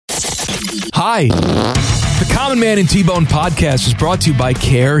Hi. The Common Man and T-Bone podcast is brought to you by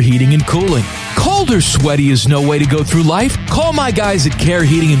Care Heating and Cooling. Cold or sweaty is no way to go through life. Call my guys at Care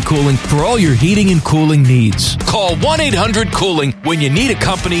Heating and Cooling for all your heating and cooling needs. Call 1-800-COOLING when you need a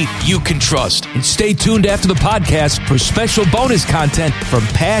company you can trust. And stay tuned after the podcast for special bonus content from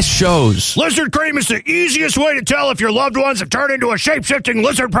past shows. Lizard cream is the easiest way to tell if your loved ones have turned into a shape-shifting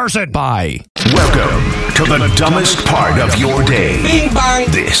lizard person. Bye. Welcome to the dumbest part of your day. Bing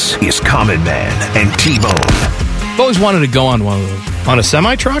bang. This is Common Man and T-Bone. I've always wanted to go on one of those. On a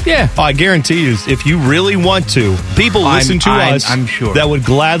semi-truck? Yeah. Oh, I guarantee you, if you really want to, people listen to us I'm sure. that would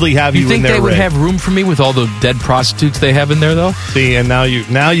gladly have you in think their they would rig. have room for me with all the dead prostitutes they have in there, though? See, and now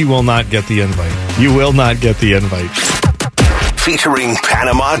you will not get the invite. You will not get the invite. Featuring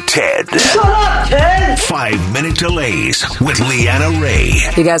Panama Ted. Shut up, Ted! 5-minute delays with Leanna Ray.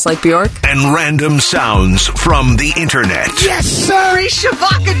 You guys like Bjork? And random sounds from the internet. Yes, sir,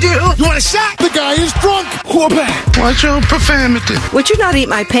 shabakadoo! You want a shot? The guy is drunk. Whoop. Watch your profanity. Would you not eat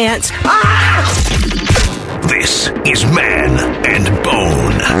my pants? This is Man and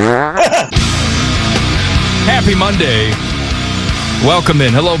Bone. Happy Monday. Welcome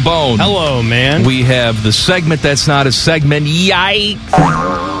in. Hello, Bone. Hello, man. We have the segment that's not a segment. Yikes.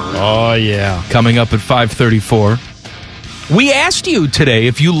 Oh, yeah. Coming up at 5:34. We asked you today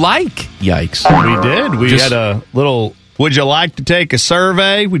if you like Yikes. We did. We had a little, would you like to take a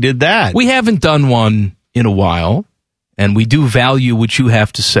survey? We did that. We haven't done one in a while, and we do value what you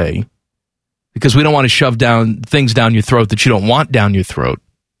have to say because we don't want to shove things down your throat that you don't want down your throat.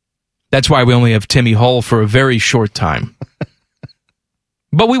 That's why we only have Timmy Hull for a very short time.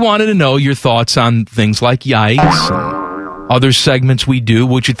 But we wanted to know your thoughts on things like Yikes and other segments we do,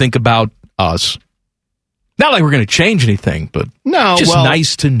 what you think about us. Not like we're going to change anything, but just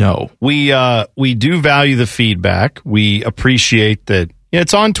nice to know. We do value the feedback. We appreciate that. Yeah,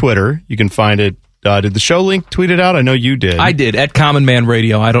 it's on Twitter. You can find it. Did the show link tweet it out? I know you did. I did, at Common Man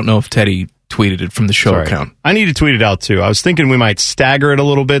Radio. I don't know if Teddy tweeted it from the show account. I need to tweet it out, too. I was thinking we might stagger it a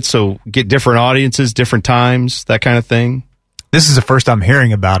little bit, so get different audiences, different times, that kind of thing. This is the first I'm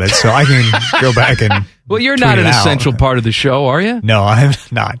hearing about it, so I can go back and well, you're not an essential part of the show, are you? No, I'm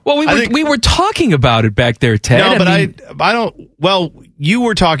not. Well, we were talking about it back there, Ted. No, but I don't. Well, you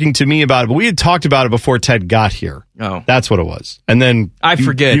were talking to me about it, but we had talked about it before Ted got here. Oh, that's what it was. And then I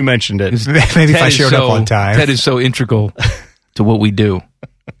forget you mentioned it. Maybe if I showed up on time. Ted is so integral to what we do.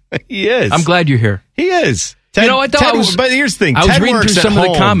 He is. I'm glad you're here. He is. Ted, you know what? But here's the thing. I was reading through some of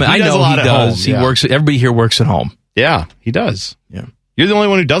the comments. I know he does. He works. Everybody here works at home. Yeah, he does. Yeah. You're the only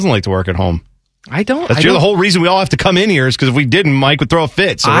one who doesn't like to work at home. I don't. You're the whole reason we all have to come in here is because if we didn't, Mike would throw a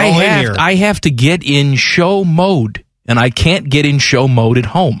fit. So we're all in here. I have to get in show mode, and I can't get in show mode at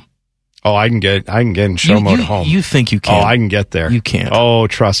home. Oh, I can get in show mode at home. You think you can? Oh, I can get there. You can't. Oh,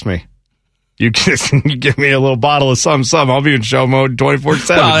 trust me. You give me a little bottle of something. I'll be in show mode 24/7.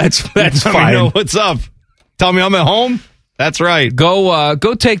 Well, that's fine. I know what's up. Tell me I'm at home. That's right.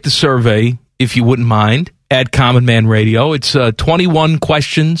 Go take the survey if you wouldn't mind. At Common Man Radio. It's 21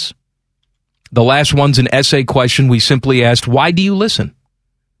 questions. The last one's an essay question. We simply asked, why do you listen?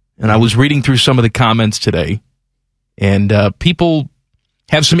 And I was reading through some of the comments today, and people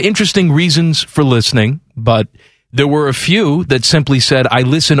have some interesting reasons for listening, but there were a few that simply said, I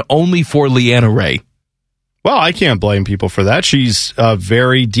listen only for Leanna Ray. Well, I can't blame people for that. She's a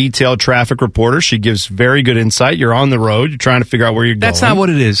very detailed traffic reporter. She gives very good insight. You're on the road. You're trying to figure out where you're going. That's not what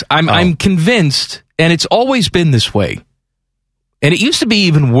it is. I'm convinced, and it's always been this way. And it used to be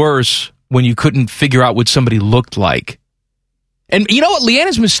even worse when you couldn't figure out what somebody looked like. And you know what?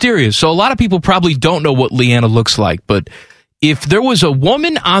 Leanna's mysterious, so a lot of people probably don't know what Leanna looks like. But if there was a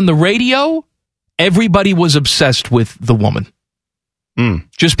woman on the radio, everybody was obsessed with the woman.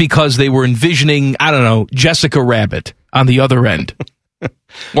 Just because they were envisioning, I don't know, Jessica Rabbit on the other end.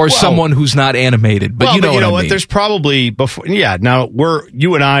 Or someone who's not animated. But you know what I mean. There's probably before. Yeah, now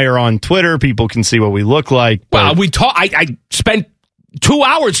you and I are on Twitter. People can see what we look like. Well, I spent 2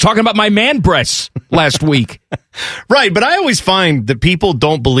 hours talking about my man breasts last week. Right, but I always find that people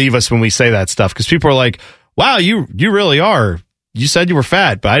don't believe us when we say that stuff because people are like, wow, you really are. You said you were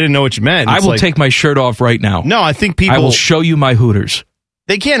fat, but I didn't know what you meant. I will take my shirt off right now. No, I think people... I will show you my Hooters.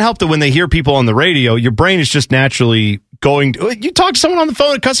 They can't help that when they hear people on the radio, your brain is just naturally going... You talk to someone on the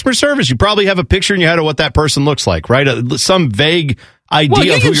phone at customer service, you probably have a picture in your head of what that person looks like, right? Some vague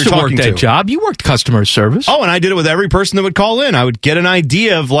idea of who you're talking to. Well, you used to work that job. You worked customer service. Oh, and I did it with every person that would call in. I would get an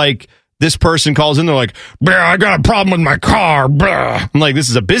idea of, like, this person calls in, they're like, I got a problem with my car. I'm like, this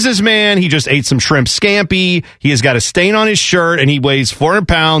is a businessman. He just ate some shrimp scampi. He has got a stain on his shirt, and he weighs 400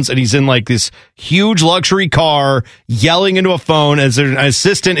 pounds, and he's in like this huge luxury car yelling into a phone as an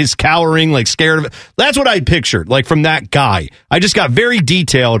assistant is cowering, like scared of it. That's what I pictured, like from that guy. I just got very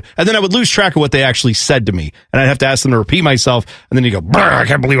detailed, and then I would lose track of what they actually said to me, and I'd have to ask them to repeat myself, and then you go, I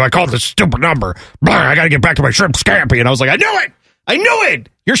can't believe I called this stupid number. I got to get back to my shrimp scampi. And I was like, I knew it.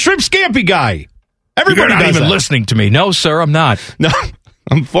 You're shrimp scampi guy. Everybody You're not does even that. listening to me. No, sir, I'm not. No,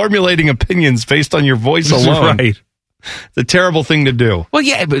 I'm formulating opinions based on your voice alone. Right. It's a terrible thing to do. Well,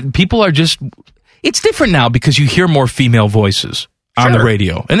 yeah, but people are just... It's different now because you hear more female voices on the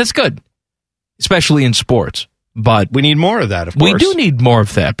radio, and that's good, especially in sports. But we need more of that, of course. We do need more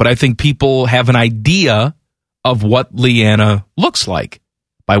of that, but I think people have an idea of what Leanna looks like,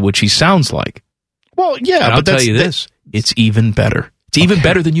 by what she sounds like. Well, yeah, and I'll tell you this, it's even better. It's even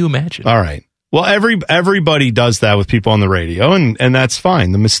better than you imagine. All right. Well, everybody does that with people on the radio, and that's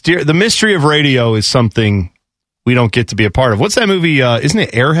fine. The mystery of radio is something we don't get to be a part of. What's that movie? Isn't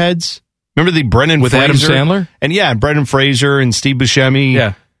it Airheads? Remember the Brendan with Fraser? Adam Sandler? And Brendan Fraser and Steve Buscemi.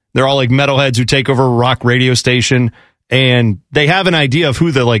 Yeah. They're all like metalheads who take over a rock radio station, and they have an idea of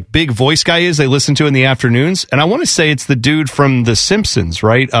who the like big voice guy is they listen to in the afternoons. And I want to say it's the dude from The Simpsons,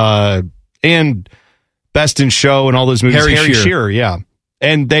 right? And Best in Show and all those movies. Harry Shearer, yeah.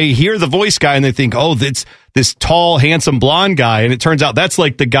 And they hear the voice guy and they think, oh, it's this tall, handsome, blonde guy. And it turns out that's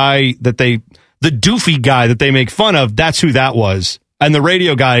like the guy the doofy guy that they make fun of. That's who that was. And the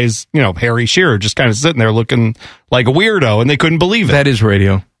radio guy is, Harry Shearer, just kind of sitting there looking like a weirdo, and they couldn't believe it. That is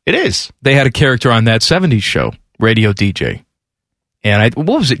radio. It is. They had a character on that 70s show, Radio DJ. And what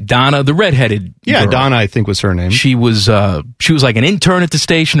was it? Donna, the redheaded girl. Donna, I think was her name. She was like an intern at the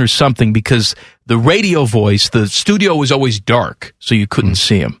station or something, because the radio voice, the studio was always dark, so you couldn't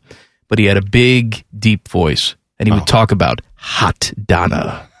see him. But he had a big, deep voice, and he would talk about Hot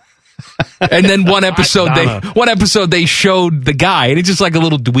Donna. And then one episode they showed the guy, and it's just like a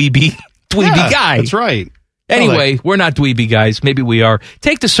little dweeby guy. That's right. Anyway, we're not dweeby guys. Maybe we are.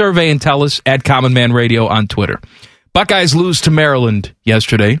 Take the survey and tell us at Common Man Radio on Twitter. Buckeyes lose to Maryland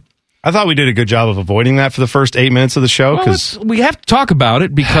yesterday. I thought we did a good job of avoiding that for the first 8 minutes of the show. Well, we have to talk about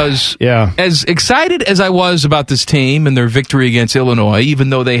it because as excited as I was about this team and their victory against Illinois, even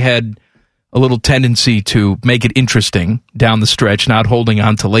though they had a little tendency to make it interesting down the stretch, not holding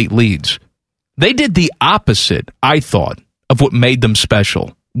on to late leads, they did the opposite, I thought, of what made them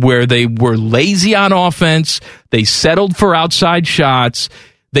special, where they were lazy on offense, they settled for outside shots.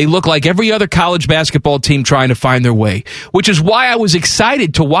 They look like every other college basketball team trying to find their way, which is why I was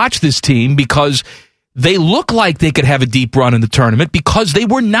excited to watch this team, because they look like they could have a deep run in the tournament because they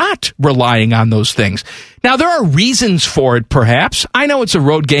were not relying on those things. Now, there are reasons for it, perhaps. I know it's a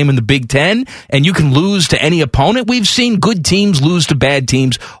road game in the Big Ten, and you can lose to any opponent. We've seen good teams lose to bad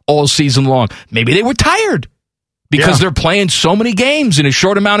teams all season long. Maybe they were tired because they're playing so many games in a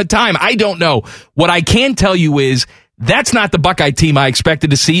short amount of time. I don't know. What I can tell you is that's not the Buckeye team I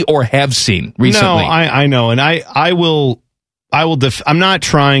expected to see or have seen recently. No, I know, and I will. I'm not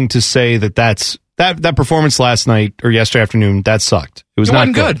trying to say that performance last night or yesterday afternoon that sucked. It was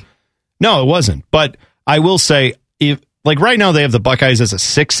not good. No, it wasn't. But I will say, if right now they have the Buckeyes as a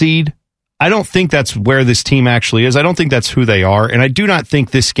 6 seed. I don't think that's where this team actually is. I don't think that's who they are, and I do not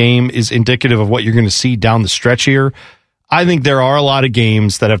think this game is indicative of what you're going to see down the stretch here. I think there are a lot of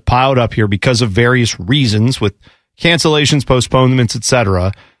games that have piled up here because of various reasons, with cancellations, postponements,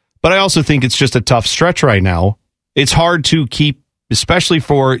 etc. But I also think it's just a tough stretch right now. It's hard to keep, especially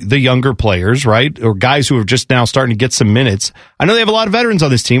for the younger players, right? Or guys who are just now starting to get some minutes. I know they have a lot of veterans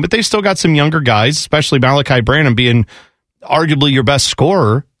on this team, but they've still got some younger guys, especially Malachi Branham being arguably your best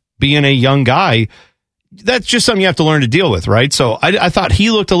scorer, being a young guy. That's just something you have to learn to deal with, right? So I thought he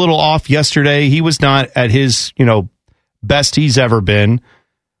looked a little off yesterday. He was not at his, best he's ever been.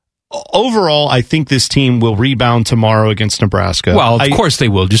 Overall, I think this team will rebound tomorrow against Nebraska. Well, of course they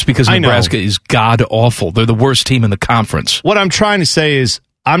will, just because Nebraska is god-awful. They're the worst team in the conference. What I'm trying to say is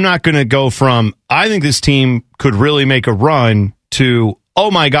I'm not going to go from, I think this team could really make a run, to,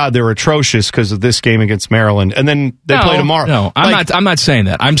 oh my God, they're atrocious because of this game against Maryland, and then they play tomorrow. No, I'm not saying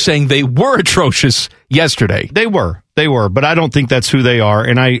that. I'm saying they were atrocious yesterday. They were, but I don't think that's who they are.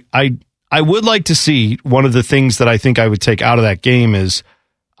 And I would like to see, one of the things that I think I would take out of that game is,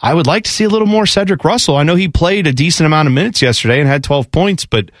 I would like to see a little more Cedric Russell. I know he played a decent amount of minutes yesterday and had 12 points,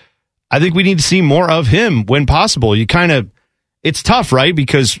 but I think we need to see more of him when possible. It's tough, right?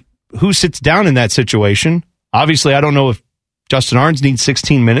 Because who sits down in that situation? Obviously, I don't know if Justin Arns needs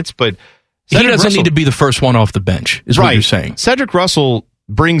 16 minutes, but he doesn't need to be the first one off the bench, is what you're saying. Cedric Russell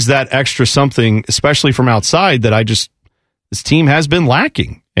brings that extra something, especially from outside, that this team has been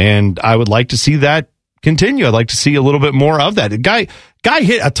lacking. And I would like to see that continue. I'd like to see a little bit more of that. The guy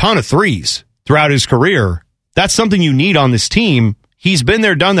hit a ton of threes throughout his career. That's something you need on this team. He's been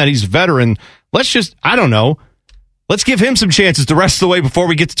there, done that. He's a veteran. Let's give him some chances the rest of the way before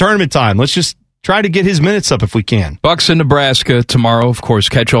we get to tournament time. Let's just try to get his minutes up if we can. Bucks in Nebraska tomorrow, of course.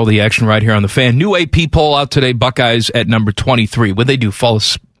 Catch all the action right here on the Fan. New AP poll out today. Buckeyes at number 23. Would they do fall a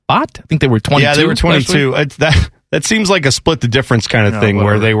spot? I think they were 22. Yeah, they were 22. That seems like a split the difference kind of thing,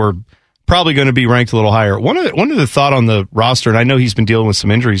 where they were probably going to be ranked a little higher. One of the thought on the roster, and I know he's been dealing with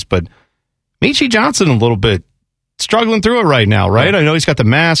some injuries, but Meechie Johnson a little bit struggling through it right now, right? I know he's got the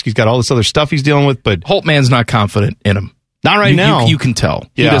mask, he's got all this other stuff he's dealing with, but Holtman's not confident in him. Not right now. You can tell.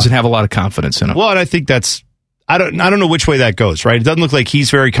 He doesn't have a lot of confidence in him. Well, and I think that's I don't know which way that goes, right? It doesn't look like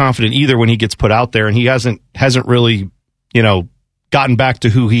he's very confident either when he gets put out there, and he hasn't really, gotten back to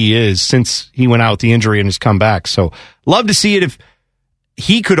who he is since he went out with the injury and has come back. So love to see it if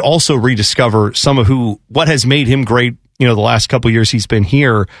he could also rediscover some of what has made him great, the last couple of years he's been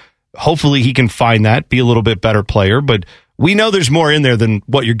here. Hopefully he can find that, be a little bit better player, but we know there's more in there than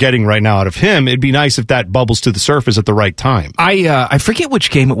what you're getting right now out of him. It'd be nice if that bubbles to the surface at the right time. I forget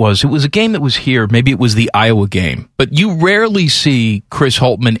which game it was. It was a game that was here. Maybe it was the Iowa game. But you rarely see Chris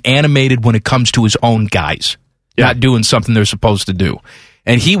Holtman animated when it comes to his own guys not doing something they're supposed to do.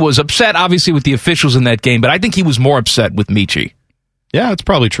 And he was upset, obviously, with the officials in that game, but I think he was more upset with Meechie. Yeah, that's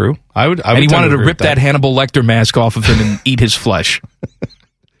probably true. And he wanted to rip that Hannibal Lecter mask off of him and eat his flesh.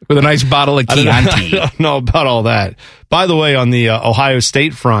 With a nice bottle of Chianti. I don't know about all that. By the way, on the Ohio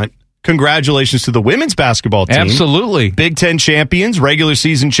State front, congratulations to the women's basketball team. Absolutely. Big Ten champions, regular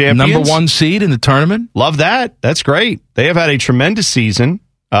season champions. Number 1 seed in the tournament. Love that. That's great. They have had a tremendous season.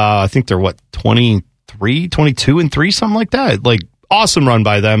 I think they're, 22-3, something like that. Awesome run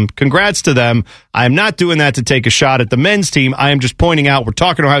by them. Congrats to them. I am not doing that to take a shot at the men's team. I am just pointing out, we're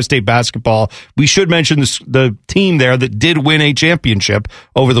talking Ohio State basketball. We should mention the team there that did win a championship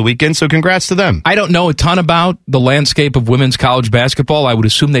over the weekend, so congrats to them. I don't know a ton about the landscape of women's college basketball. I would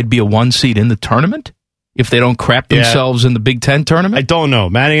assume they'd be a 1 seed in the tournament if they don't crap themselves in the Big Ten tournament. I don't know.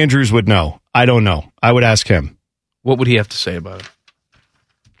 Matt Andrews would know. I don't know. I would ask him. What would he have to say about it?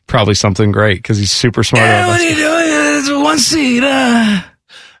 Probably something great, because he's super smart. What are you doing? It's a 1 seed. I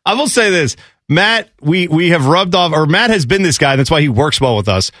will say this. Matt, we have rubbed off, or Matt has been this guy, and that's why he works well with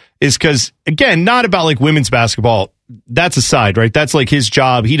us, is because, again, not about women's basketball. That's aside, right? That's his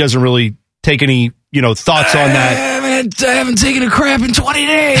job. He doesn't really take any, thoughts on that. I haven't taken a crap in 20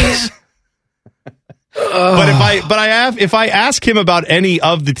 days. But if I ask him about any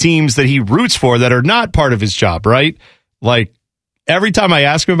of the teams that he roots for that are not part of his job, right? Every time I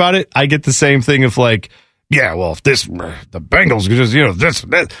ask him about it, I get the same thing of if the Bengals, this.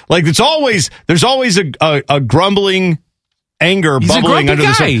 There's always a grumbling anger bubbling under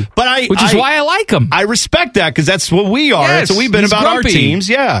the surface. Which is why I like him. I respect that, because that's what we are. Yes, that's what we've been about grumpy. Our teams.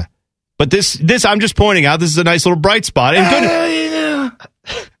 Yeah. But this I'm just pointing out, this is a nice little bright spot. And good.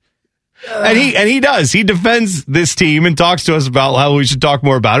 And he does. He defends this team and talks to us about how we should talk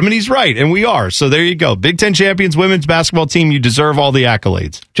more about him, and he's right, and we are. So there you go. Big Ten champions, women's basketball team, you deserve all the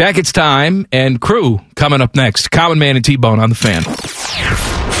accolades. Jackets time and crew coming up next. Common Man and T-Bone on the Fan.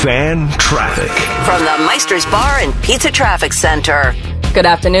 Fan traffic. From the Meister's Bar and Pizza Traffic Center. Good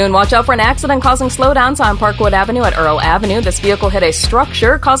afternoon. Watch out for an accident causing slowdowns on Parkwood Avenue at Earl Avenue. This vehicle hit a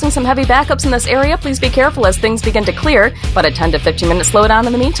structure, causing some heavy backups in this area. Please be careful as things begin to clear, but a 10 to 15-minute slowdown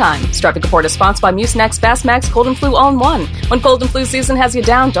in the meantime. This traffic report is sponsored by Mucinex Fastmax Cold and Flu All-in-One. When cold and flu season has you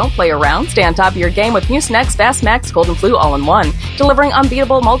down, don't play around. Stay on top of your game with Mucinex Fastmax Cold and Flu All-in-One, delivering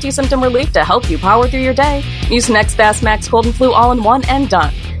unbeatable multi-symptom relief to help you power through your day. Mucinex Fastmax Cold and Flu All-in-One and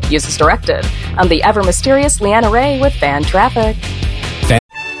done. Use as directed. I'm the ever-mysterious Leanna Ray with Fan Traffic.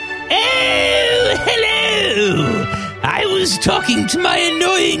 Hello! I was talking to my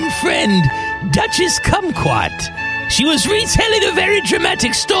annoying friend, Duchess Kumquat. She was retelling a very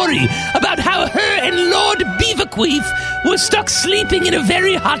dramatic story about how her and Lord Beaverqueef were stuck sleeping in a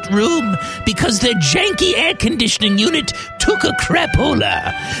very hot room because their janky air conditioning unit took a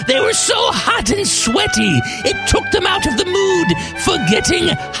crapola. They were so hot and sweaty, it took them out of the mood for getting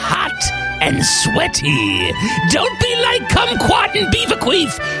hot and sweaty. Don't be like Kumquat and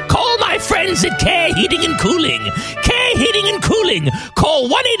Beaverqueef. Call my friends at Care Heating and Cooling. Care Heating and Cooling. Call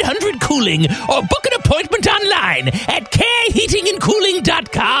 1-800-COOLING or book an appointment online at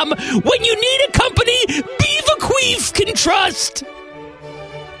careheatingandcooling.com when you need a company Beaverqueef can trust.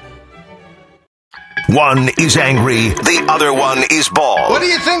 One is angry, the other one is bald. What do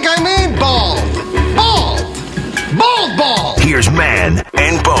you think I mean, bald? Bald! Bald Ball. Here's Man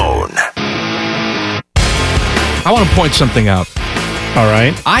and Bone. I want to point something out. All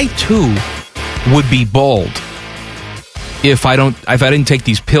right. I, too, would be bald if I didn't take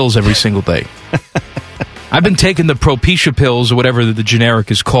these pills every single day. I've been taking the Propecia pills, or whatever the generic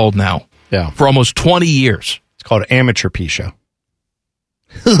is called now, for almost 20 years. It's called Amateurpecia.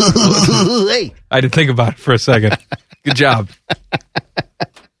 I had to think about it for a second. Good job.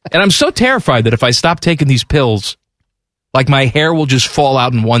 And I'm so terrified that if I stop taking these pills, like my hair will just fall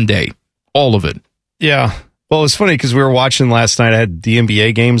out in one day. All of it. Yeah. Well, it was funny because we were watching last night. I had the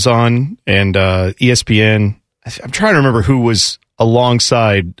NBA games on and ESPN. I'm trying to remember who was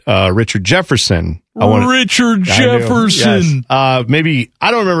alongside Richard Jefferson. Richard Jefferson. Yes. Maybe,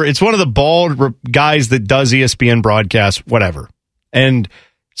 I don't remember. It's one of the bald guys that does ESPN broadcast, whatever. And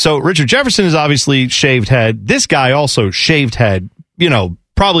so Richard Jefferson is obviously shaved head. This guy also shaved head,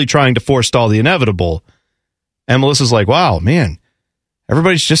 probably trying to forestall the inevitable. And Melissa's like, wow, man,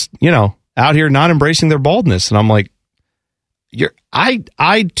 everybody's just, out here not embracing their baldness. And I'm like,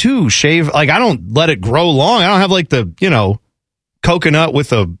 I too shave. Like, I don't let it grow long. I don't have like the, coconut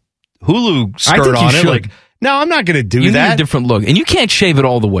with a Hulu skirt on it. Like, no, I'm not going to do that. You need a different look. And you can't shave it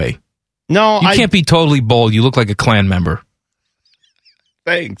all the way. No, you can't be totally bald. You look like a Klan member.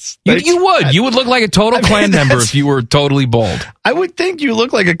 Thanks. You would. You would look like a total Klan member if you were totally bald. I would think you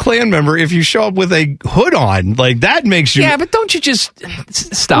look like a Klan member if you show up with a hood on. Like, that makes you... Yeah, but don't you just...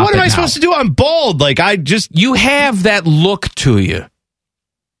 Stop What am I supposed to do? I'm bald. Like, You have that look to you.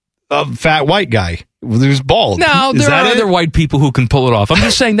 A fat white guy who's bald. No, there are other white people who can pull it off. I'm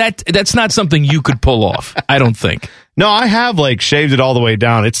just saying that's not something you could pull off. I don't think. No, I have, shaved it all the way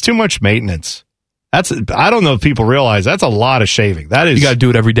down. It's too much maintenance. I don't know if people realize that's a lot of shaving. That is, you got to do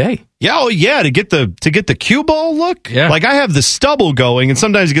it every day. Yeah, to get the cue ball look. Yeah. Like, I have the stubble going, and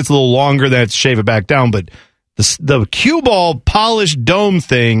sometimes it gets a little longer. Then I have to shave it back down. But the cue ball polished dome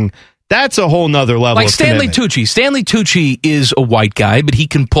thing, that's a whole nother level. Like of Stanley commitment. Tucci. Stanley Tucci is a white guy, but he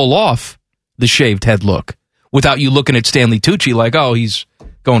can pull off the shaved head look without you looking at Stanley Tucci like, oh, he's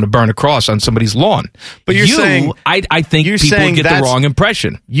going to burn a cross on somebody's lawn. But you're saying, I think people would get the wrong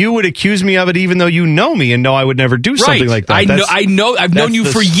impression. You would accuse me of it even though you know me and know I would never do something like that. I've known you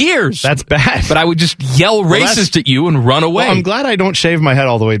for years. That's bad. But I would just yell racist at you and run away. Well, I'm glad I don't shave my head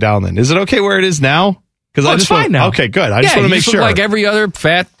all the way down then. Is it okay where it is now? Because it's fine now. Okay, good. I just want to make sure. Like every other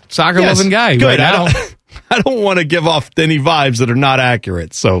fat soccer-loving guy. Good. Right now. I don't want to give off any vibes that are not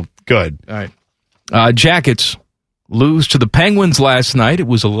accurate. So, good. All right. Jackets lose to the Penguins last night. It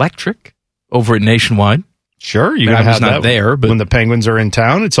was electric over at Nationwide. Sure, you I was not there, but when the Penguins are in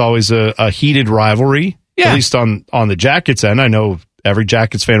town, it's always a heated rivalry. Yeah. At least on the Jackets end. I know every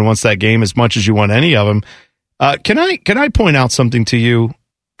Jackets fan wants that game as much as you want any of them. Can I point out something to you?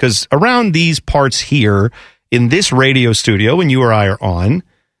 Because around these parts here in this radio studio, when you or I are on,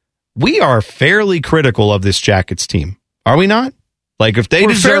 we are fairly critical of this Jackets team. Are we not? Like, if they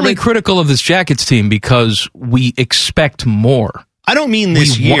We're fairly critical of this Jackets team because we expect more. I don't mean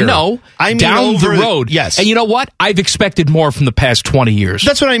this year. No, I mean down the road. Yes. And you know what? I've expected more from the past 20 years.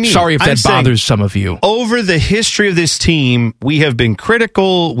 That's what I mean. Sorry if that bothers some of you. Over the history of this team, we have been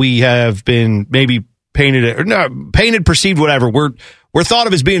critical. We have been maybe painted, perceived, whatever. We're thought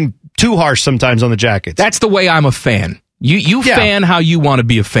of as being too harsh sometimes on the Jackets. That's the way I'm a fan. You fan how you want to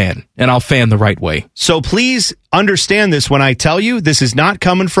be a fan, and I'll fan the right way. So please understand this when I tell you this is not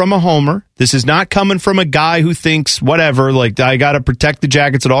coming from a homer. This is not coming from a guy who thinks whatever, like, I got to protect the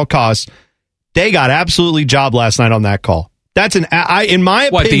Jackets at all costs. They got absolutely jobbed last night on that call. That's in my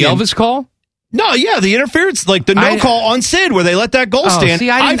opinion. What, the Elvis call? No, yeah, the interference, like the no call on Sid where they let that goal stand.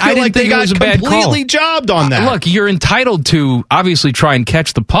 See, I feel like they got completely jobbed on that. Look, you're entitled to obviously try and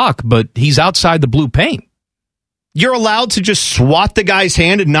catch the puck, but he's outside the blue paint. You're allowed to just swat the guy's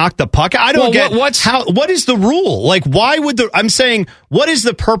hand and knock the puck. I don't get what is the rule? Like, why would I'm saying, what is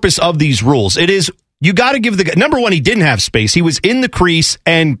the purpose of these rules? It is, you got to give the guy, number one, he didn't have space. He was in the crease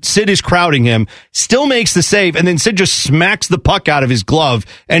and Sid is crowding him, still makes the save, and then Sid just smacks the puck out of his glove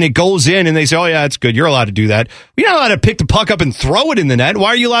and it goes in and they say, oh yeah, that's good. You're allowed to do that. You're not allowed to pick the puck up and throw it in the net. Why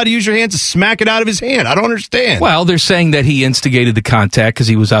are you allowed to use your hands to smack it out of his hand? I don't understand. Well, they're saying that he instigated the contact because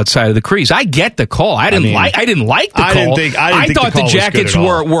he was outside of the crease. I get the call. I didn't like the call. I thought the Jackets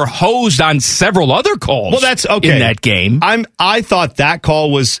were hosed on several other calls. Well, that's okay. In that game. I thought that call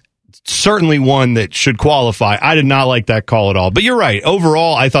was certainly one that should qualify. I did not like that call at all. But you're right.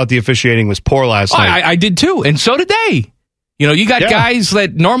 Overall, I thought the officiating was poor last night. I did too, and so did they. You know, you got guys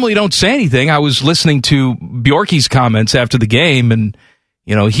that normally don't say anything. I was listening to Bjorky's comments after the game, and,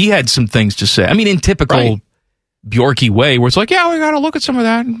 you know, he had some things to say. I mean, in typical Bjorky way where it's like, yeah, we got to look at some of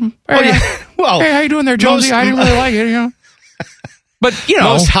that. Hey, how you doing there, Josie? I didn't really like it, But,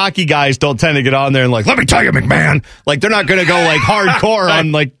 most hockey guys don't tend to get on there and like, let me tell you, McMahon. Like, they're not going to go like hardcore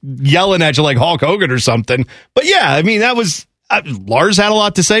on like yelling at you like Hulk Hogan or something. But yeah, I mean, that was Lars had a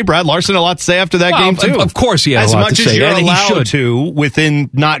lot to say. Brad Larson had a lot to say after that game too. Of course, he had a lot to say. As much as you're allowed to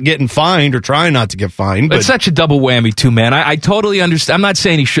within not getting fined or trying not to get fined. But it's such a double whammy too, man. I totally understand. I'm not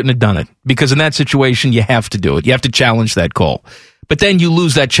saying he shouldn't have done it because in that situation you have to do it. You have to challenge that call. But then you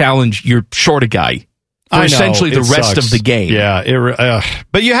lose that challenge. You're short a guy. For essentially the rest of the game. Yeah,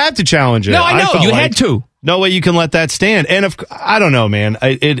 but you had to challenge it. No, I know. You had to. No way you can let that stand. And I don't know, man.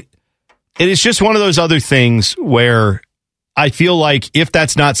 It is just one of those other things where I feel like if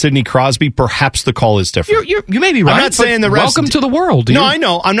that's not Sidney Crosby, perhaps the call is different. You may be right. I'm not saying the refs. Welcome to the world, dude. No, I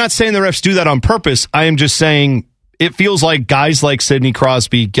know. I'm not saying the refs do that on purpose. I am just saying it feels like guys like Sidney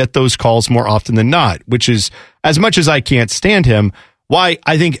Crosby get those calls more often than not, which is, as much as I can't stand him, why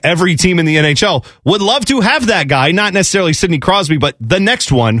I think every team in the NHL would love to have that guy, not necessarily Sidney Crosby, but the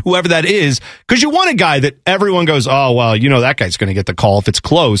next one, whoever that is, because you want a guy that everyone goes, oh, well, that guy's going to get the call if it's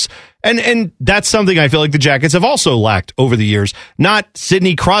close. And that's something I feel like the Jackets have also lacked over the years. Not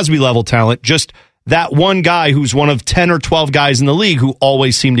Sidney Crosby level talent, just that one guy who's one of 10 or 12 guys in the league who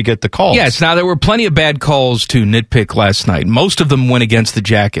always seem to get the calls. Yes, now there were plenty of bad calls to nitpick last night. Most of them went against the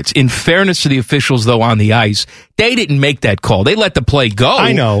Jackets. In fairness to the officials, though, on the ice, they didn't make that call. They let the play go.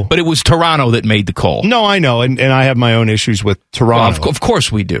 I know. But it was Toronto that made the call. No, I know, and I have my own issues with Toronto. Well, of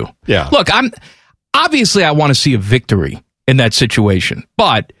course we do. Yeah. Look, obviously I want to see a victory in that situation,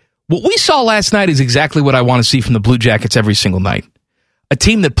 but what we saw last night is exactly what I want to see from the Blue Jackets every single night. A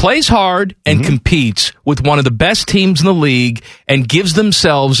team that plays hard and competes with one of the best teams in the league and gives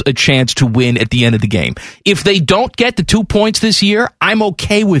themselves a chance to win at the end of the game. If they don't get the 2 points this year, I'm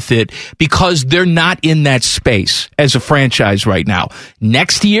okay with it because they're not in that space as a franchise right now.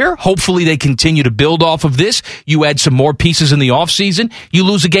 Next year, hopefully they continue to build off of this. You add some more pieces in the offseason. You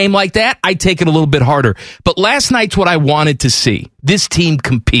lose a game like that, I take it a little bit harder. But last night's what I wanted to see. This team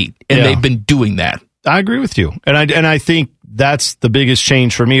compete, and they've been doing that. I agree with you. And I think that's the biggest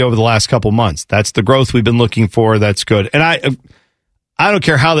change for me over the last couple months. That's the growth we've been looking for. That's good. And I don't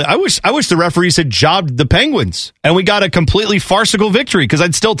care how I wish the referees had jobbed the Penguins and we got a completely farcical victory because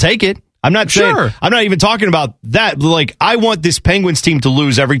I'd still take it. I'm not saying, I'm not even talking about that. Like, I want this Penguins team to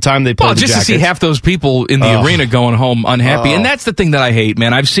lose every time they play the Jackets. Just to see half those people in the arena going home unhappy. And that's the thing that I hate,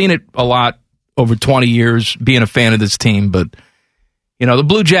 man. I've seen it a lot over 20 years being a fan of this team, but the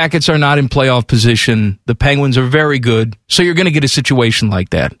Blue Jackets are not in playoff position. The Penguins are very good. So you're going to get a situation like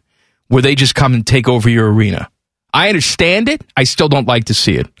that where they just come and take over your arena. I understand it. I still don't like to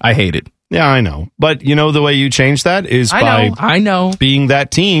see it. I hate it. Yeah, I know. But the way you change that is I know. Being that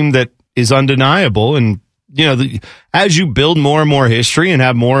team that is undeniable. And, as you build more and more history and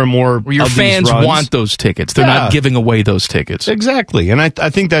have more and more your fans want those tickets. They're not giving away those tickets. Exactly. And I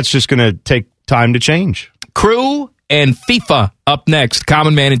think that's just going to take time to change. Crew and FIFA up next.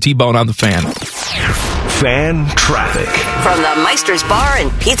 Common Man and T-Bone on the Fan. Fan traffic. From the Meister's Bar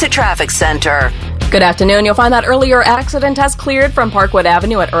and Pizza Traffic Center. Good afternoon. You'll find that earlier accident has cleared from Parkwood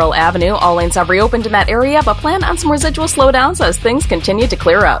Avenue at Earl Avenue. All lanes have reopened in that area, but plan on some residual slowdowns as things continue to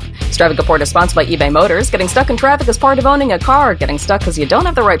clear up. This traffic report is sponsored by eBay Motors. Getting stuck in traffic is part of owning a car. Getting stuck because you don't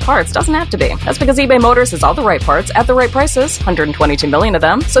have the right parts doesn't have to be. That's because eBay Motors has all the right parts at the right prices, 122 million of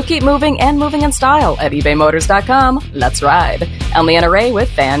them. So keep moving and moving in style at ebaymotors.com. Let's ride. I'm Leanna Ray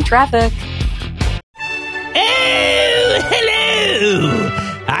with Fan Traffic. Oh, hello!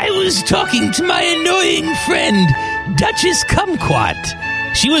 I was talking to my annoying friend, Duchess Kumquat.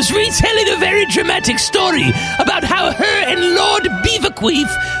 She was retelling a very dramatic story about how her and Lord Beaverqueef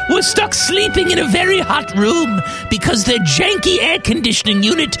were stuck sleeping in a very hot room because their janky air conditioning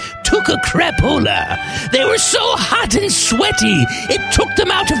unit took a crapola. They were so hot and sweaty, it took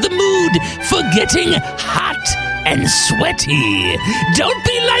them out of the mood for getting hot and sweaty. Don't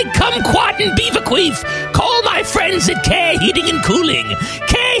be like Kumquat and Beaverqueef. Call my friends at Care Heating and Cooling.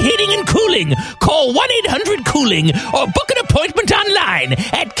 Care Heating and Cooling. Call 1-800-COOLING or book an appointment online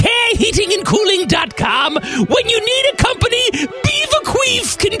at careheatingandcooling.com when you need a company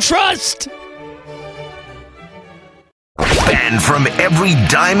Beaverqueef can trust. Banned from every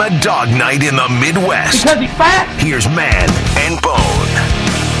dime a dog night in the Midwest. Because he's fat? Here's Man and Bone.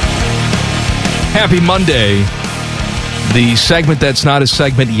 Happy Monday. The segment that's not a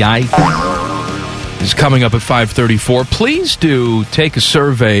segment, yike, is coming up at 5:34. Please do take a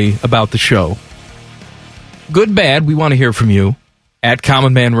survey about the show. Good, bad, we want to hear from you at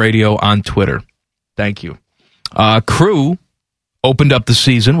Common Man Radio on Twitter. Thank you. Crew opened up the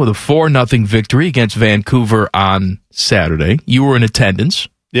season with a 4-0 victory against Vancouver on Saturday. You were in attendance.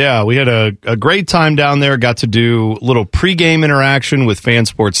 Yeah, we had a great time down there. Got to do a little pregame interaction with Fan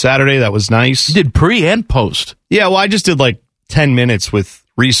Sports Saturday. That was nice. You did pre and post. Yeah, well, I just did like 10 minutes with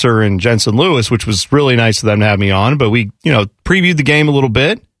Reeser and Jensen Lewis, which was really nice of them to have me on. But we, previewed the game a little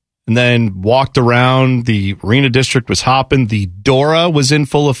bit and then walked around. The Arena District was hopping. The Dora was in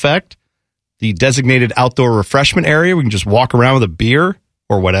full effect. The designated outdoor refreshment area. We can just walk around with a beer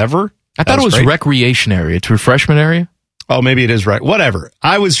or whatever. I thought it was recreation area. It's refreshment area? Oh, maybe it is right. Whatever.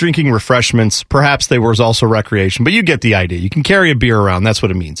 I was drinking refreshments. Perhaps they were also recreation, but you get the idea. You can carry a beer around. That's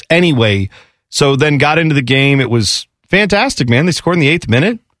what it means. Anyway, so then got into the game. It was fantastic, man. They scored in the 8th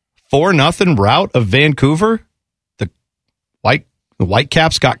minute. 4-0 rout of Vancouver. The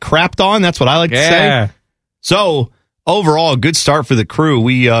Whitecaps got crapped on. That's what I like to say. So overall, a good start for the Crew.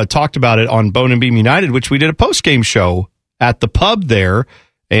 We talked about it on Bone and Beam United, which we did a post-game show at the pub there.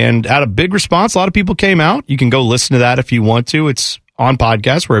 And had a big response. A lot of people came out. You can go listen to that if you want to. It's on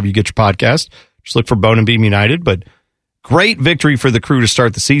podcast, wherever you get your podcast. Just look for Bone and Beam United. But great victory for the Crew to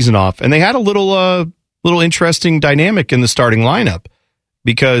start the season off. And they had a little interesting dynamic in the starting lineup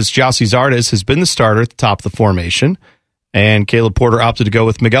because Gyasi Zardes has been the starter at the top of the formation. And Caleb Porter opted to go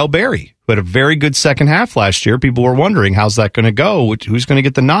with Miguel Berry, who had a very good second half last year. People were wondering, how's that going to go? Who's going to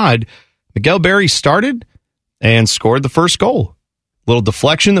get the nod? Miguel Berry started and scored the first goal. Little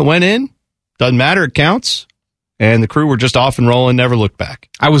deflection that went in. Doesn't matter. It counts. And the Crew were just off and rolling, never looked back.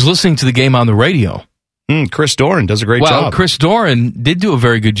 I was listening to the game on the radio. Chris Doran does a great job. Well, Chris Doran did do a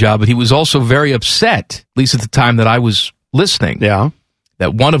very good job, but he was also very upset, at least at the time that I was listening. Yeah.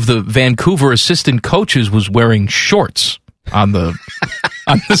 That one of the Vancouver assistant coaches was wearing shorts on the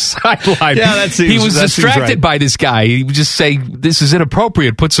sideline. Yeah, that seems, he was distracted by this guy. He would just say, "This is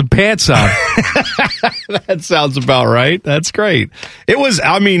inappropriate. Put some pants on." That sounds about right. That's great. It was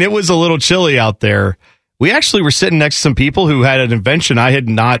a little chilly out there. We actually were sitting next to some people who had an invention I had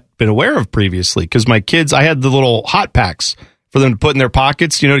not been aware of previously because my kids, I had the little hot packs for them to put in their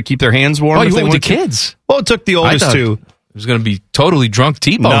pockets, to keep their hands warm. Oh, you went with the kids? Well, it took the oldest two. It was going to be totally drunk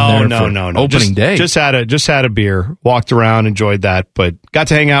T-Bone No. Opening day. Just had a beer, walked around, enjoyed that, but got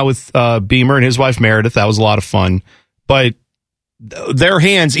to hang out with Beamer and his wife Meredith. That was a lot of fun. But their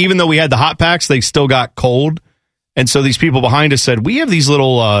hands, even though we had the hot packs, they still got cold. And so these people behind us said, we have these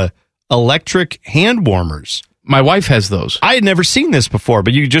little electric hand warmers. My wife has those. I had never seen this before,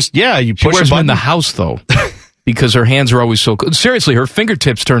 but you push She wears them in the house, though, because her hands are always so cold. Seriously, her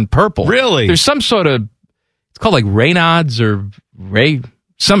fingertips turn purple. Really? There's some sort of, it's called like Raynaud's or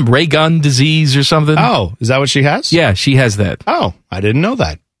some ray gun disease or something. Oh, is that what she has? Yeah, she has that. Oh, I didn't know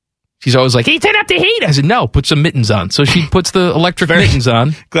that. She's always like, "Hey, turn up the heat." I said, "No, put some mittens on." So she puts the electric mittens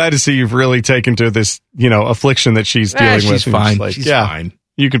on. Glad to see you've really taken to this, affliction that she's dealing with. She's fine. She's fine.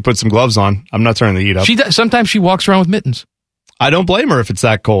 You can put some gloves on. I'm not turning the heat up. She does, sometimes she walks around with mittens. I don't blame her if it's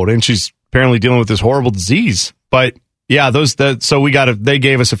that cold, and she's apparently dealing with this horrible disease. But yeah, they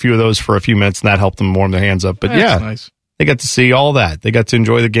gave us a few of those for a few minutes, and that helped them warm their hands up. But That's nice. They got to see all that. They got to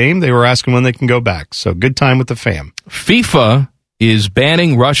enjoy the game. They were asking when they can go back. So good time with the fam. FIFA is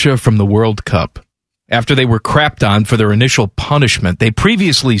banning Russia from the World Cup after they were crapped on for their initial punishment. They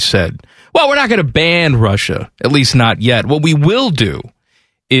previously said, well, we're not going to ban Russia, at least not yet. What we will do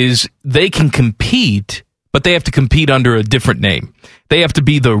is they can compete, but they have to compete under a different name. They have to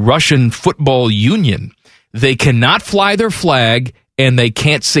be the Russian Football Union. They cannot fly their flag, and they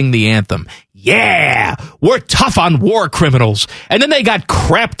can't sing the anthem. Yeah, we're tough on war criminals. And then they got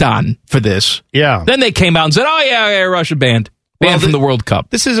crapped on for this. Yeah. Then they came out and said, oh, yeah, Russia banned from the World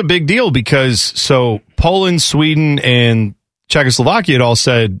Cup. This is a big deal because Poland, Sweden, and Czechoslovakia had all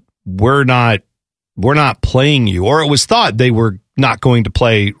said, we're not playing you. Or it was thought they were not going to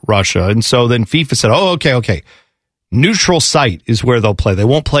play Russia. And so then FIFA said, oh, okay. Neutral site is where they'll play. They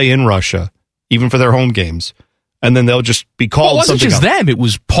won't play in Russia, even for their home games. And then they'll just be called something else. It wasn't just them. It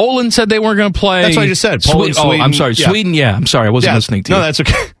was Poland said they weren't going to play. That's what I just said. Poland, Sweden. I'm sorry. Yeah. Sweden, yeah. I'm sorry. I wasn't listening to you. No, that's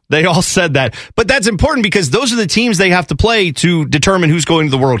okay. They all said that. But that's important because those are the teams they have to play to determine who's going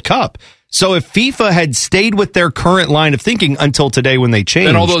to the World Cup. So if FIFA had stayed with their current line of thinking until today when they changed.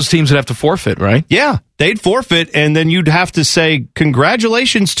 Then all those teams would have to forfeit, right? Yeah, they'd forfeit, and then you'd have to say,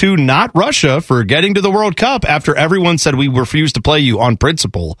 congratulations to not Russia for getting to the World Cup after everyone said we refuse to play you on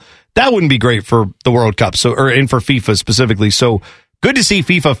principle. That wouldn't be great for the World Cup, and for FIFA specifically. So good to see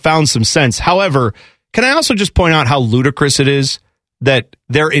FIFA found some sense. However, can I also just point out how ludicrous it is that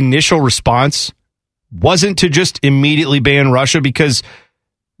their initial response wasn't to just immediately ban Russia, because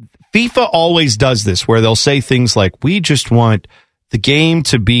FIFA always does this where they'll say things like, we just want the game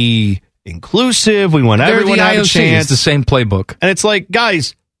to be inclusive. We want everyone to have a chance. It's the same playbook. And it's like,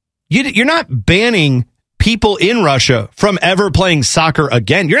 guys, you're not banning people in Russia from ever playing soccer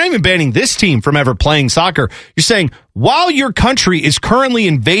again. You're not even banning this team from ever playing soccer. You're saying, while your country is currently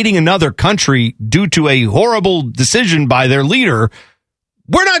invading another country due to a horrible decision by their leader,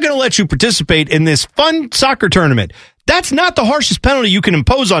 we're not going to let you participate in this fun soccer tournament. That's not the harshest penalty you can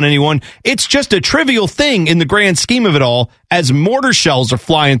impose on anyone. It's just a trivial thing in the grand scheme of it all, as mortar shells are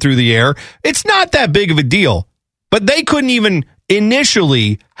flying through the air. It's not that big of a deal. But they couldn't even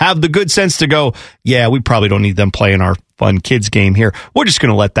initially have the good sense to go, yeah, we probably don't need them playing our fun kids game here. We're just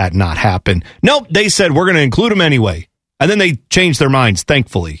going to let that not happen. Nope, they said we're going to include them anyway. And then they changed their minds,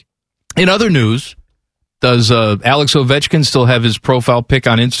 thankfully. In other news, does Alex Ovechkin still have his profile pic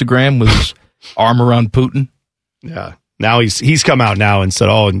on Instagram with his arm around Putin? Yeah. Now he's come out now and said,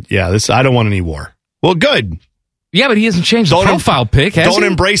 oh, yeah, I don't want any war. Well, good. Yeah, but he hasn't changed the profile pic, has he? Don't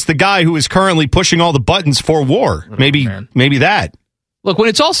embrace the guy who is currently pushing all the buttons for war. Maybe that. Look, when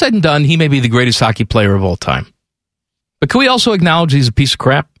it's all said and done, he may be the greatest hockey player of all time. But can we also acknowledge he's a piece of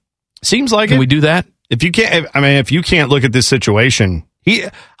crap? Seems like Can we do that? If you can't look at this situation,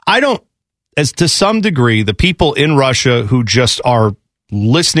 as to some degree, the people in Russia who just are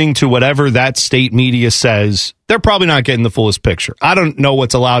listening to whatever that state media says, they're probably not getting the fullest picture. I don't know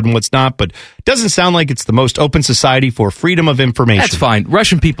what's allowed and what's not, but it doesn't sound like it's the most open society for freedom of information. That's fine.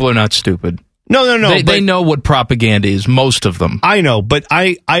 Russian people are not stupid. No. They know what propaganda is, most of them. I know, but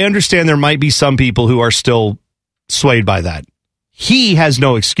I understand there might be some people who are still swayed by that. He has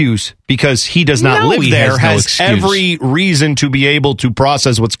no excuse because he does not live there, has every reason to be able to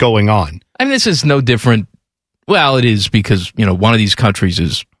process what's going on. I mean, this is no different. Well, it is because, one of these countries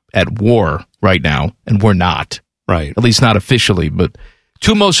is at war right now, and we're not. Right. At least not officially, but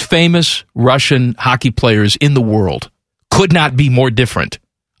two most famous Russian hockey players in the world could not be more different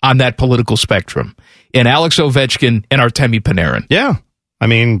on that political spectrum. And Alex Ovechkin and Artemi Panarin. Yeah. I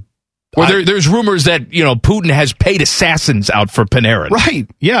mean, there's rumors that, Putin has paid assassins out for Panarin. Right.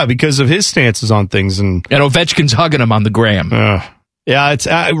 Yeah, because of his stances on things. And Ovechkin's hugging him on the gram. Yeah, it's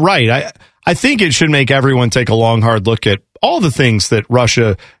right. I think it should make everyone take a long, hard look at all the things that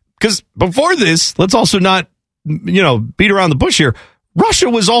Russia, because before this, let's also not, beat around the bush here. Russia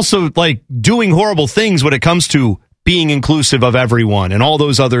was also doing horrible things when it comes to being inclusive of everyone and all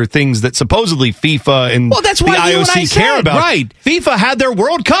those other things that supposedly FIFA and that's why the IOC care about. Right. FIFA had their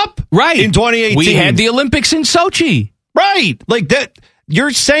World Cup in 2018. We had the Olympics in Sochi. Right. Like that.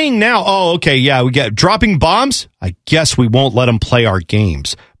 You're saying now, oh, okay, yeah, we get dropping bombs. I guess we won't let them play our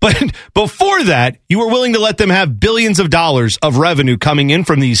games. But before that, you were willing to let them have billions of dollars of revenue coming in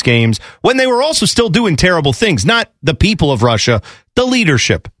from these games when they were also still doing terrible things. Not the people of Russia, the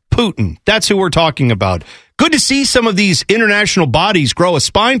leadership, Putin. That's who we're talking about. Good to see some of these international bodies grow a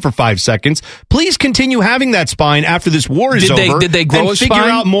spine for 5 seconds. Please continue having that spine after this war is over. Did they grow a spine? Figure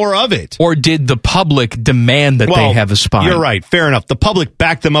out more of it. Or did the public demand that they have a spine? You're right. Fair enough. The public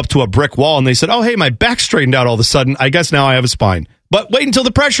backed them up to a brick wall and they said, oh, hey, my back straightened out all of a sudden. I guess now I have a spine. But wait until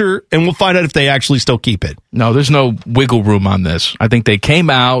the pressure and we'll find out if they actually still keep it. No, there's no wiggle room on this. I think they came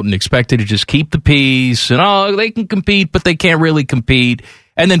out and expected to just keep the peace and, they can compete, but they can't really compete.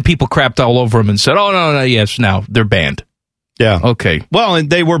 And then people crapped all over them and said, oh, no, yes, now they're banned. Yeah. Okay. Well, and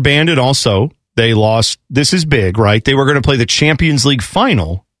they were banned and also they lost. This is big, right? They were going to play the Champions League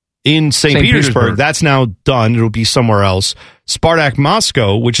final in St. Petersburg. That's now done. It'll be somewhere else. Spartak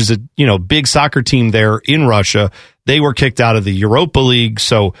Moscow, which is a big soccer team there in Russia, they were kicked out of the Europa League.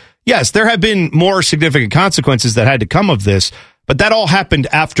 So, yes, there have been more significant consequences that had to come of this. But that all happened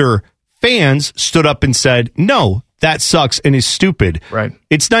after fans stood up and said, no, that sucks and is stupid. Right.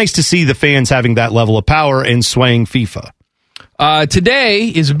 It's nice to see the fans having that level of power and swaying FIFA. Today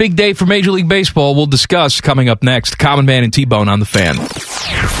is a big day for Major League Baseball. We'll discuss coming up next. Common Man and T-Bone on the Fan.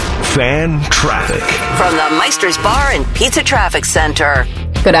 Fan traffic. From the Meister's Bar and Pizza Traffic Center.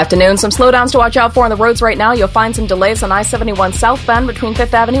 Good afternoon. Some slowdowns to watch out for on the roads right now. You'll find some delays on I-71 southbound between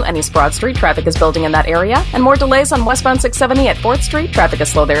 5th Avenue and East Broad Street. Traffic is building in that area. And more delays on westbound 670 at 4th Street. Traffic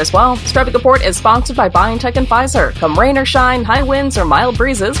is slow there as well. This traffic report is sponsored by BioNTech and Pfizer. Come rain or shine, high winds or mild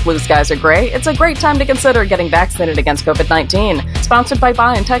breezes, blue skies or gray, it's a great time to consider getting vaccinated against COVID-19. Sponsored by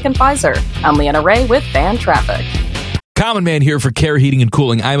BioNTech and Pfizer. I'm Leanna Ray with Fan Traffic. Common Man here for Care Heating and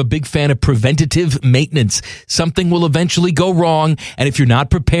Cooling. I'm a big fan of preventative maintenance. Something will eventually go wrong, and if you're not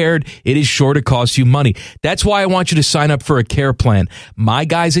prepared, it is sure to cost you money. That's why I want you to sign up for a Care plan. My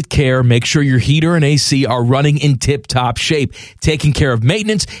guys at Care make sure your heater and AC are running in tip-top shape, taking care of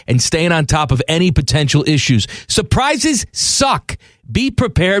maintenance and staying on top of any potential issues. Surprises suck. Be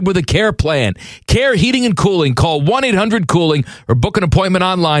prepared with a Care plan. Care Heating and Cooling. Call 1-800-COOLING or book an appointment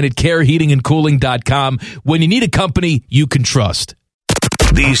online at careheatingandcooling.com when you need a company you can trust.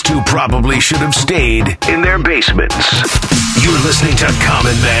 These two probably should have stayed in their basements. You're listening to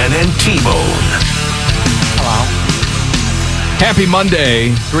Common Man and T-Bone. Hello. Happy Monday.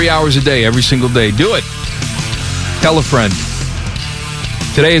 3 hours a day, every single day. Do it. Tell a friend.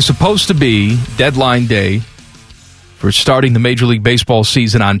 Today is supposed to be deadline day for starting the Major League Baseball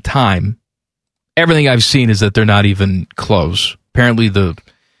season on time. Everything I've seen is that they're not even close. Apparently the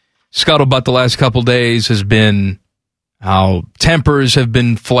scuttlebutt the last couple days has been how tempers have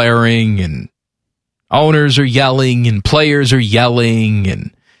been flaring and owners are yelling and players are yelling,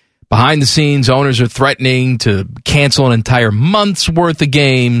 and behind the scenes owners are threatening to cancel an entire month's worth of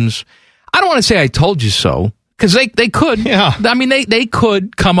games. I don't want to say I told you so, because they could. Yeah. I mean, they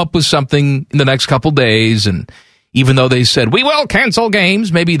could come up with something in the next couple days, and even though they said, we will cancel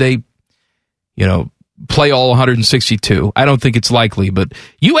games, maybe they, play all 162. I don't think it's likely, but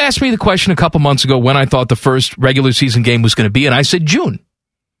you asked me the question a couple months ago when I thought the first regular season game was going to be, and I said June.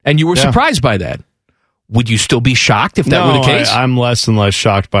 And you were surprised by that. Would you still be shocked if that were the case? I'm less and less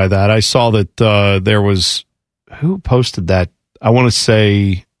shocked by that. I saw that there was, who posted that? I want to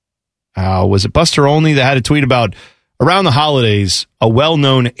say, was it Buster Olney that had a tweet about around the holidays, a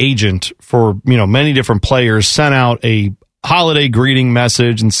well-known agent for, many different players sent out a holiday greeting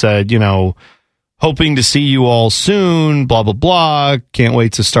message and said, hoping to see you all soon, blah, blah, blah. Can't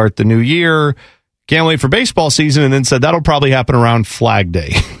wait to start the new year. Can't wait for baseball season. And then said that'll probably happen around Flag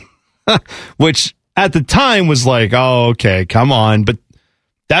Day, which at the time was like, oh, okay, come on. But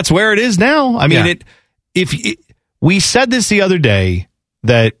that's where it is now. I mean, we said this the other day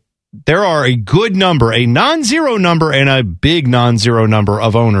that there are a good number, a non-zero number and a big non-zero number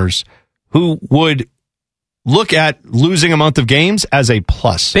of owners who would look at losing a month of games as a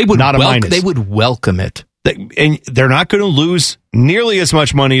plus, not a minus. They would welcome it. And they're not going to lose nearly as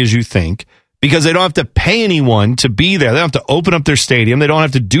much money as you think because they don't have to pay anyone to be there. They don't have to open up their stadium. They don't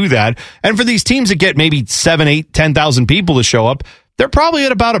have to do that. And for these teams that get maybe 7, 8, 10,000 people to show up, they're probably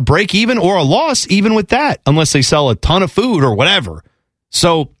at about a break even or a loss even with that, unless they sell a ton of food or whatever.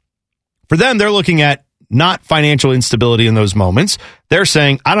 So for them, they're looking at not financial instability in those moments. They're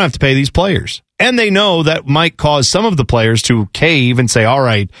saying, I don't have to pay these players. And they know that might cause some of the players to cave and say, all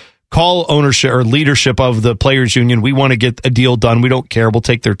right, call ownership or leadership of the players union. We want to get a deal done. We don't care. We'll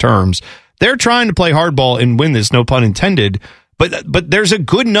take their terms. They're trying to play hardball and win this, no pun intended. But there's a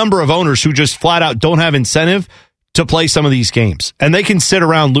good number of owners who just flat out don't have incentive to play some of these games. And they can sit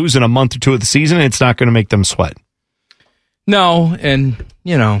around losing a month or two of the season and it's not going to make them sweat. No, and,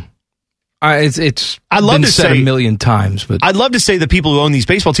 it's I'd love been to said say a million times, but I'd love to say the people who own these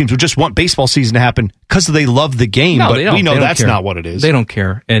baseball teams would just want baseball season to happen because they love the game. No, but they don't, we know that's care. not what it is. They don't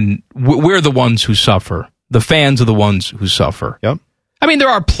care, and we're the ones who suffer. The fans are the ones who suffer. Yep. I mean, there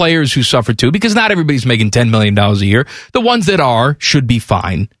are players who suffer too because not everybody's making $10 million a year. The ones that are should be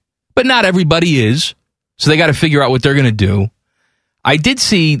fine, but not everybody is. So they got to figure out what they're going to do. I did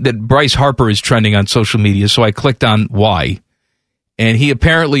see that Bryce Harper is trending on social media, so I clicked on why. And he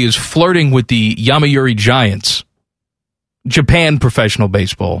apparently is flirting with the Yomiuri Giants, Japan professional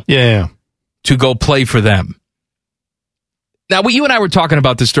baseball. Yeah. To go play for them. Now, you and I were talking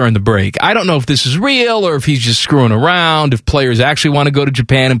about this during the break. I don't know if this is real or if he's just screwing around, if players actually want to go to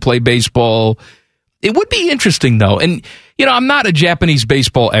Japan and play baseball. It would be interesting, though. And, I'm not a Japanese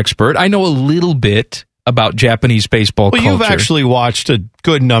baseball expert. I know a little bit about Japanese baseball culture. Well, you've actually watched a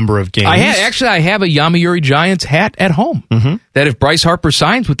good number of games. I have a Yomiuri Giants hat at home. Mm-hmm. That if Bryce Harper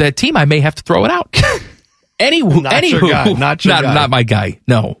signs with that team, I may have to throw it out. Not my guy.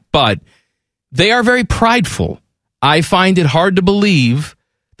 No, but they are very prideful. I find it hard to believe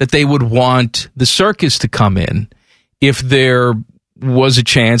that they would want the circus to come in if there was a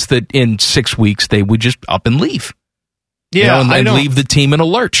chance that in 6 weeks they would just up and leave. Yeah, and leave the team in a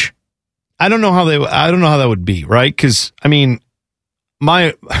lurch. I don't know how that would be, right? Because I mean,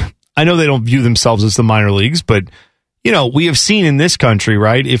 I know they don't view themselves as the minor leagues, but we have seen in this country,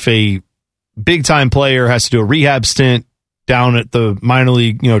 right? If a big time player has to do a rehab stint down at the minor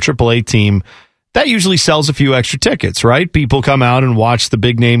league, AAA team, that usually sells a few extra tickets, right? People come out and watch the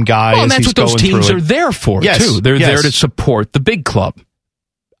big name guy. Well, and that's what those teams are there for, too. They're there to support the big club.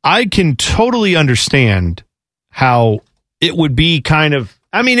 I can totally understand how it would be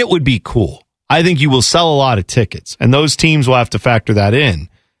it would be cool. I think you will sell a lot of tickets, and those teams will have to factor that in.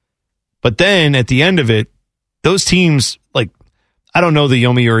 But then at the end of it, those teams, I don't know the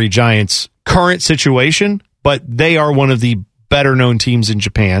Yomiuri Giants' current situation, but they are one of the better known teams in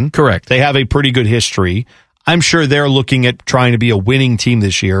Japan. Correct. They have a pretty good history. I'm sure they're looking at trying to be a winning team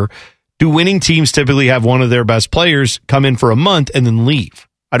this year. Do winning teams typically have one of their best players come in for a month and then leave?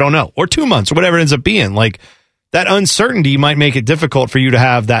 I don't know. Or 2 months or whatever it ends up being. Like, that uncertainty might make it difficult for you to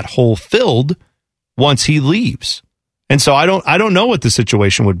have that hole filled once he leaves. And so I don't know what the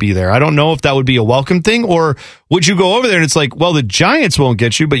situation would be there. I don't know if that would be a welcome thing, or would you go over there and it's like, well, the Giants won't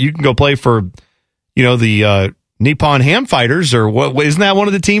get you, but you can go play for, the Nippon Ham Fighters, or what? Isn't that one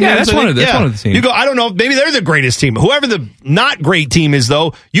of the teams? Yeah, that's one of the teams. You go, I don't know, maybe they're the greatest team. Whoever the not great team is,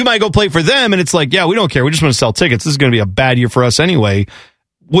 though, you might go play for them, and it's like, yeah, we don't care. We just want to sell tickets. This is going to be a bad year for us anyway.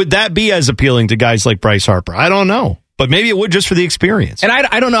 Would that be as appealing to guys like Bryce Harper? I don't know. But maybe it would just for the experience. And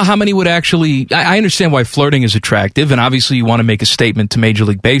I don't know how many would actually... I understand why flirting is attractive, and obviously you want to make a statement to Major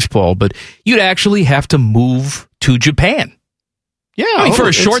League Baseball, but you'd actually have to move to Japan. Yeah. For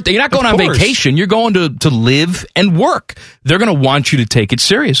a short day. You're not going on vacation. You're going to live and work. They're going to want you to take it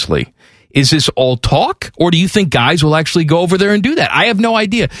seriously. Is this all talk, or do you think guys will actually go over there and do that? I have no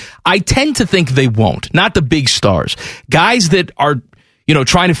idea. I tend to think they won't. Not the big stars. Guys that are,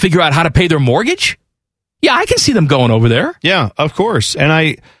 trying to figure out how to pay their mortgage? Yeah, I can see them going over there. Yeah, of course.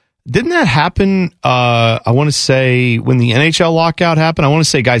 And didn't that happen, I want to say, when the NHL lockout happened? I want to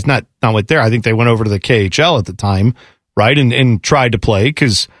say guys not went there. I think they went over to the KHL at the time, right, and tried to play,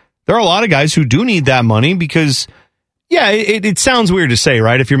 because there are a lot of guys who do need that money because, yeah, it sounds weird to say,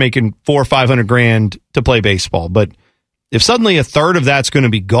 right, if you're making $400,000 or $500,000 to play baseball. But if suddenly a third of that's going to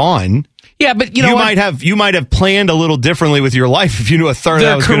be gone... Yeah, but you might have planned a little differently with your life if you knew a third of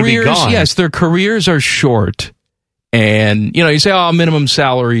that was going to be gone. Yes, their careers are short, and you say, "Oh, minimum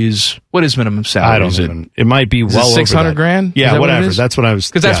salary is what is minimum salary?" I don't even. It might be well over $600,000. Yeah, whatever. That's what I was.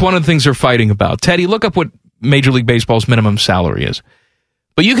 Because that's one of the things they're fighting about. Teddy, look up what Major League Baseball's minimum salary is.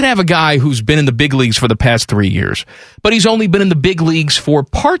 But you can have a guy who's been in the big leagues for the past 3 years, but he's only been in the big leagues for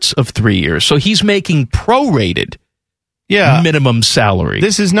parts of 3 years, so he's making prorated. Yeah, minimum salary.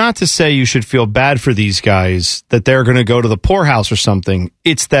 This is not to say you should feel bad for these guys that they're going to go to the poorhouse or something.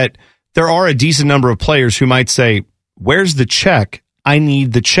 It's that there are a decent number of players who might say, where's the check? I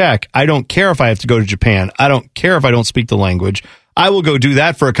need the check. I don't care if I have to go to Japan. I don't care if I don't speak the language. I will go do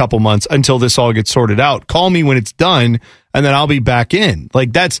that for a couple months until this all gets sorted out. Call me when it's done, and then I'll be back in.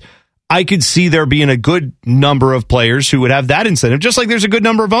 I could see there being a good number of players who would have that incentive, just like there's a good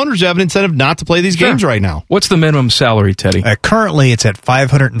number of owners who have an incentive not to play these games right now. What's the minimum salary, Teddy? Currently, it's at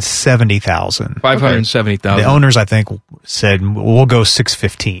 $570,000. $570,000. The owners, I think, said we'll go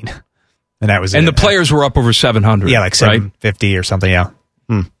 $615,000, and that was. And the players were up over $700,000. Yeah, like $750,000 or something. Yeah.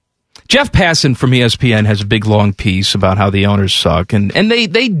 Jeff Passan from ESPN has a big long piece about how the owners suck, and they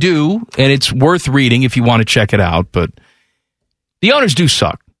do, and it's worth reading if you want to check it out. But the owners do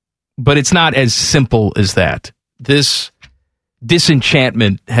suck. But it's not as simple as that. This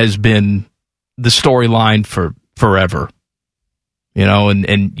disenchantment has been the storyline for forever.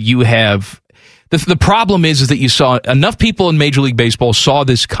 And you have... The problem is that you saw enough people in Major League Baseball saw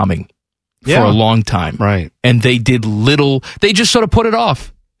this coming for a long time. Right. And they did little... They just sort of put it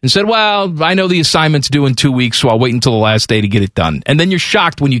off and said, well, I know the assignment's due in 2 weeks, so I'll wait until the last day to get it done. And then you're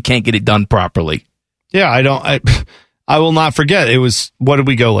shocked when you can't get it done properly. Yeah, I will not forget. It was, what did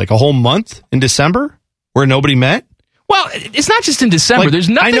we go, like a whole month in December where nobody met? Well, it's not just in December. There's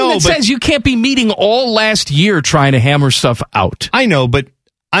nothing that says you can't be meeting all last year trying to hammer stuff out. I know, but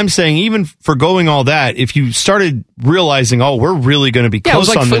I'm saying even for going all that, if you started realizing, we're really going to be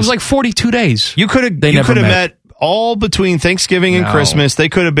close on this. It was like 42 days. You could have met all between Thanksgiving and Christmas. They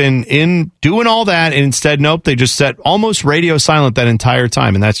could have been in doing all that, and instead, nope, they just sat almost radio silent that entire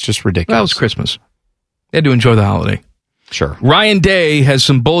time, and that's just ridiculous. That was Christmas. They had to enjoy the holiday. Sure. Ryan Day has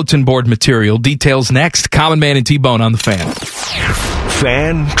some bulletin board material. Details next. Common Man and T-Bone on the Fan.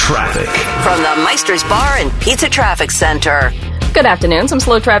 Fan traffic. From the Meister's Bar and Pizza Traffic Center. Good afternoon. Some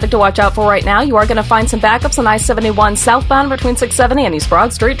slow traffic to watch out for right now. You are going to find some backups on I-71 southbound between 670 and East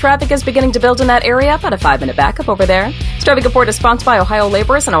Broad Street. Traffic is beginning to build in that area. About a 5-minute backup over there. This traffic report is sponsored by Ohio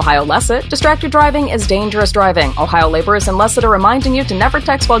Laborers and Ohio Lesset. Distracted driving is dangerous driving. Ohio Laborers and Lesset are reminding you to never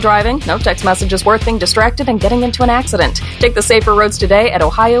text while driving. No text message is worth being distracted and getting into an accident. Take the safer roads today at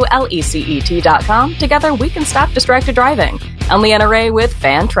OhioLECET.com. Together, we can stop distracted driving. I'm Leanna Ray with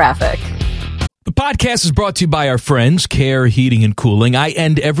Fan Traffic. The podcast is brought to you by our friends, Care Heating and Cooling. I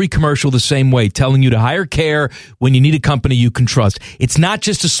end every commercial the same way, telling you to hire Care when you need a company you can trust. It's not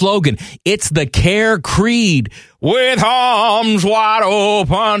just a slogan. It's the Care creed. With arms wide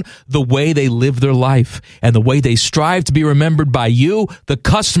open. The way they live their life and the way they strive to be remembered by you, the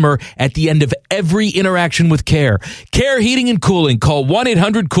customer, at the end of every interaction with Care. Care Heating and Cooling. Call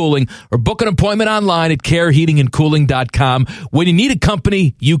 1-800-COOLING or book an appointment online at careheatingandcooling.com when you need a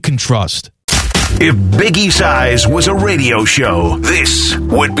company you can trust. If Biggie Size was a radio show, this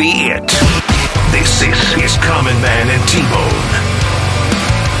would be it. This is Common Man and T-Bone.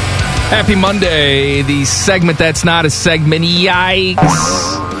 Happy Monday. The segment that's not a segment, yikes,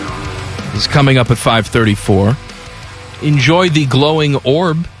 is coming up at 5:34. Enjoy the glowing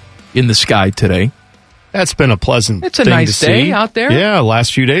orb in the sky today. That's been a pleasant It's a thing nice to day see. out there. Yeah,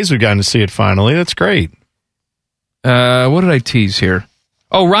 last few days we've gotten to see it finally. That's great. What did I tease here?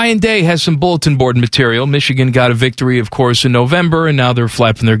 Oh, Ryan Day has some bulletin board material. Michigan got a victory, of course, in November, and now they're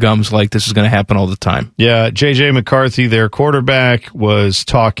flapping their gums like this is going to happen all the time. Yeah, J.J. McCarthy, their quarterback, was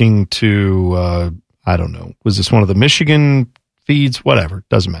talking to, I don't know, was this one of the Michigan feeds? Whatever,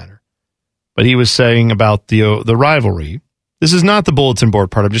 doesn't matter. But he was saying about the rivalry. This is not the bulletin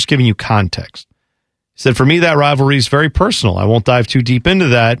board part. I'm just giving you context. He said, for me, that rivalry is very personal. I won't dive too deep into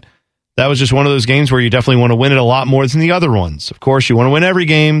that. That was just one of those games where you definitely want to win it a lot more than the other ones. Of course, you want to win every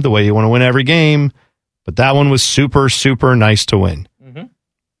game the way you want to win every game, but that one was super, super nice to win. Mm-hmm.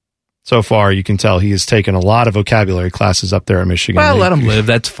 So far, you can tell he has taken a lot of vocabulary classes up there at Michigan. Well, let him live.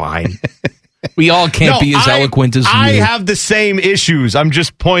 That's fine. We all can't be as eloquent as I you. have the same issues. I'm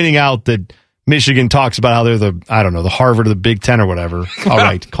just pointing out that Michigan talks about how they're the Harvard of the Big Ten or whatever. All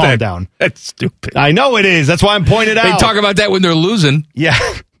right, calm down. That's stupid. I know it is. That's why I'm pointing it out. They talk about that when they're losing. Yeah.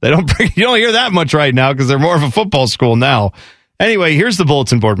 You don't hear that much right now because they're more of a football school now. Anyway, here's the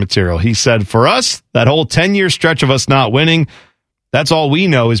bulletin board material. He said, for us, that whole 10-year stretch of us not winning, that's all we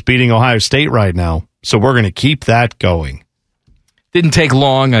know is beating Ohio State right now. So we're going to keep that going. Didn't take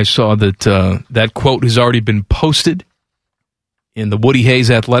long. I saw that that quote has already been posted in the Woody Hayes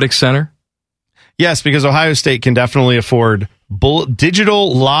Athletic Center. Yes, because Ohio State can definitely afford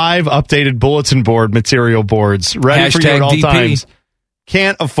digital, live, updated bulletin board material boards ready for you at all DP. times.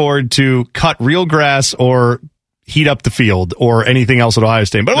 Can't afford to cut real grass or heat up the field or anything else at Ohio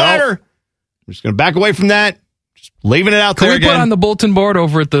State. But whatever. I'm just going to back away from that. Just leaving it out there again. Can we put on the bulletin board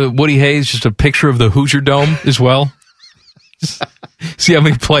over at the Woody Hayes just a picture of the Hoosier Dome as well? See how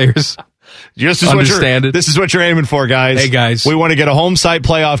many players understand it. This is what you're aiming for, guys. Hey, guys. We want to get a home site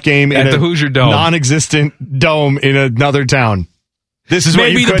playoff game at in the Hoosier Dome. Non-existent dome in another town. This is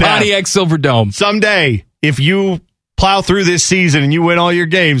maybe what you could the Pontiac have. Silver Dome. Someday, if you plow through this season and you win all your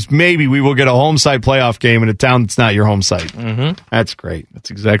games, maybe we will get a home site playoff game in a town that's not your home site. Mm-hmm. That's great.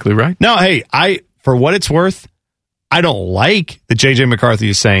 That's exactly right. No, hey, for what it's worth, I don't like that J.J. McCarthy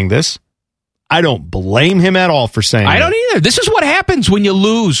is saying this. I don't blame him at all for saying it. I don't either. This is what happens when you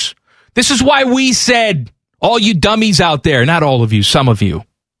lose. This is why we said, all you dummies out there, not all of you, some of you,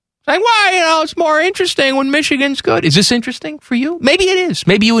 saying, why, it's more interesting when Michigan's good. Is this interesting for you? Maybe it is.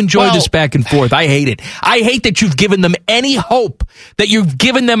 Maybe you enjoy this back and forth. I hate it. I hate that you've given them any hope, that you've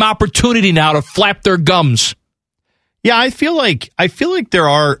given them opportunity now to flap their gums. Yeah, I feel like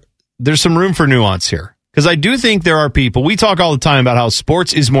there's some room for nuance here. Because I do think there are people, we talk all the time about how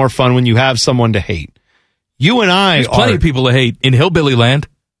sports is more fun when you have someone to hate. You and I There's plenty of people to hate in hillbilly land.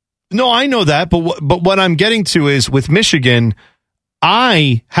 No, I know that, but what I'm getting to is with Michigan,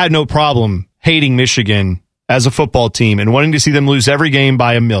 I had no problem hating Michigan as a football team and wanting to see them lose every game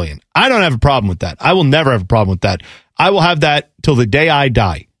by 1,000,000. I don't have a problem with that. I will never have a problem with that. I will have that till the day I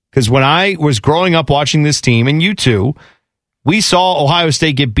die. Because when I was growing up watching this team, and you too, we saw Ohio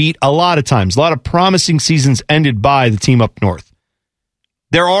State get beat a lot of times. A lot of promising seasons ended by the team up north.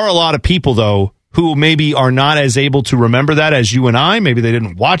 There are a lot of people, though, who maybe are not as able to remember that as you and I. Maybe they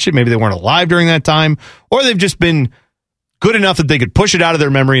didn't watch it. Maybe they weren't alive during that time. Or they've just been good enough that they could push it out of their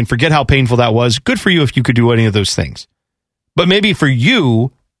memory and forget how painful that was. Good for you if you could do any of those things. But maybe for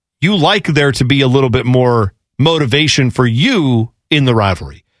you, you like there to be a little bit more motivation for you in the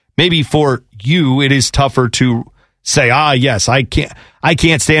rivalry. Maybe for you, it is tougher to say, yes, I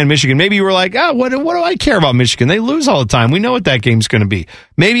can't stand Michigan. Maybe you were like, what do I care about Michigan? They lose all the time. We know what that game's going to be.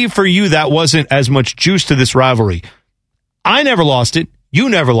 Maybe for you, that wasn't as much juice to this rivalry. I never lost it. You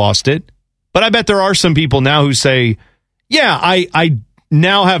never lost it. But I bet there are some people now who say, yeah, I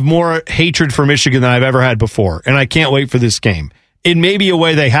now have more hatred for Michigan than I've ever had before, and I can't wait for this game. It may be a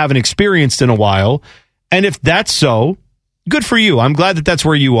way they haven't experienced in a while, and if that's so, good for you. I'm glad that that's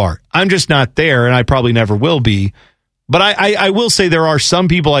where you are. I'm just not there, and I probably never will be. But I will say there are some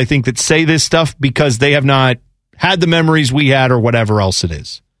people, I think, that say this stuff because they have not had the memories we had or whatever else it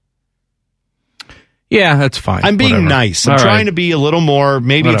is. Yeah, that's fine. I'm being nice. I'm trying to be a little more,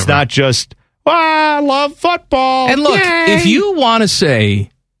 maybe it's not just, I love football. And look, if you want to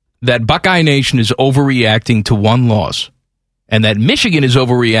say that Buckeye Nation is overreacting to one loss and that Michigan is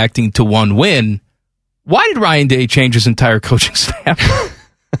overreacting to one win, why did Ryan Day change his entire coaching staff?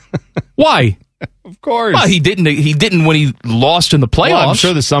 Why? Of course. Well, he didn't when he lost in the playoffs. Well,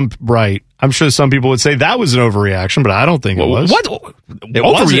 I'm sure some people would say that was an overreaction, but I don't think it was. What?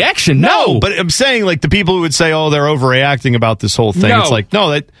 Overreaction? No. But I'm saying, like, the people who would say, oh, they're overreacting about this whole thing. No. It's like,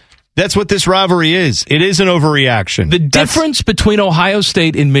 no, that's what this rivalry is. It is an overreaction. The difference between Ohio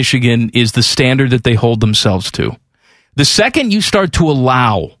State and Michigan is the standard that they hold themselves to. The second you start to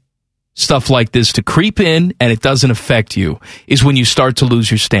allow stuff like this to creep in and it doesn't affect you is when you start to lose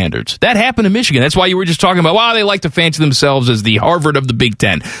your standards. That happened in Michigan. That's why you were just talking about, wow, they like to fancy themselves as the Harvard of the Big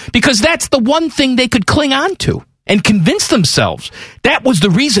Ten. Because that's the one thing they could cling on to and convince themselves. That was the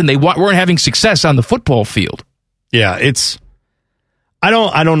reason they weren't having success on the football field. Yeah, I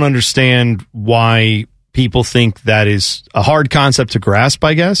don't understand why people think that is a hard concept to grasp,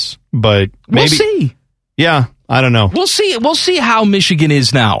 I guess. But maybe, we'll see. Yeah. I don't know. We'll see how Michigan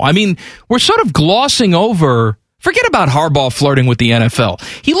is now. I mean, we're sort of glossing over. Forget about Harbaugh flirting with the NFL.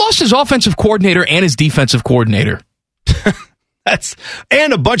 He lost his offensive coordinator and his defensive coordinator.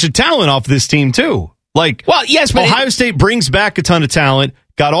 And a bunch of talent off this team too. Like, well, yes, but Ohio State brings back a ton of talent,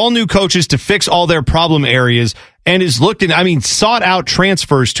 got all new coaches to fix all their problem areas, and is sought out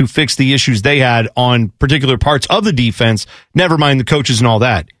transfers to fix the issues they had on particular parts of the defense. Never mind the coaches and all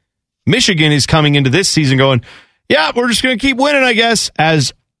that. Michigan is coming into this season going, yeah, we're just going to keep winning, I guess,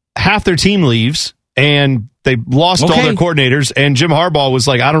 as half their team leaves and they lost all their coordinators. And Jim Harbaugh was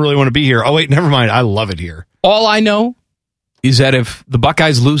like, I don't really want to be here. Oh, wait, never mind. I love it here. All I know is that if the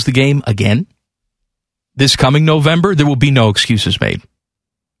Buckeyes lose the game again this coming November, there will be no excuses made.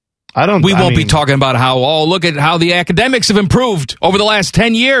 We won't be talking about how, look at how the academics have improved over the last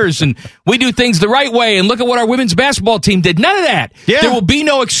 10 years and we do things the right way and look at what our women's basketball team did. None of that. Yeah. There will be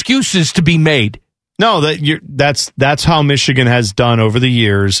no excuses to be made. No, that's how Michigan has done over the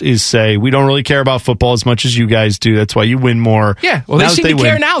years is say, we don't really care about football as much as you guys do. That's why you win more. Yeah, well, they seem to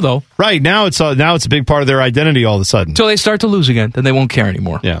care now, though. Right, now it's a big part of their identity all of a sudden. Until they start to lose again, then they won't care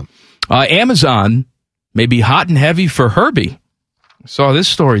anymore. Yeah. Amazon may be hot and heavy for Herbie. I saw this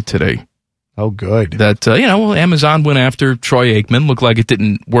story today. Oh, good. That, Amazon went after Troy Aikman. Looked like it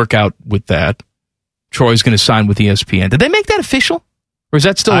didn't work out with that. Troy's going to sign with ESPN. Did they make that official? Or is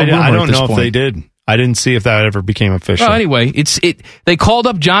that still a rumor I don't at this know point? If they did. I didn't see if that ever became official. Well, anyway, they called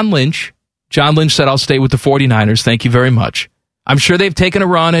up John Lynch. John Lynch said, I'll stay with the 49ers. Thank you very much. I'm sure they've taken a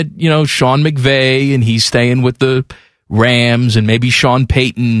run at, Sean McVay, and he's staying with the Rams, and maybe Sean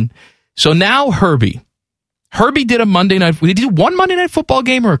Payton. So now Herbie did a Monday night. Did he do one Monday Night Football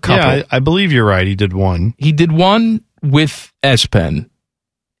game or a couple? Yeah, I believe you're right. He did one. He did one with ESPN,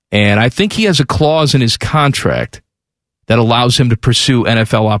 and I think he has a clause in his contract that allows him to pursue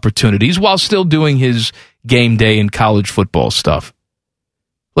NFL opportunities while still doing his game day and college football stuff.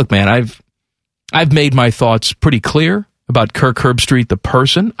 Look, man, I've made my thoughts pretty clear about Kirk Herbstreit, the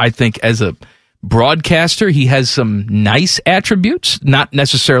person. I think as a broadcaster, he has some nice attributes, not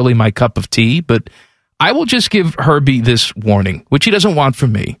necessarily my cup of tea, but I will just give Herbie this warning, which he doesn't want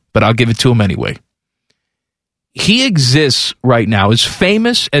from me, but I'll give it to him anyway. He exists right now, as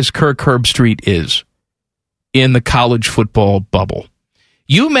famous as Kirk Herbstreit is, in the college football bubble.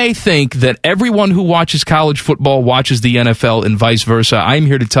 You may think that everyone who watches college football watches the NFL and vice versa. I'm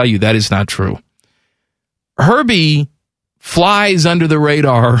here to tell you that is not true. Herbie flies under the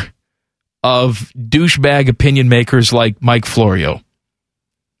radar of douchebag opinion makers like Mike Florio.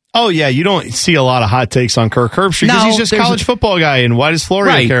 Oh, yeah, you don't see a lot of hot takes on Kirk Herbstreit because he's just a college football guy, and why does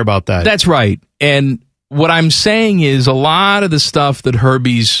Florio care about that? That's right. And what I'm saying is a lot of the stuff that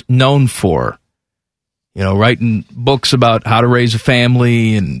Herbie's known for, writing books about how to raise a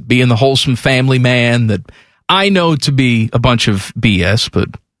family and being the wholesome family man that I know to be a bunch of BS, but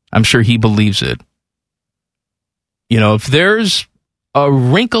I'm sure he believes it. If there's a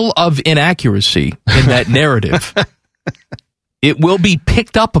wrinkle of inaccuracy in that narrative, it will be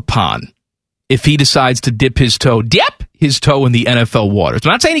picked up upon if he decides to dip his toe in the NFL waters.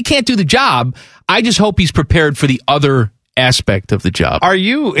 I'm not saying he can't do the job. I just hope he's prepared for the other aspect of the job. Are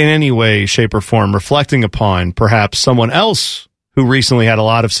you in any way, shape, or form reflecting upon perhaps someone else who recently had a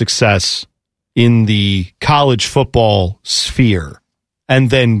lot of success in the college football sphere and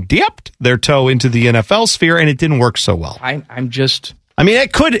then dipped their toe into the NFL sphere and it didn't work so well? That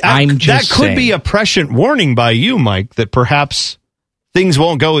could be a prescient warning by you, Mike, that perhaps things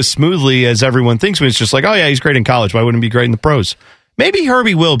won't go as smoothly as everyone thinks. When it's just like, oh yeah, he's great in college. Why wouldn't he be great in the pros? Maybe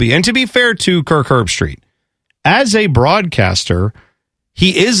Herbie will be. And to be fair to Kirk Herbstreit, as a broadcaster,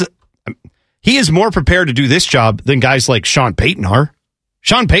 he is more prepared to do this job than guys like Sean Payton are.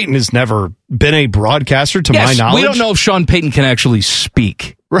 Sean Payton has never been a broadcaster, to my knowledge. We don't know if Sean Payton can actually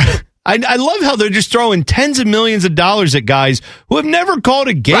speak. I love how they're just throwing tens of millions of dollars at guys who have never called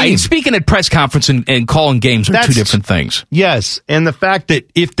a game. Right, speaking at press conference and calling games are two different things. Yes, and the fact that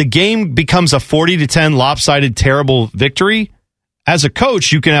if the game becomes a 40-10 lopsided, terrible victory, as a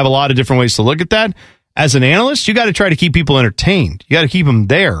coach, you can have a lot of different ways to look at that. As an analyst, you got to try to keep people entertained. You got to keep them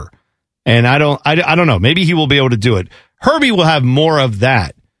there. And I don't know. Maybe he will be able to do it. Herbie will have more of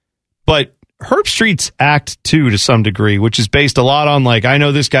that. But Herb Street's act, too, to some degree, which is based a lot on, like, I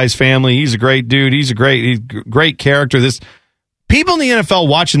know this guy's family. He's a great dude. He's a great character. People in the NFL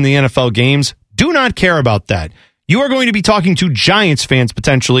watching the NFL games do not care about that. You are going to be talking to Giants fans,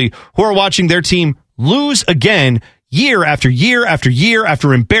 potentially, who are watching their team lose again year after year after year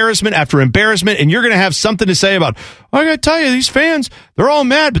after embarrassment, and you're going to have something to say about, I got to tell you, these fans, they're all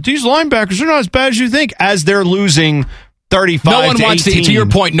mad, but these linebackers are not as bad as you think, as they're losing 35 no one to wants 18. To your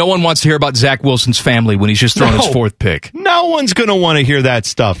point, no one wants to hear about Zach Wilson's family when he's just throwing his fourth pick. No one's going to want to hear that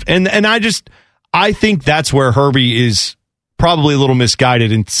stuff. And I think that's where Herbie is probably a little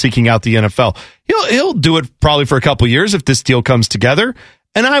misguided in seeking out the NFL. He'll do it probably for a couple years if this deal comes together.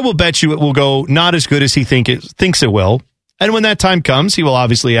 And I will bet you it will go not as good as he thinks it will. And when that time comes, he will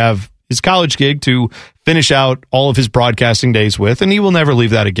obviously have his college gig to finish out all of his broadcasting days with, and he will never leave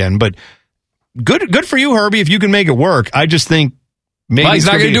that again. But good for you, Herbie, if you can make it work. I just think maybe he's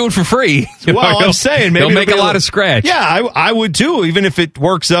not going to do it for free. Well, I'm saying maybe he'll make a lot of scratch. Yeah, I would too, even if it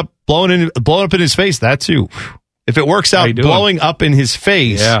works up blowing up in his face. That too. If it works out blowing up in his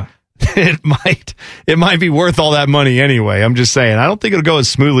face, yeah. It might be worth all that money anyway. I'm just saying. I don't think it'll go as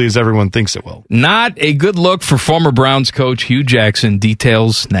smoothly as everyone thinks it will. Not a good look for former Browns coach Hugh Jackson.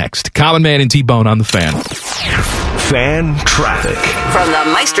 Details next. Common Man and T-Bone on the Fan. Fan traffic from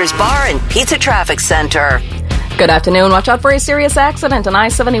the Meister's Bar and Pizza Traffic Center. Good afternoon. Watch out for a serious accident on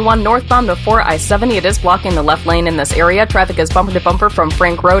I-71 northbound before I-70. It is blocking the left lane in this area. Traffic is bumper to bumper from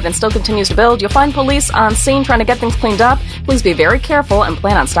Frank Road and still continues to build. You'll find police on scene trying to get things cleaned up. Please be very careful and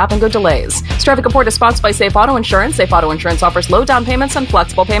plan on stopping good delays. This traffic report is sponsored by Safe Auto Insurance. Safe Auto Insurance offers low down payments and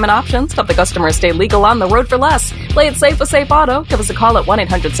flexible payment options. Help the customers stay legal on the road for less. Play it safe with Safe Auto. Give us a call at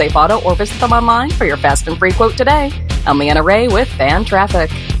 1-800-SAFE-AUTO or visit them online for your fast and free quote today. I'm Leanna Ray with Fan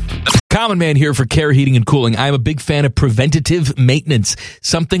Traffic. Common Man here for Care Heating and Cooling. I'm a big fan of preventative maintenance.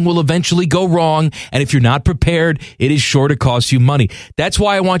 Something will eventually go wrong, and if you're not prepared, it is sure to cost you money. That's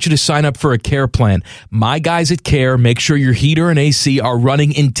why I want you to sign up for a Care plan. My guys at Care make sure your heater and AC are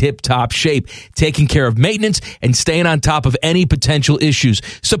running in tip-top shape, taking care of maintenance and staying on top of any potential issues.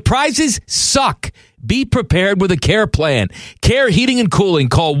 Surprises suck. Be prepared with a Care plan. Care Heating and Cooling.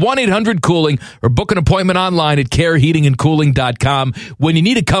 Call 1-800-COOLING or book an appointment online at careheatingandcooling.com when you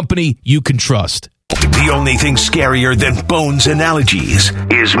need a company you can trust. The only thing scarier than Bones' analogies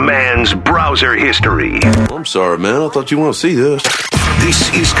is man's browser history. I'm sorry, man. I thought you want to see this.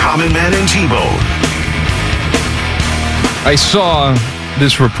 This is Common Man and T-Bone. I saw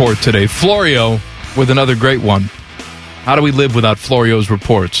this report today. Florio with another great one. How do we live without Florio's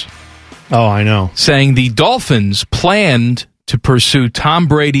reports? Oh, I know. Saying the Dolphins planned to pursue Tom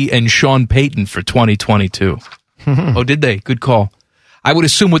Brady and Sean Payton for 2022. Oh, did they? Good call. I would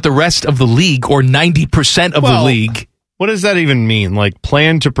assume with the rest of the league, or 90% of the league. What does that even mean? Like,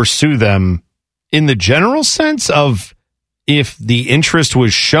 plan to pursue them in the general sense of if the interest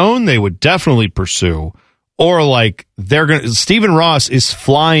was shown, they would definitely pursue. Or like Stephen Ross is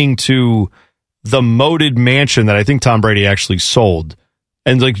flying to the moated mansion that I think Tom Brady actually sold.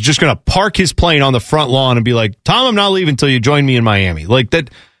 And like just going to park his plane on the front lawn and be like, Tom, I'm not leaving until you join me in Miami. Like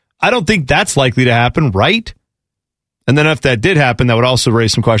that, I don't think that's likely to happen, right? And then if that did happen, that would also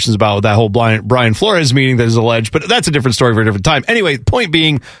raise some questions about that whole Brian Flores meeting that is alleged. But that's a different story for a different time. Anyway, point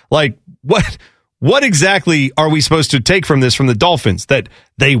being, like, what exactly are we supposed to take from this from the Dolphins? That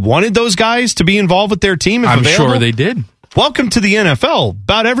they wanted those guys to be involved with their team? I'm sure they did. Welcome to the NFL.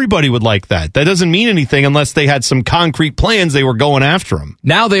 About everybody would like that. That doesn't mean anything unless they had some concrete plans they were going after him.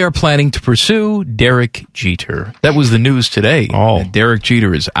 Now they are planning to pursue Derek Jeter. That was the news today. Oh. Derek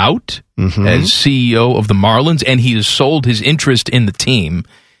Jeter is out as CEO of the Marlins, and he has sold his interest in the team.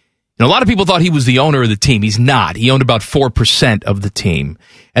 And a lot of people thought he was the owner of the team. He's not. He owned about 4% of the team.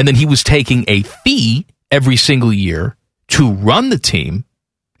 And then he was taking a fee every single year to run the team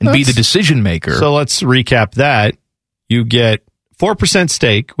and be the decision maker. So let's recap that. You get 4%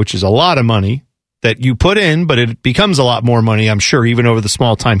 stake, which is a lot of money that you put in, but it becomes a lot more money, I'm sure, even over the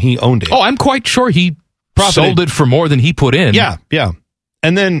small time he owned it. Oh, I'm quite sure he sold it for more than he put in. Yeah, yeah.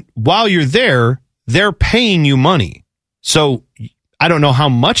 And then while you're there, they're paying you money. So I don't know how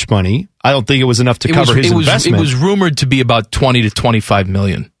much money. I don't think it was enough to cover his investment. It was rumored to be about 20 to 25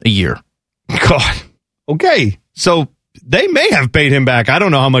 million a year. God. Okay. So they may have paid him back. I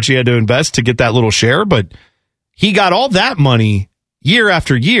don't know how much he had to invest to get that little share, but he got all that money year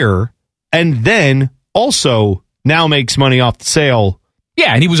after year, and then also now makes money off the sale.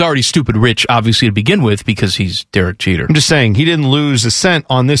 Yeah, and he was already stupid rich, obviously, to begin with, because he's Derek Jeter. I'm just saying, he didn't lose a cent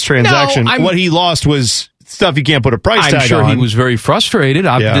on this transaction. No, what he lost was stuff you can't put a price tag on. I'm sure he was very frustrated.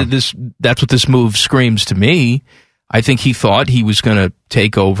 Yeah. That's what this move screams to me. I think he thought he was going to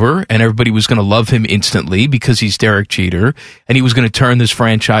take over and everybody was going to love him instantly because he's Derek Jeter, and he was going to turn this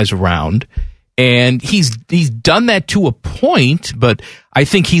franchise around. And he's done that to a point, but I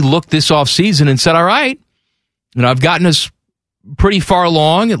think he looked this offseason and said, all right, I've gotten us pretty far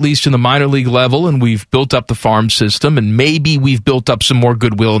along, at least in the minor league level, and we've built up the farm system, and maybe we've built up some more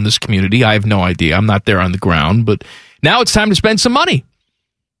goodwill in this community. I have no idea. I'm not there on the ground, but now it's time to spend some money.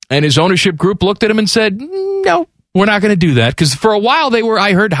 And his ownership group looked at him and said, no, we're not going to do that. Because for a while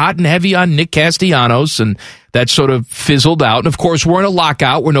I heard hot and heavy on Nick Castellanos, and that sort of fizzled out. And of course, we're in a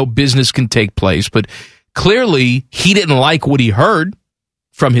lockout where no business can take place, but clearly he didn't like what he heard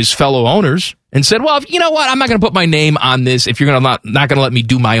from his fellow owners and said, well, you know what? I'm not going to put my name on this if you're not going to let me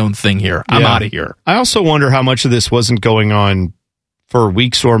do my own thing here. I'm out of here. I also wonder how much of this wasn't going on for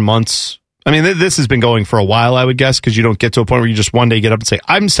weeks or months. I mean, this has been going for a while, I would guess, because you don't get to a point where you just one day get up and say,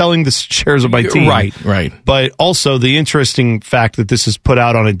 I'm selling the shares of my team. Right. But also the interesting fact that this is put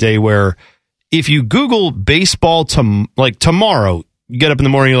out on a day where if you Google baseball tomorrow, you get up in the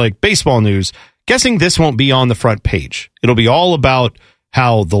morning, you're like, baseball news, guessing this won't be on the front page. It'll be all about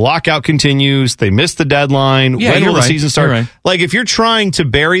how the lockout continues, they missed the deadline, when will the season start? Right. Like, if you're trying to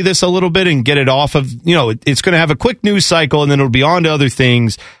bury this a little bit and get it off of, it's going to have a quick news cycle and then it'll be on to other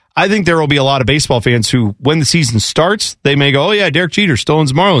things. I think there will be a lot of baseball fans who, when the season starts, they may go, oh yeah, Derek Jeter still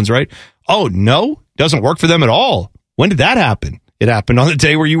owns Marlins, right? Oh, no, doesn't work for them at all. When did that happen? It happened on the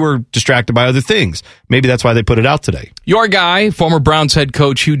day where you were distracted by other things. Maybe that's why they put it out today. Your guy, former Browns head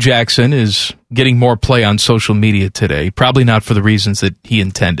coach Hugh Jackson, is getting more play on social media today. Probably not for the reasons that he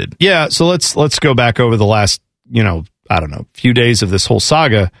intended. Yeah, so let's go back over the last, few days of this whole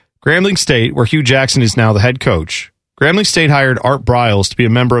saga. Grambling State, where Hugh Jackson is now the head coach. Grambling State hired Art Briles to be a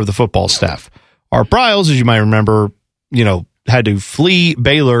member of the football staff. Art Briles, as you might remember, had to flee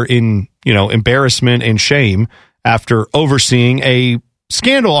Baylor in, embarrassment and shame after overseeing a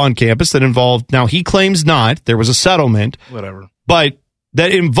scandal on campus that involved, now he claims not, there was a settlement, but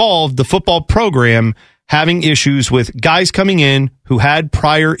that involved the football program having issues with guys coming in who had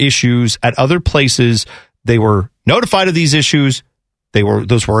prior issues at other places. They were notified of these issues.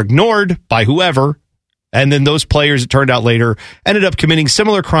 Those were ignored by whoever. And then those players, it turned out later, ended up committing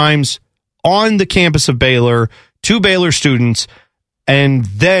similar crimes on the campus of Baylor to Baylor students. And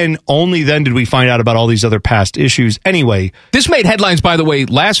then, only then did we find out about all these other past issues. Anyway. This made headlines, by the way,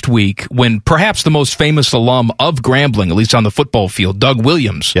 last week when perhaps the most famous alum of Grambling, at least on the football field, Doug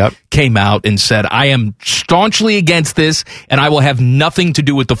Williams, came out and said, I am staunchly against this, and I will have nothing to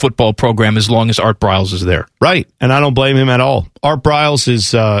do with the football program as long as Art Briles is there. Right, and I don't blame him at all. Art Briles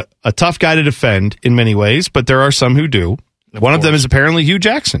is a tough guy to defend in many ways, but there are some who do. One of them is apparently Hugh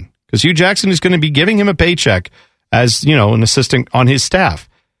Jackson, because Hugh Jackson is going to be giving him a paycheck as, an assistant on his staff.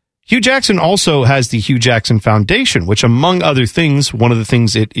 Hugh Jackson also has the Hugh Jackson Foundation, which, among other things, one of the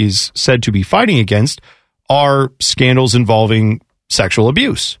things it is said to be fighting against are scandals involving sexual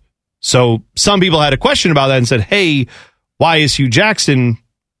abuse. So some people had a question about that and said, hey, why is Hugh Jackson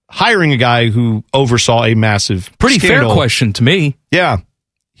hiring a guy who oversaw a massive Pretty scandal? Fair question to me. Yeah.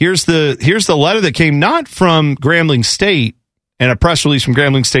 Here's the letter that came not from Grambling State and a press release from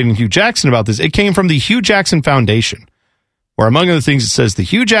Grambling State and Hugh Jackson about this. It came from the Hugh Jackson Foundation, where, among other things, it says the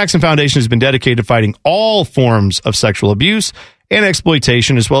Hugh Jackson Foundation has been dedicated to fighting all forms of sexual abuse and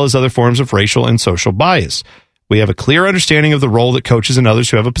exploitation, as well as other forms of racial and social bias. We have a clear understanding of the role that coaches and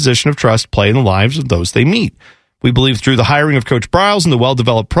others who have a position of trust play in the lives of those they meet. We believe through the hiring of Coach Briles and the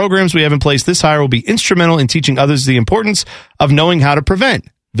well-developed programs we have in place, this hire will be instrumental in teaching others the importance of knowing how to prevent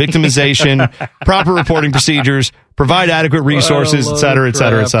victimization, proper reporting procedures, provide adequate resources, et cetera, et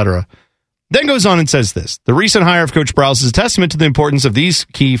cetera, et cetera. Then goes on and says this: the recent hire of Coach Briles is a testament to the importance of these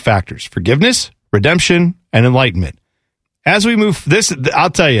key factors: forgiveness, redemption, and enlightenment. As we move this, I'll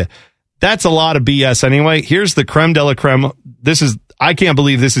tell you, that's a lot of BS anyway. Here's the creme de la creme. I can't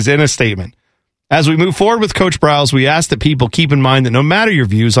believe this is in a statement. As we move forward with Coach Briles, we ask that people keep in mind that no matter your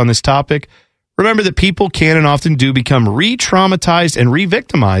views on this topic, remember that people can and often do become re-traumatized and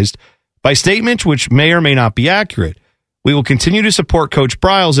re-victimized by statements which may or may not be accurate. We will continue to support Coach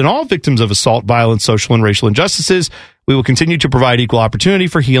Briles and all victims of assault, violence, social, and racial injustices. We will continue to provide equal opportunity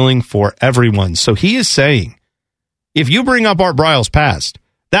for healing for everyone. So he is saying, if you bring up Art Briles' past,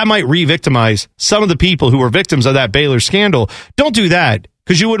 that might re-victimize some of the people who were victims of that Baylor scandal. Don't do that,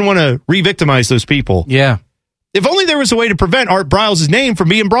 because you wouldn't want to re-victimize those people. Yeah. If only there was a way to prevent Art Briles' name from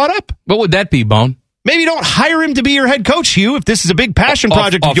being brought up. What would that be, Bone? Maybe don't hire him to be your head coach, Hugh, if this is a big passion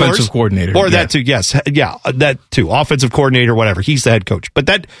project of yours. Offensive coordinator. Or that too, yes. Yeah, that too. Offensive coordinator, whatever. He's the head coach. But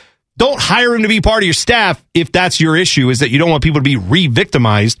don't hire him to be part of your staff if that's your issue, is that you don't want people to be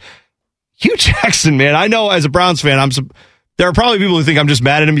re-victimized. Hugh Jackson, man, I know as a Browns fan, there are probably people who think I'm just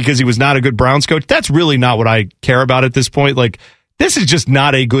mad at him because he was not a good Browns coach. That's really not what I care about at this point. Like, this is just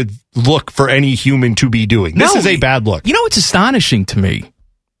not a good look for any human to be doing. This is a bad look. You know, it's astonishing to me.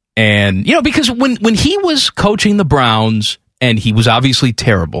 And, because when he was coaching the Browns, and he was obviously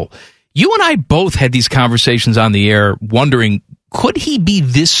terrible, you and I both had these conversations on the air wondering, could he be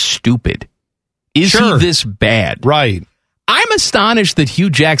this stupid? Is he this bad? Right. I'm astonished that Hugh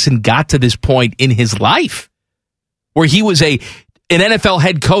Jackson got to this point in his life where he was an NFL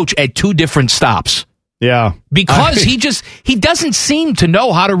head coach at 2 different stops. Yeah. Because he doesn't seem to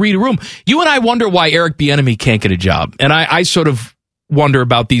know how to read a room. You and I wonder why Eric Bieniemy can't get a job. And I sort of wonder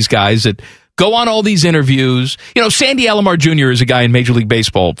about these guys that go on all these interviews. Sandy Alomar Jr. is a guy in Major League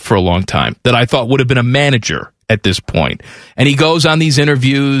Baseball for a long time that I thought would have been a manager at this point. And he goes on these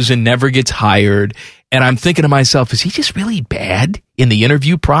interviews and never gets hired. And I'm thinking to myself, is he just really bad in the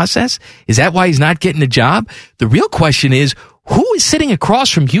interview process? Is that why he's not getting a job? The real question is, who is sitting across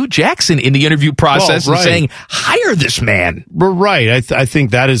from Hugh Jackson in the interview process and saying, hire this man? Right. I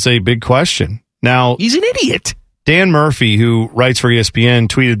think that is a big question. Now, he's an idiot. Dan Murphy, who writes for ESPN,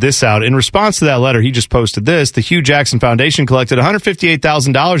 tweeted this out. In response to that letter, he just posted this. The Hugh Jackson Foundation collected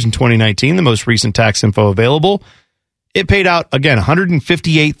 $158,000 in 2019, the most recent tax info available. It paid out, again,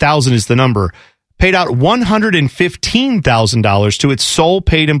 $158,000 is the number, paid out $115,000 to its sole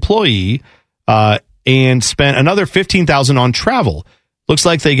paid employee and spent another $15,000 on travel. Looks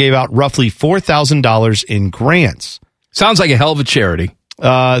like they gave out roughly $4,000 in grants. Sounds like a hell of a charity.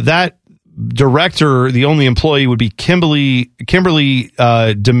 That director, the only employee, would be Kimberly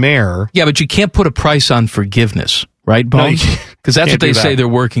DeMare. Yeah, but you can't put a price on forgiveness, right, Bones? Because that's what they say they're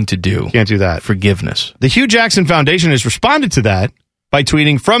working to do. Can't do that. Forgiveness. The Hugh Jackson Foundation has responded to that by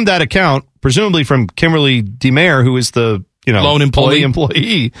tweeting from that account, presumably from Kimberly DeMare, who is the lone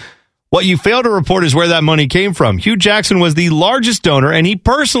employee. What you fail to report is where that money came from. Hugh Jackson was the largest donor, and he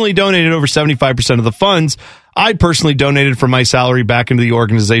personally donated over 75% of the funds. I personally donated from my salary back into the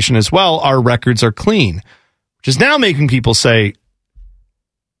organization as well. Our records are clean, which is now making people say,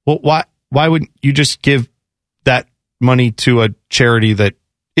 well, why wouldn't you just give that money to a charity that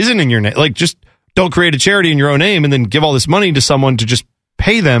isn't in your name? Like, just don't create a charity in your own name and then give all this money to someone to just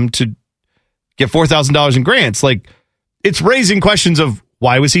pay them to get $4,000 in grants. Like, it's raising questions of,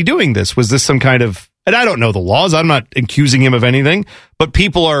 why was he doing this? Was this some kind of, and I don't know the laws, I'm not accusing him of anything, but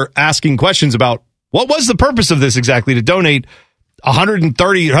people are asking questions about what was the purpose of this exactly, to donate $130,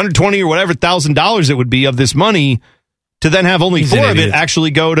 $120 or whatever $1,000 it would be of this money to then have only $4 of it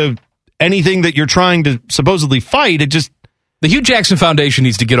actually go to anything that you're trying to supposedly fight. It just, the Hugh Jackson Foundation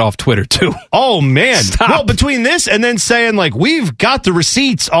needs to get off Twitter too. Oh man. Stop. Well, between this and then saying like, we've got the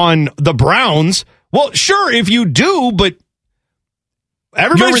receipts on the Browns. Well, sure, if you do, but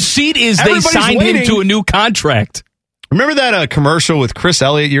your receipt is they signed him to a new contract. Remember that commercial with Chris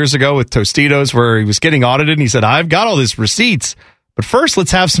Elliott years ago with Tostitos where he was getting audited and he said, I've got all these receipts, but first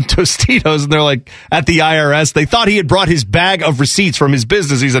let's have some Tostitos. And they're like, at the IRS, they thought he had brought his bag of receipts from his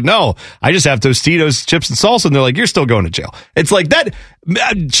business. He said, no, I just have Tostitos, chips, and salsa. And they're like, you're still going to jail. It's like that.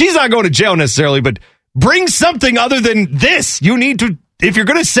 She's not going to jail necessarily, but bring something other than this. You need to, if you're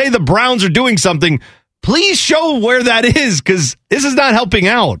going to say the Browns are doing something, please show where that is, because this is not helping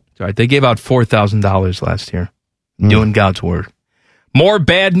out. All right, they gave out $4,000 last year. Doing God's work. More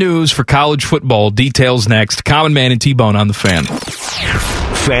bad news for college football. Details next. Common Man and T-Bone on the Fan.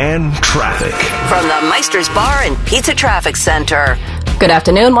 Fan traffic. From the Meister's Bar and Pizza Traffic Center. Good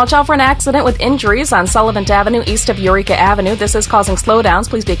afternoon. Watch out for an accident with injuries on Sullivan Avenue east of Eureka Avenue. This is causing slowdowns.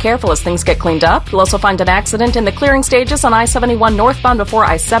 Please be careful as things get cleaned up. You'll also find an accident in the clearing stages on I-71 northbound before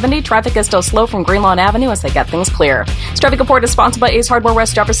I-70. Traffic is still slow from Greenlawn Avenue as they get things clear. This traffic report is sponsored by Ace Hardware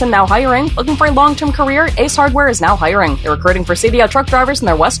West Jefferson, now hiring. Looking for a long-term career? Ace Hardware is now hiring. They're recruiting for CDL truck drivers in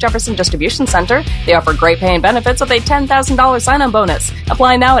their West Jefferson distribution center. They offer great pay and benefits with a $10,000 sign-on bonus.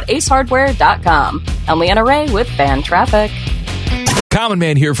 Apply now at acehardware.com. I'm Leanna Ray with Fan Traffic. Common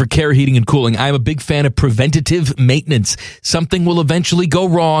Man here for Care Heating and Cooling. I'm a big fan of preventative maintenance. Something will eventually go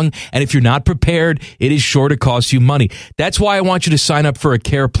wrong, and if you're not prepared, it is sure to cost you money. That's why I want you to sign up for a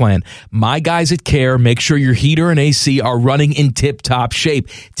Care plan. My guys at Care make sure your heater and AC are running in tip-top shape,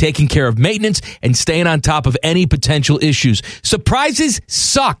 taking care of maintenance and staying on top of any potential issues. Surprises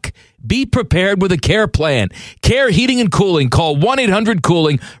suck. Be prepared with a Care plan. Care Heating and Cooling. Call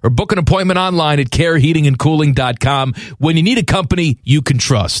 1-800-COOLING or book an appointment online at careheatingandcooling.com when you need a company you can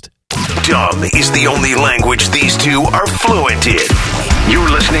trust. Dumb is the only language these two are fluent in. You're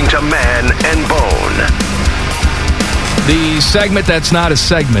listening to Man and Bone. The segment that's not a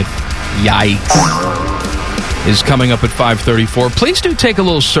segment, yikes, is coming up at 5:34. Please do take a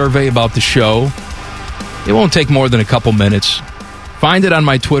little survey about the show. It won't take more than a couple minutes. Find it on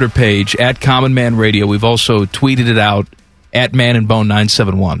my Twitter page, at Common Man Radio. We've also tweeted it out, at Man and Bone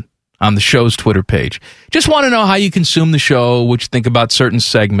 971, on the show's Twitter page. Just want to know how you consume the show, what you think about certain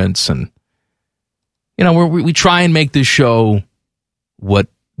segments, and, you know, we try and make this show what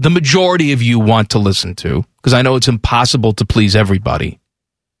the majority of you want to listen to, because I know it's impossible to please everybody.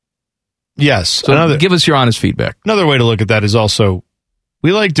 Yes. So give us your honest feedback. Another way to look at that is also,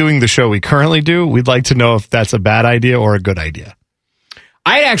 we like doing the show we currently do. We'd like to know if that's a bad idea or a good idea.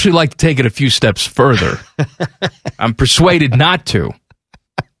 I'd actually like to take it a few steps further. I'm persuaded not to.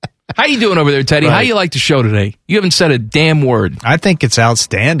 How you doing over there, Teddy? Right. How you like the show today? You haven't said a damn word. I think it's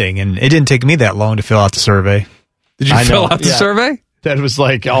outstanding, and it didn't take me that long to fill out the survey. Did you fill out the survey? That was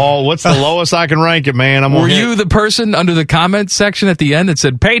like, oh, what's the lowest I can rank it, man? Were you the person under the comment section at the end that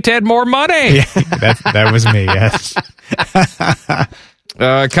said, pay Ted more money? Yeah, that was me, yes.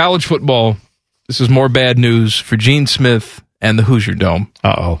 College football. This is more bad news for Gene Smith and the Hoosier Dome.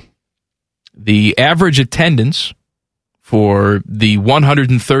 Uh-oh. The average attendance for the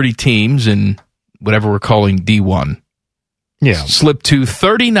 130 teams in whatever we're calling D1 slipped to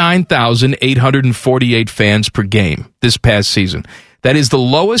 39,848 fans per game this past season. That is the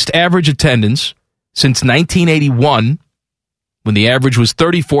lowest average attendance since 1981, when the average was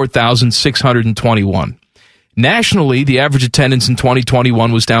 34,621. Nationally, the average attendance in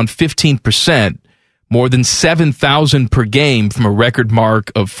 2021 was down 15%, more than 7,000 per game from a record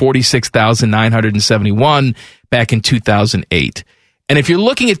mark of 46,971 back in 2008. And if you're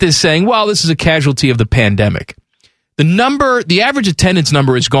looking at this saying, well, this is a casualty of the pandemic, the average attendance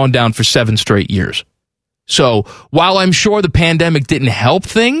number has gone down for 7 straight years. So while I'm sure the pandemic didn't help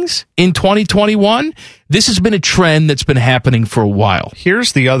things in 2021, this has been a trend that's been happening for a while.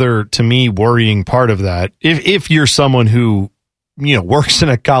 Here's the other, to me, worrying part of that. If you're someone who, you know, works in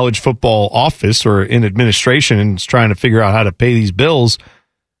a college football office or in administration and is trying to figure out how to pay these bills,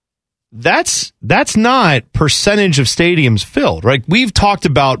 that's not percentage of stadiums filled, right? We've talked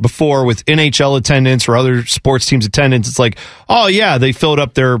about before with NHL attendance or other sports teams attendance. It's like, oh yeah, they filled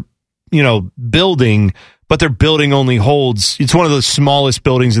up their, you know, building, but their building only holds, it's one of the smallest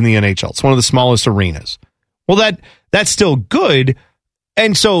buildings in the NHL. It's one of the smallest arenas. Well, that's still good.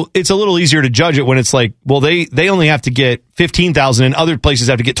 And so it's a little easier to judge it when it's like, well, they only have to get 15,000 and other places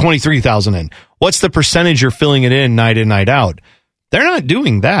have to get 23,000 in. What's the percentage you're filling it in, night out? They're not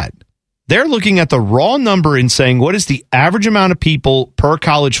doing that. They're looking at the raw number and saying, what is the average amount of people per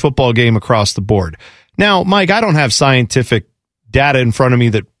college football game across the board? Now, Mike, I don't have scientific data in front of me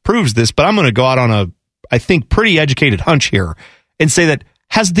that proves this, but I'm going to go out on a, I think, pretty educated hunch here and say that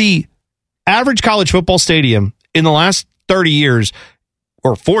has the average college football stadium in the last 30 years,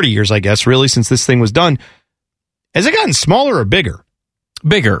 or 40 years, I guess, really, since this thing was done, has it gotten smaller or bigger?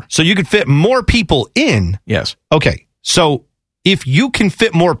 Bigger. So you could fit more people in. Yes. Okay. So if you can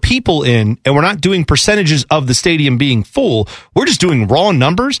fit more people in, and we're not doing percentages of the stadium being full, we're just doing raw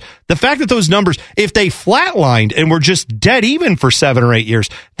numbers. The fact that those numbers, if they flatlined and were just dead even for 7 or 8 years,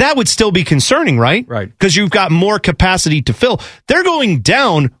 that would still be concerning, right? Right. Because you've got more capacity to fill. They're going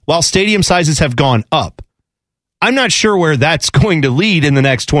down while stadium sizes have gone up. I'm not sure where that's going to lead in the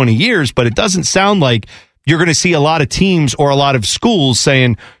next 20 years, but it doesn't sound like you're going to see a lot of teams or a lot of schools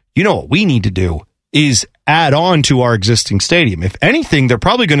saying, you know, what we need to do is add on to our existing stadium. If anything, they're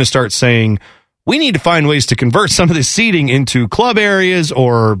probably going to start saying, we need to find ways to convert some of this seating into club areas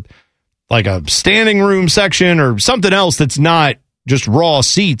or like a standing room section or something else that's not just raw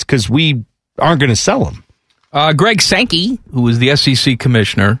seats, because we aren't going to sell them. Greg Sankey, who was the SEC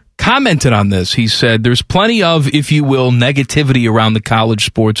commissioner, commented on this. He said, there's plenty of, if you will, negativity around the college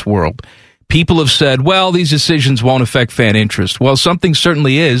sports world. People have said, well, these decisions won't affect fan interest. Well, something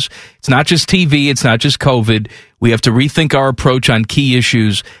certainly is. It's not just TV. It's not just COVID. We have to rethink our approach on key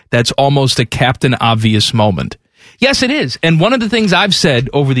issues. That's almost a Captain Obvious moment. Yes, it is. And one of the things I've said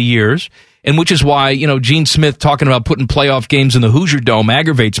over the years and which is why, Gene Smith talking about putting playoff games in the Hoosier Dome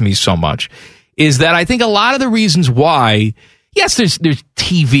aggravates me so much, is that I think a lot of the reasons why, yes, there's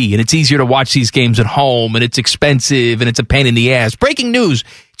TV, and it's easier to watch these games at home, and it's expensive, and it's a pain in the ass. Breaking news,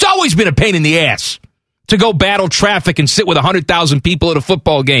 it's always been a pain in the ass to go battle traffic and sit with 100,000 people at a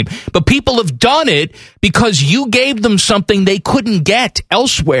football game. But people have done it because you gave them something they couldn't get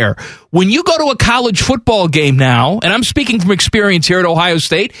elsewhere. When you go to a college football game now, and I'm speaking from experience here at Ohio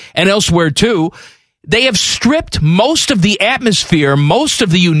State and elsewhere too, they have stripped most of the atmosphere, most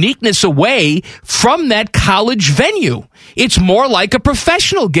of the uniqueness away from that college venue. It's more like a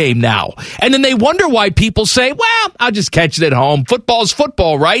professional game now. And then they wonder why people say, well, I'll just catch it at home. Football's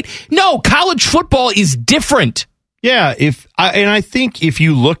football, right? No, college football is different. Yeah, I think if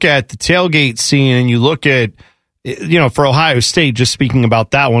you look at the tailgate scene and you look at, for Ohio State, just speaking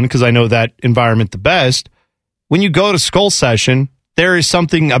about that one, because I know that environment the best, when you go to Skull Session, there is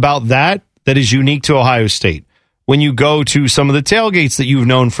something about that is unique to Ohio State. When you go to some of the tailgates that you've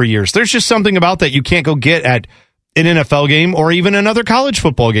known for years, there's just something about that you can't go get at an NFL game or even another college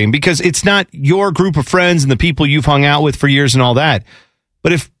football game, because it's not your group of friends and the people you've hung out with for years and all that.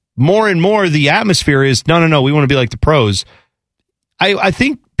 But if more and more the atmosphere is, no, we want to be like the pros, I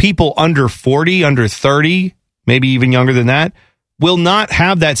think people under 40, under 30, maybe even younger than that, will not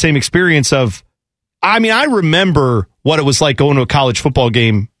have that same experience of, I remember what it was like going to a college football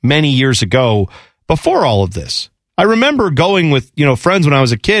game many years ago before all of this. I remember going with, friends when I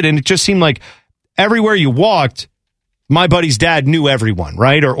was a kid, and it just seemed like everywhere you walked, my buddy's dad knew everyone,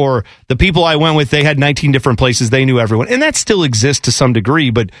 right? Or the people I went with, they had 19 different places, they knew everyone. And that still exists to some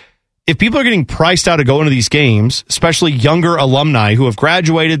degree, but if people are getting priced out of going to these games, especially younger alumni who have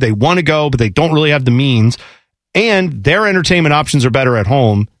graduated, they want to go, but they don't really have the means, and their entertainment options are better at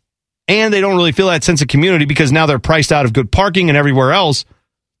home, and they don't really feel that sense of community because now they're priced out of good parking and everywhere else,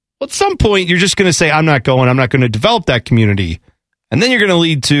 well, at some point, you're just going to say, I'm not going to develop that community. And then you're going to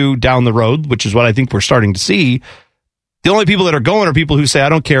lead to down the road, which is what I think we're starting to see. The only people that are going are people who say, I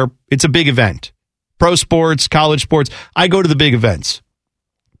don't care. It's a big event. Pro sports, college sports. I go to the big events.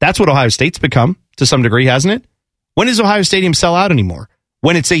 That's what Ohio State's become to some degree, hasn't it? When does Ohio Stadium sell out anymore?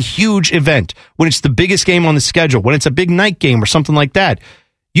 When it's a huge event, when it's the biggest game on the schedule, when it's a big night game or something like that.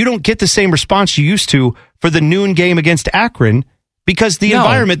 You don't get the same response you used to for the noon game against Akron, because the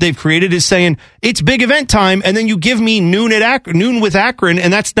environment they've created is saying it's big event time, and then you give me noon with Akron,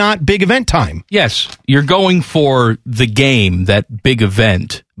 and that's not big event time. Yes, you're going for the game, that big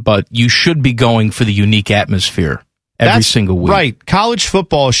event, but you should be going for the unique atmosphere every single week. Right. College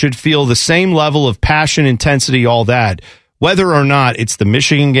football should feel the same level of passion, intensity, all that, whether or not it's the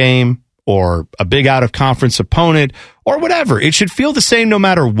Michigan game or a big out-of-conference opponent or whatever. It should feel the same no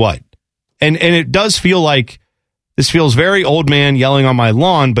matter what. And it does feel like this feels very old man yelling on my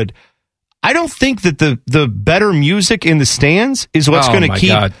lawn, but I don't think that the better music in the stands is what's going to keep...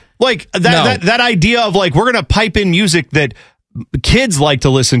 God. Like, that idea of, like, we're going to pipe in music that kids like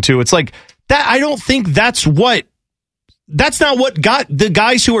to listen to. It's like, that. I don't think that's not what got the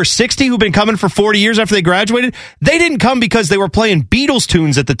guys who are 60 who've been coming for 40 years after they graduated. They didn't come because they were playing Beatles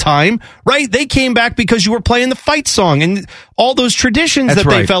tunes at the time, right? They came back because you were playing the fight song and all those traditions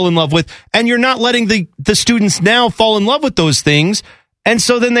they fell in love with. And you're not letting the students now fall in love with those things. And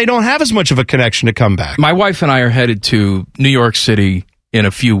so then they don't have as much of a connection to come back. My wife and I are headed to New York City in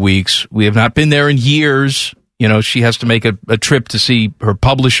a few weeks. We have not been there in years. She has to make a trip to see her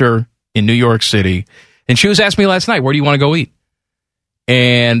publisher in New York City. And she was asking me last night, where do you want to go eat?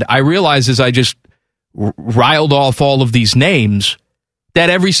 And I realized as I just riled off all of these names that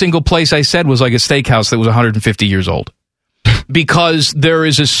every single place I said was like a steakhouse that was 150 years old. Because there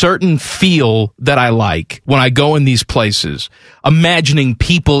is a certain feel that I like when I go in these places, imagining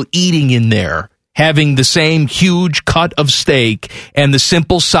people eating in there, having the same huge cut of steak and the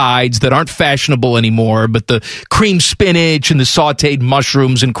simple sides that aren't fashionable anymore, but the cream spinach and the sauteed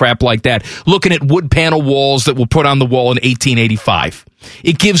mushrooms and crap like that, looking at wood panel walls that were put on the wall in 1885.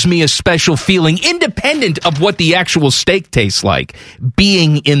 It gives me a special feeling, independent of what the actual steak tastes like,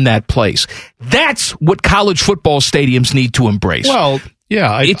 being in that place. That's what college football stadiums need to embrace. Well,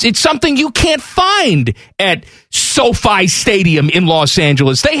 yeah, it's something you can't find at SoFi Stadium in Los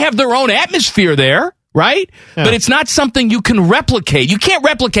Angeles. They have their own atmosphere there, right? Yeah. But it's not something you can replicate. You can't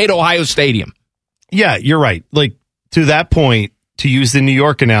replicate Ohio Stadium. Yeah, you're right. Like, to that point, to use the New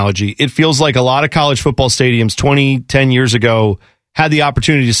York analogy, it feels like a lot of college football stadiums 10 years ago had the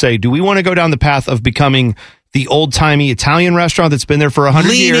opportunity to say, do we want to go down the path of becoming the old-timey Italian restaurant that's been there for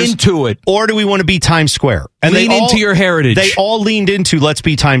 100 years? Lean into it. Or do we want to be Times Square? And lean into your heritage. They all leaned into, let's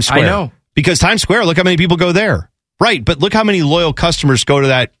be Times Square. I know. Because Times Square, look how many people go there. Right, but look how many loyal customers go to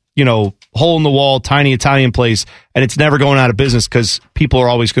that, hole-in-the-wall, tiny Italian place, and it's never going out of business because people are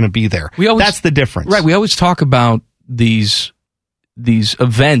always going to be there. That's the difference. Right. We always talk about these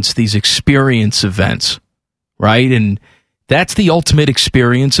events, these experience events, right? And that's the ultimate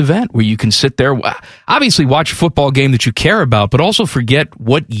experience event where you can sit there, obviously watch a football game that you care about, but also forget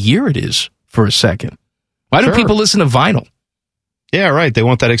what year it is for a second. Why do people listen to vinyl? Yeah, right. They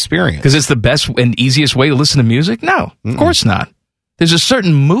want that experience. Because it's the best and easiest way to listen to music? No, of course not. There's a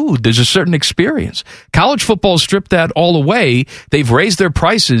certain mood. There's a certain experience. College football stripped that all away. They've raised their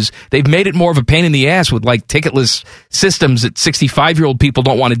prices. They've made it more of a pain in the ass with like ticketless systems that 65-year-old people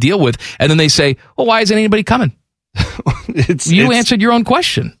don't want to deal with. And then they say, well, why isn't anybody coming? You answered your own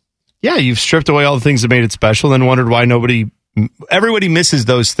question. Yeah, you've stripped away all the things that made it special, then wondered why everybody misses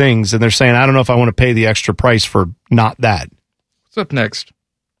those things, and they're saying, I don't know if I want to pay the extra price for not that. What's up next?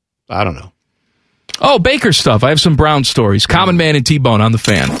 I don't know. Oh, Baker stuff. I have some Brown stories. Common Man and T-Bone on the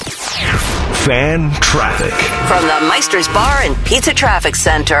Fan. Fan traffic. From the Meister's Bar and Pizza Traffic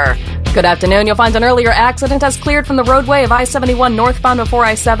Center. Good afternoon. You'll find an earlier accident has cleared from the roadway of I-71 northbound before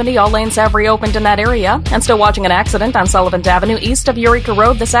I-70. All lanes have reopened in that area. And still watching an accident on Sullivan Avenue east of Eureka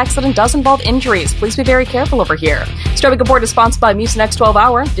Road. This accident does involve injuries. Please be very careful over here. This traffic report is sponsored by Mucinex 12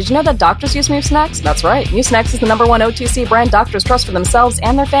 Hour. Did you know that doctors use Mucinex? That's right. Mucinex is the #1 OTC brand doctors trust for themselves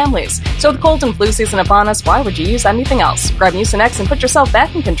and their families. So with cold and flu season upon us, why would you use anything else? Grab Mucinex and put yourself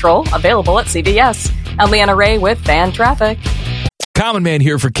back in control. Available at CVS. I'm Leanna Ray with Fan Traffic. Common Man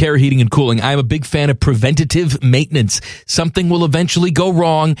here for Care Heating and Cooling. I'm a big fan of preventative maintenance. Something will eventually go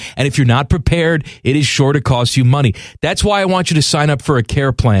wrong, and if you're not prepared, it is sure to cost you money. That's why I want you to sign up for a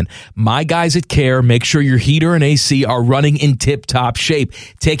Care plan. My guys at Care make sure your heater and AC are running in tip-top shape,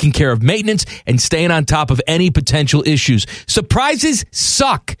 taking care of maintenance and staying on top of any potential issues. Surprises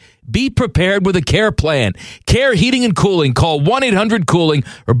suck. Be prepared with a Care plan. Care Heating and Cooling. Call 1-800-COOLING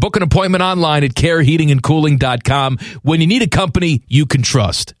or book an appointment online at careheatingandcooling.com when you need a company you can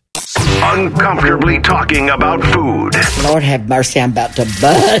trust. Uncomfortably talking about food. Lord have mercy, I'm about to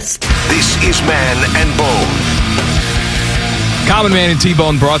bust. This is Man and Bone. Common Man and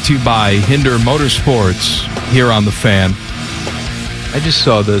T-Bone brought to you by Hinder Motorsports here on the Fan. I just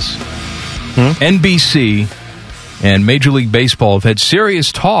saw this. NBC and Major League Baseball have had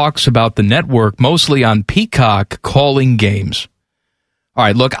serious talks about the network, mostly on Peacock, calling games. All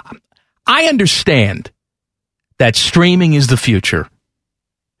right, look, I understand that streaming is the future.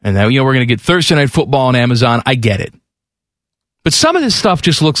 And that, we're going to get Thursday Night Football on Amazon. I get it. But some of this stuff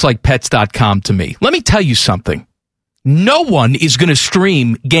just looks like pets.com to me. Let me tell you something. No one is going to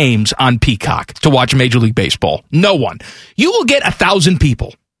stream games on Peacock to watch Major League Baseball. No one. You will get 1,000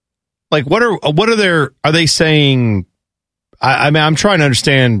 people. Like, are they saying, I mean, I'm trying to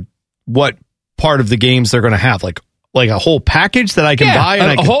understand what part of the games they're going to have, like a whole package that I can buy?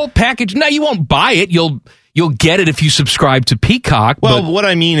 And a whole package. No, you won't buy it. You'll get it if you subscribe to Peacock. Well, what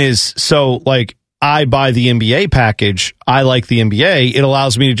I mean is, so like I buy the NBA package. I like the NBA. It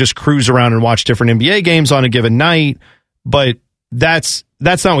allows me to just cruise around and watch different NBA games on a given night. But that's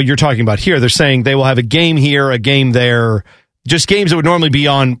not what you're talking about here. They're saying they will have a game here, a game there. Just games that would normally be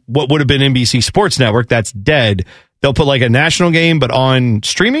on what would have been NBC Sports Network. That's dead. They'll put like a national game, but on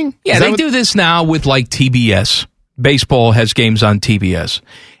streaming? Yeah, they do this now with like TBS. Baseball has games on TBS.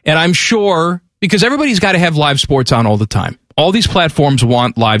 And I'm sure, because everybody's got to have live sports on all the time. All these platforms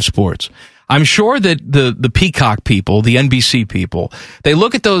want live sports. I'm sure that the Peacock people, the NBC people, they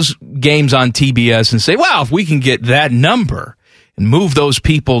look at those games on TBS and say, well, if we can get that number and move those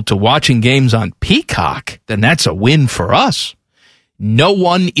people to watching games on Peacock, then that's a win for us. No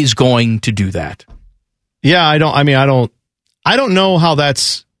one is going to do that. Yeah, I don't know how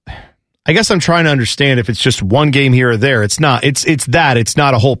that's, I guess I'm trying to understand if it's just one game here or there. It's not. It's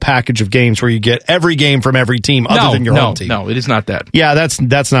not a whole package of games where you get every game from every team other than your home team. No, it is not that. Yeah,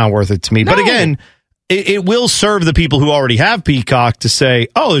 that's not worth it to me. No. But again, it will serve the people who already have Peacock to say,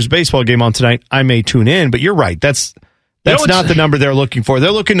 oh, there's a baseball game on tonight. I may tune in. But you're right. That's not the number they're looking for.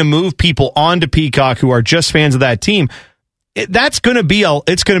 They're looking to move people onto Peacock who are just fans of that team. It's going to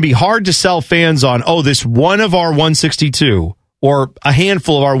be hard to sell fans on, oh, this one of our 162 or a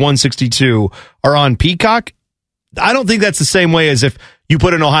handful of our 162 are on Peacock. I don't think that's the same way as if you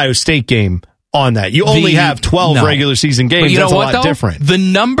put an Ohio State game on that. You only have 12 regular season games. But you that's know a what, lot different. The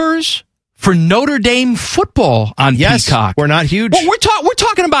numbers for Notre Dame football on Peacock. We're not huge. Well, we're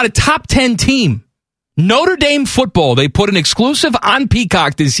talking about a top 10 team. Notre Dame football, they put an exclusive on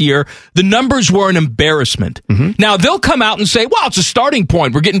Peacock this year. The numbers were an embarrassment. Now, they'll come out and say, well, it's a starting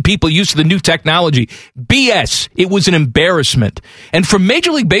point. We're getting people used to the new technology. BS. It was an embarrassment. And from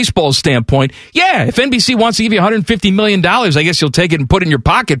Major League Baseball's standpoint, yeah, if NBC wants to give you $150 million, I guess you'll take it and put it in your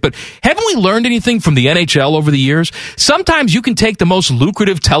pocket. But haven't we learned anything from the NHL over the years? Sometimes you can take the most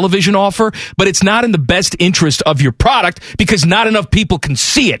lucrative television offer, but it's not in the best interest of your product because not enough people can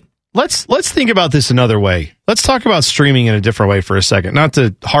see it. Let's think about this another way. Let's talk about streaming in a different way for a second. Not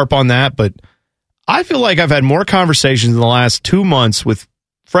to harp on that, but I feel like I've had more conversations in the last 2 months with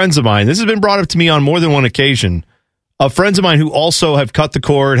friends of mine. This has been brought up to me on more than one occasion, of friends of mine who also have cut the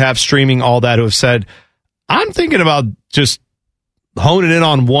cord, have streaming, all that, who have said, I'm thinking about just honing in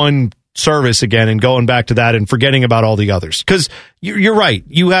on one service again and going back to that and forgetting about all the others. Because you're right.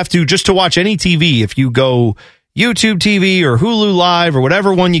 You have to, just to watch any TV, if you go YouTube TV or Hulu Live or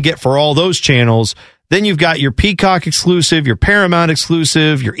whatever one you get for all those channels, then you've got your Peacock exclusive, your Paramount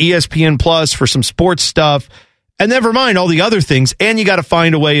exclusive, your ESPN Plus for some sports stuff, and never mind all the other things. And you got to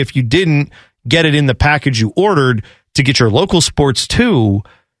find a way, if you didn't get it in the package you ordered, to get your local sports too.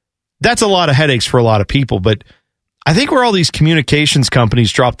 That's a lot of headaches for a lot of people. But I think where all these communications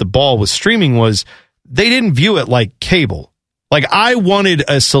companies dropped the ball with streaming was they didn't view it like cable. Like, I wanted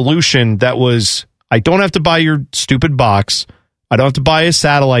a solution that was, I don't have to buy your stupid box. I don't have to buy a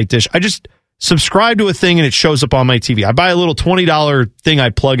satellite dish. I just subscribe to a thing and it shows up on my TV. I buy a little $20 thing I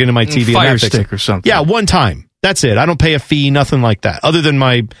plug into my TV. Fire stick or something. Yeah, one time. That's it. I don't pay a fee, nothing like that, other than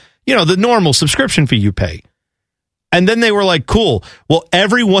my, the normal subscription fee you pay. And then they were like, cool, well,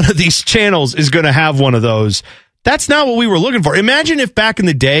 every one of these channels is going to have one of those. That's not what we were looking for. Imagine if back in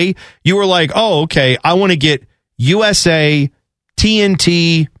the day you were like, oh, okay, I want to get USA,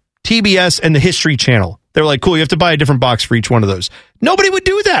 TNT, TBS, and the History Channel. They're like, cool, you have to buy a different box for each one of those. Nobody would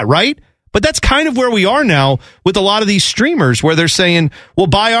do that, right? But that's kind of where we are now with a lot of these streamers, where they're saying, well,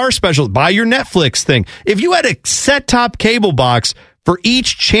 buy our special, buy your Netflix thing. If you had a set-top cable box for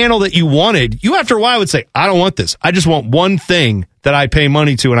each channel that you wanted, you after a while would say, I don't want this. I just want one thing that I pay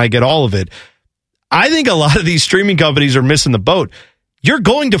money to and I get all of it. I think a lot of these streaming companies are missing the boat. You're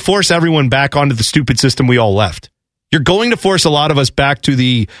going to force everyone back onto the stupid system we all left. You're going to force a lot of us back to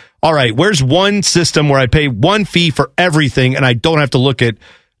the, all right, where's one system where I pay one fee for everything and I don't have to look at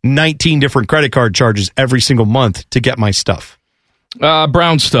 19 different credit card charges every single month to get my stuff.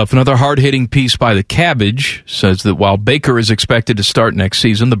 Brown stuff. Another hard-hitting piece by The Cabbage says that while Baker is expected to start next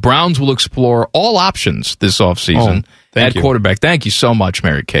season, the Browns will explore all options this offseason at quarterback. Thank you so much,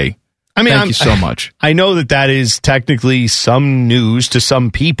 Mary Kay. Thank you so much. I know that is technically some news to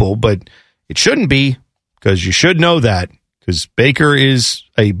some people, but it shouldn't be, because you should know that, because Baker is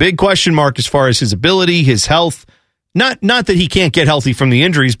a big question mark as far as his ability, his health. Not that he can't get healthy from the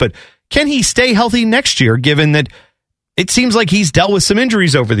injuries, but can he stay healthy next year, given that it seems like he's dealt with some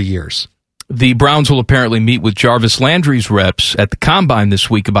injuries over the years? The Browns will apparently meet with Jarvis Landry's reps at the Combine this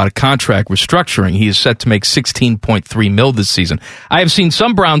week about a contract restructuring. He is set to make $16.3 million this season. I have seen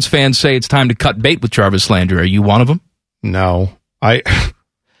some Browns fans say it's time to cut bait with Jarvis Landry. Are you one of them? No. I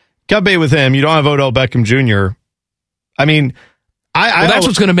cut bait with him. You don't have Odell Beckham Jr. I mean, that's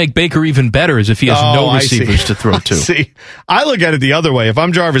what's going to make Baker even better, is if he has no receivers to throw to. See, I look at it the other way. If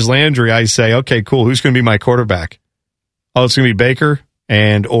I'm Jarvis Landry, I say, okay, cool, who's going to be my quarterback? Oh, it's going to be Baker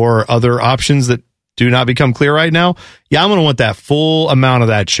or other options that do not become clear right now. Yeah, I'm going to want that full amount of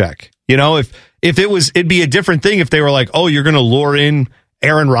that check. If it'd be a different thing if they were like, oh, you're going to lure in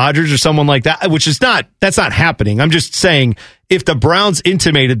Aaron Rodgers or someone like that, that's not happening. I'm just saying, if the Browns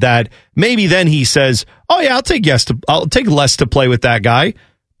intimated that, maybe then he says, oh yeah, I'll take less to play with that guy.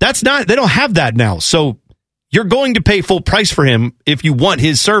 They don't have that now. So you're going to pay full price for him if you want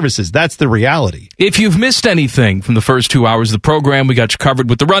his services. That's the reality. If you've missed anything from the first 2 hours of the program, we got you covered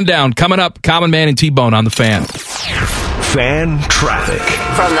with the rundown. Coming up, Common Man and T-Bone on the Fan. Fan traffic.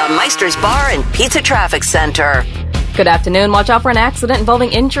 From the Meister's Bar and Pizza Traffic Center. Good afternoon. Watch out for an accident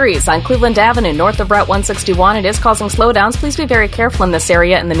involving injuries on Cleveland Avenue, north of Route 161. It is causing slowdowns. Please be very careful in this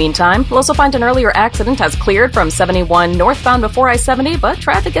area in the meantime. You'll also find an earlier accident has cleared from 71 northbound before I-70, but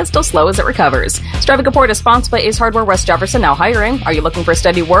traffic is still slow as it recovers. This traffic report is sponsored by Ace Hardware West Jefferson, now hiring. Are you looking for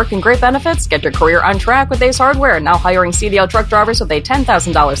steady work and great benefits? Get your career on track with Ace Hardware, now hiring CDL truck drivers with a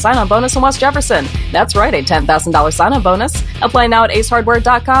 $10,000 sign-on bonus in West Jefferson. That's right, a $10,000 sign-on bonus. Apply now at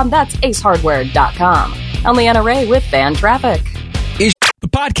acehardware.com. That's acehardware.com. I'm Leanna Ray with Fan Traffic. The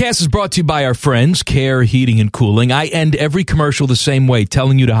podcast is brought to you by our friends, Care Heating and Cooling. I end every commercial the same way,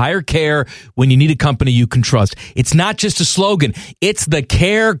 telling you to hire Care when you need a company you can trust. It's not just a slogan. It's the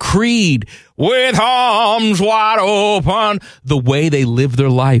Care creed. with arms wide open. The way they live their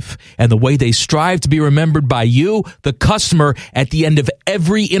life and the way they strive to be remembered by you, the customer, at the end of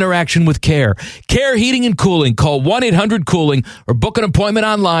every interaction with Care. Care Heating and Cooling. Call 1-800-COOLING or book an appointment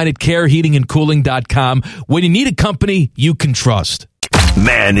online at careheatingandcooling.com when you need a company you can trust.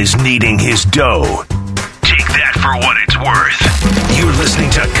 Man is needing his dough. Take that for what it's worth. You're listening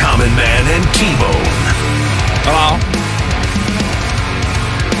to Common Man and T-Bone. Hello.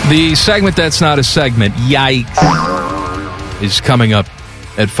 The segment that's not a segment, yikes, is coming up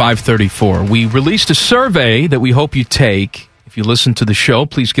at 5:34. We released a survey that we hope you take. If you listen to the show,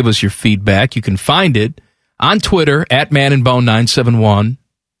 please give us your feedback. You can find it on Twitter at ManandBone971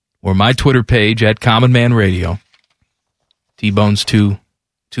 or my Twitter page at Common Man Radio. T-Bone's too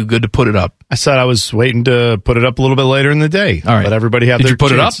good to put it up. I said I was waiting to put it up a little bit later in the day. All right. Let everybody have Did their you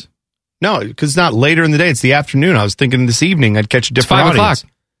put chance. it up? No, because it's not later in the day. It's the afternoon. I was thinking this evening I'd catch a different It's 5 audience.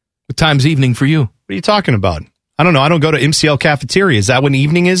 o'clock. What time's evening for you? What are you talking about? I don't know. I don't go to MCL Cafeteria. Is that when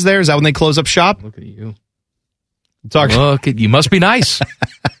evening is there? Is that when they close up shop? Look at you. Look at you. Must be nice.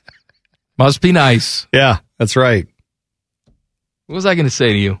 Must be nice. Yeah, that's right. What was I going to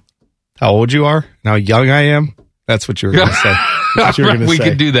say to you? How old you are and how young I am? That's what you were going to say. That's what you were gonna We say.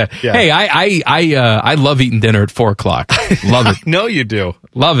 could do that. Yeah. Hey, I love eating dinner at 4 o'clock. Love it. No, you do.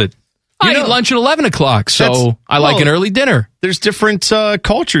 Love it. I eat lunch at 11 o'clock, so I like an early dinner. There's different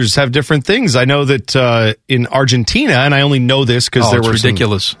cultures have different things. I know that in Argentina, and I only know this because there were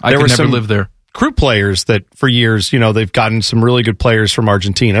ridiculous. I could never live there. Crew players that for years, they've gotten some really good players from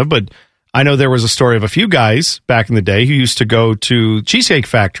Argentina. But I know there was a story of a few guys back in the day who used to go to Cheesecake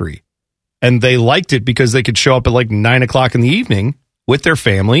Factory, and they liked it because they could show up at like 9 o'clock in the evening with their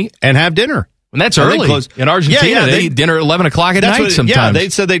family and have dinner. And that's early. In Argentina, they eat dinner at 11 o'clock at night sometimes. Yeah, they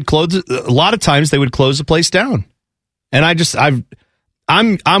said they'd close. A lot of times they would close the place down. And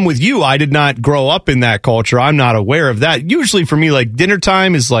I'm with you. I did not grow up in that culture. I'm not aware of that. Usually for me, like dinner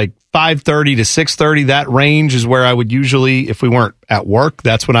time is like 5:30 to 6:30. That range is where I would usually, if we weren't at work,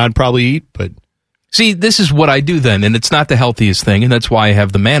 that's when I'd probably eat. But see, this is what I do then, and it's not the healthiest thing, and that's why I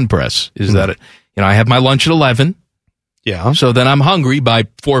have the man press. Is that I have my lunch at 11. Yeah. So then I'm hungry by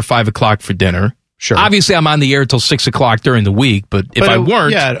 4 or 5 o'clock for dinner. Sure. Obviously, I'm on the air till 6 o'clock during the week, but if I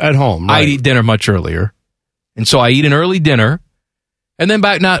weren't, at home, right. I'd eat dinner much earlier. And so I eat an early dinner, and then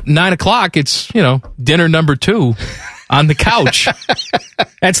by 9 o'clock, it's, dinner number 2 on the couch.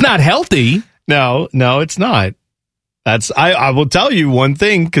 That's not healthy. No, it's not. I will tell you one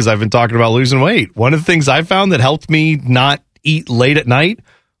thing, because I've been talking about losing weight. One of the things I found that helped me not eat late at night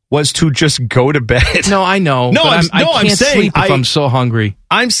was to just go to bed. No, I know. No, I can't saying sleep if I'm so hungry.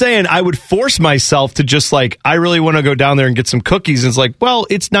 I'm saying I would force myself to just I really want to go down there and get some cookies. And it's like, well,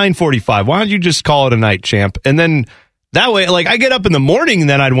 it's 9:45. Why don't you just call it a night, champ? And then that way, I get up in the morning and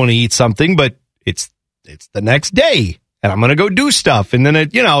then I'd want to eat something, but it's the next day and I'm going to go do stuff. And then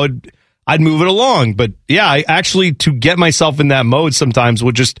I'd move it along. But yeah, I actually, to get myself in that mode sometimes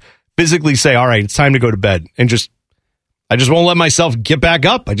would just physically say, all right, it's time to go to bed, and I just won't let myself get back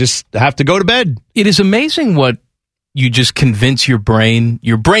up. I just have to go to bed. It is amazing what you just convince your brain.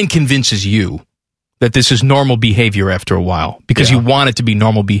 Your brain convinces you that this is normal behavior after a while because you want it to be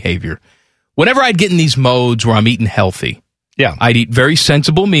normal behavior. Whenever I'd get in these modes where I'm eating healthy, I'd eat very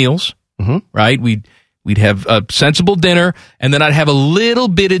sensible meals, right? We'd have a sensible dinner, and then I'd have a little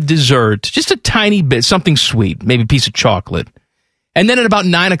bit of dessert, just a tiny bit, something sweet, maybe a piece of chocolate. And then at about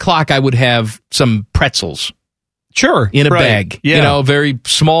 9 o'clock, I would have some pretzels. Sure. In a bag. Yeah. Very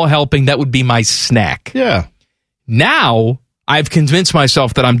small helping. That would be my snack. Yeah. Now, I've convinced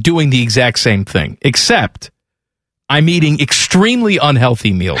myself that I'm doing the exact same thing, except I'm eating extremely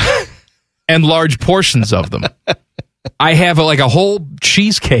unhealthy meals and large portions of them. I have a whole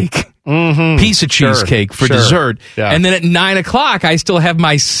cheesecake, piece of cheesecake for dessert. Yeah. And then at 9 o'clock, I still have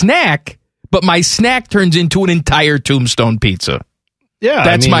my snack, but my snack turns into an entire Tombstone pizza. Yeah.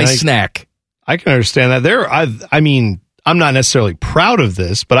 That's my snack. I can understand that. I'm not necessarily proud of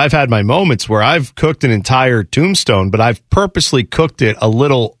this, but I've had my moments where I've cooked an entire Tombstone, but I've purposely cooked it a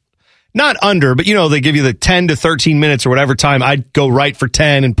little, not under, but they give you the 10 to 13 minutes or whatever time. I'd go right for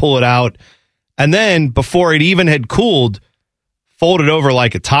 10 and pull it out. And then before it even had cooled, fold it over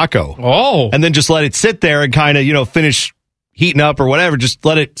like a taco. Oh. And then just let it sit there and kind of, finish heating up or whatever. Just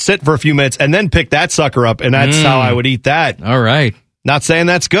let it sit for a few minutes and then pick that sucker up. And that's how I would eat that. All right. Not saying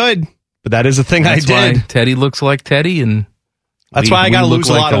that's good. But that is a thing that's I did. Why Teddy looks like Teddy, and that's why I got to lose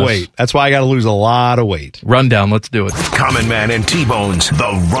a lot of weight. That's why I got to lose a lot of weight. Rundown, let's do it. Common Man and T-Bone's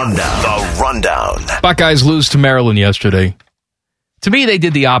The Rundown. Buckeyes lose to Maryland yesterday. To me, they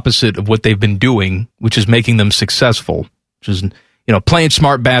did the opposite of what they've been doing, which is making them successful. Which is, playing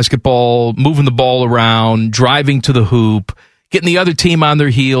smart basketball, moving the ball around, driving to the hoop, getting the other team on their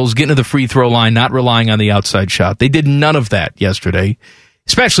heels, getting to the free throw line, not relying on the outside shot. They did none of that yesterday,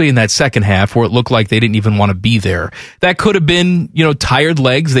 especially in that second half where it looked like they didn't even want to be there. That could have been, tired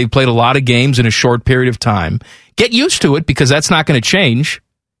legs. They've played a lot of games in a short period of time. Get used to it because that's not going to change.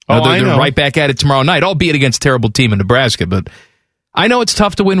 They're right back at it tomorrow night, albeit against a terrible team in Nebraska. But I know it's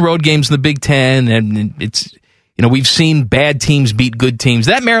tough to win road games in the Big Ten, and it's, we've seen bad teams beat good teams.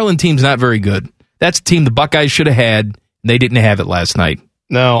 That Maryland team's not very good. That's a team the Buckeyes should have had, and they didn't have it last night.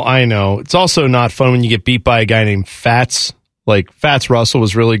 No, I know. It's also not fun when you get beat by a guy named Fats. Like, Fats Russell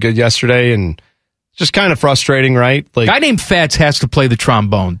was really good yesterday, and just kind of frustrating, right? Like, a guy named Fats has to play the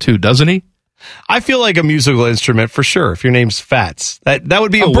trombone, too, doesn't he? I feel like a musical instrument for sure. If your name's Fats, that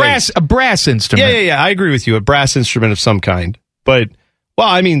would be a brass instrument. Yeah. I agree with you. A brass instrument of some kind. But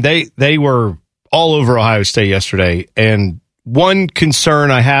they were all over Ohio State yesterday. And one concern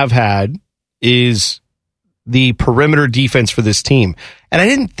I have had is the perimeter defense for this team. And I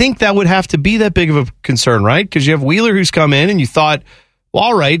didn't think that would have to be that big of a concern, right? Because you have Wheeler who's come in, and you thought, well,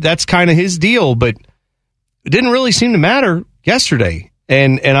 all right, that's kind of his deal. But it didn't really seem to matter yesterday.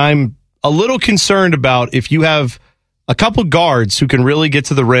 And I'm a little concerned about if you have a couple guards who can really get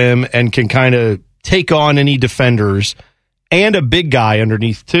to the rim and can kind of take on any defenders and a big guy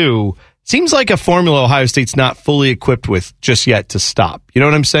underneath too. Seems like a formula Ohio State's not fully equipped with just yet to stop. You know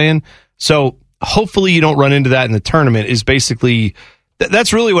what I'm saying? So hopefully you don't run into that in the tournament is basically,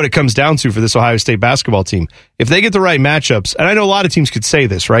 that's really what it comes down to for this Ohio State basketball team. If they get the right matchups, and I know a lot of teams could say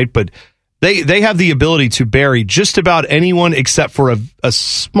this, right? But They have the ability to bury just about anyone except for a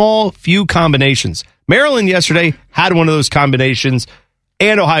small few combinations. Maryland yesterday had one of those combinations,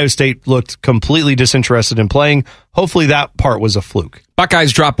 and Ohio State looked completely disinterested in playing. Hopefully that part was a fluke.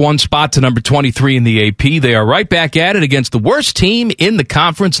 Buckeyes drop one spot to number 23 in the AP. They are right back at it against the worst team in the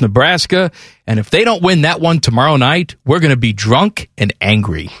conference, Nebraska. And if they don't win that one tomorrow night, we're going to be drunk and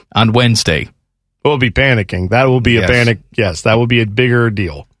angry on Wednesday. We'll be panicking. That will be a panic. Yes, that will be a bigger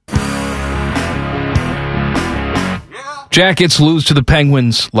deal. Jackets lose to the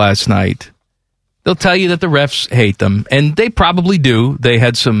Penguins last night. They'll tell you that the refs hate them, and they probably do. They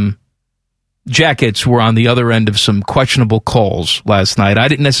had some Jackets were on the other end of some questionable calls last night. I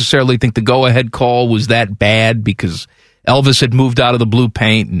didn't necessarily think the go-ahead call was that bad because Elvis had moved out of the blue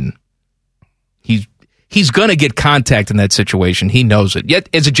paint, and he's going to get contact in that situation. He knows it. Yet,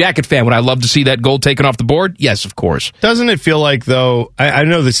 as a Jacket fan, would I love to see that goal taken off the board? Yes, of course. Doesn't it feel like, though, I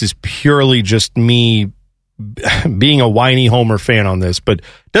know this is purely just me being a whiny Homer fan on this, but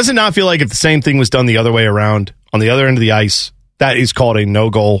does it not feel like if the same thing was done the other way around on the other end of the ice, that is called a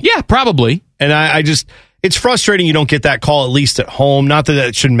no goal? Yeah, probably. And I just, it's frustrating you don't get that call at least at home. Not that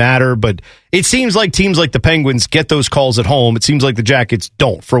it should matter, but it seems like teams like the Penguins get those calls at home. It seems like the Jackets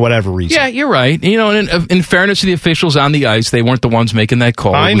don't for whatever reason. Yeah, you're right. In fairness to the officials on the ice, they weren't the ones making that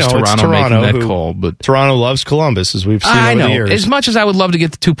call. I know, it's Toronto making that call. But Toronto loves Columbus, as we've seen over the years. As much as I would love to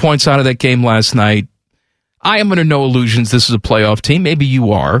get the 2 points out of that game last night, I am under no illusions this is a playoff team. Maybe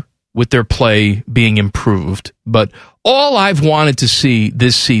you are, with their play being improved. But all I've wanted to see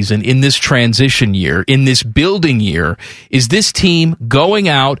this season, in this transition year, in this building year, is this team going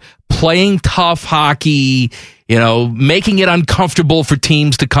out, playing tough hockey, making it uncomfortable for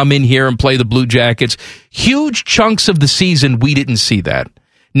teams to come in here and play the Blue Jackets. Huge chunks of the season, we didn't see that.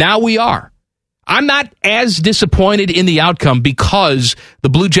 Now we are. I'm not as disappointed in the outcome because the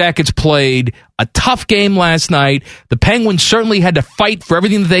Blue Jackets played a tough game last night. The Penguins certainly had to fight for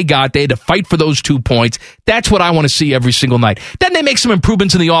everything that they got. They had to fight for those 2 points. That's what I want to see every single night. Then they make some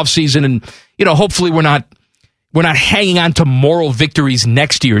improvements in the offseason, and hopefully we're not hanging on to moral victories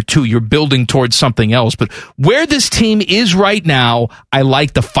next year too. You're building towards something else. But where this team is right now, I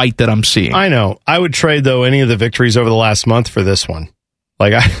like the fight that I'm seeing. I know. I would trade though any of the victories over the last month for this one.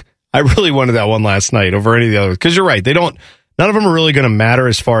 I really wanted that one last night over any of the others. Because you're right. None of them are really going to matter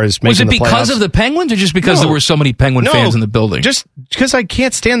as far as making the playoffs. Was it because of the Penguins or just because there were so many Penguin fans in the building? Just because I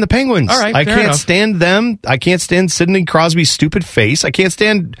can't stand the Penguins. All right, I can't stand them. I can't stand Sidney Crosby's stupid face. I can't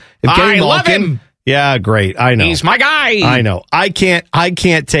stand Evgeny Malkin. Love him. Yeah, great. I know. He's my guy. I know. I can't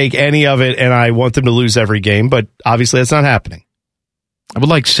take any of it, and I want them to lose every game, but obviously that's not happening. I would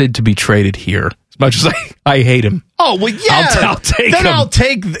like Sid to be traded here, as much as I hate him. Oh, well, yeah. I'll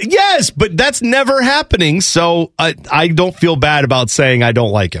take him. Yes, but that's never happening, so I don't feel bad about saying I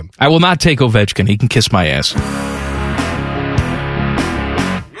don't like him. I will not take Ovechkin. He can kiss my ass.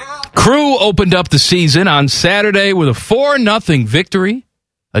 Crew opened up the season on Saturday with a 4-0 victory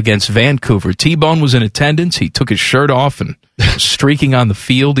against Vancouver. T-Bone was in attendance. He took his shirt off and streaking on the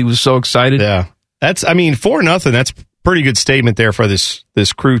field. He was so excited. Yeah. 4-0. pretty good statement there for this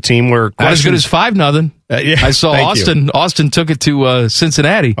crew team. Where not as good as 5-0. Yeah, I saw Austin. You. Austin took it to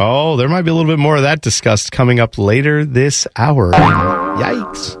Cincinnati. Oh, there might be a little bit more of that discussed coming up later this hour.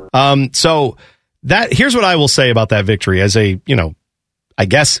 Yikes. So here's what I will say about that victory as a, I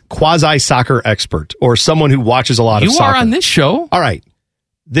guess, quasi-soccer expert or someone who watches a lot of soccer. You are on this show. All right.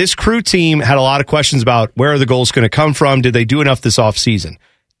 This crew team had a lot of questions about where are the goals going to come from? Did they do enough this offseason?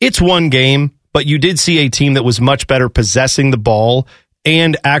 It's one game, but you did see a team that was much better possessing the ball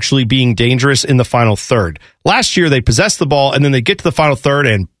and actually being dangerous in the final third. Last year, they possessed the ball, and then they get to the final third,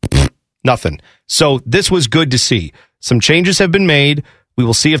 and nothing. So this was good to see. Some changes have been made. We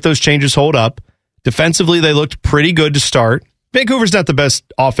will see if those changes hold up. Defensively, they looked pretty good to start. Vancouver's not the best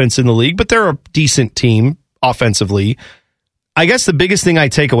offense in the league, but they're a decent team offensively. I guess the biggest thing I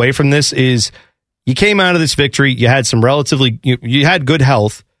take away from this is you came out of this victory, you had some you had good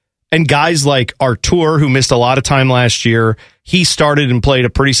health, and guys like Artur, who missed a lot of time last year, he started and played a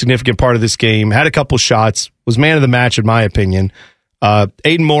pretty significant part of this game, had a couple shots, was man of the match in my opinion.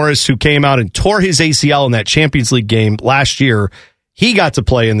 Aiden Morris, who came out and tore his ACL in that Champions League game last year, he got to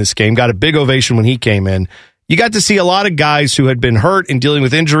play in this game, got a big ovation when he came in. You got to see a lot of guys who had been hurt and dealing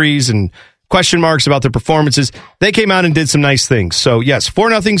with injuries and question marks about their performances. They came out and did some nice things. So, yes,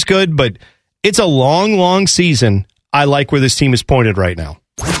 4-0's good, but it's a long, long season. I like where this team is pointed right now.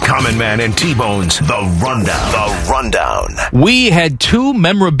 Common Man and T-Bone's The Rundown. We had 2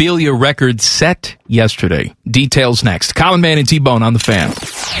 memorabilia records set yesterday. Details next. Common Man and T-Bone on the Fan.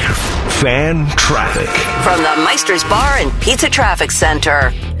 Fan traffic. From the Meister's Bar and Pizza Traffic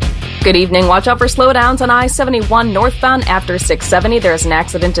Center. Good evening. Watch out for slowdowns on I-71 northbound after 670. There's an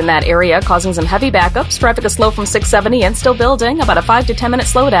accident in that area causing some heavy backups. Traffic is slow from 670 and still building. About a 5 to 10 minute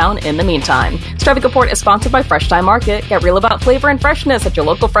slowdown in the meantime. This traffic report is sponsored by Fresh Thyme Market. Get real about flavor and freshness at your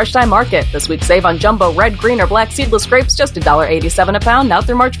local Fresh Thyme Market. This week save on jumbo red, green, or black seedless grapes just $1.87 a pound now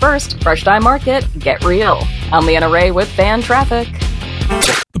through March 1st. Fresh Thyme Market. Get real. I'm Leanna Ray with Fan Traffic.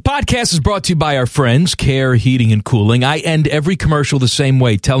 The podcast is brought to you by our friends, Care Heating and Cooling. I end every commercial the same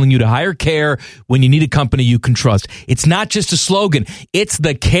way, telling you to hire Care when you need a company you can trust. It's not just a slogan. It's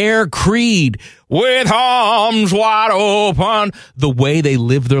the Care creed. With arms wide open. The way they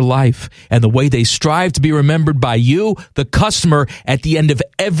live their life and the way they strive to be remembered by you, the customer, at the end of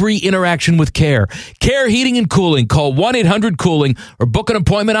every interaction with Care. Care Heating and Cooling. Call 1-800-COOLING or book an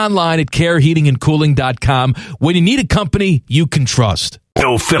appointment online at careheatingandcooling.com when you need a company you can trust.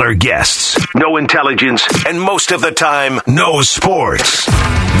 No filler guests, no intelligence, and most of the time, no sports.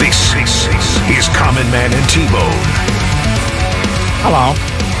 This is Common Man and T-Bone. Hello.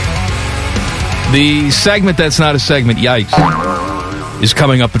 The segment that's not a segment, yikes, is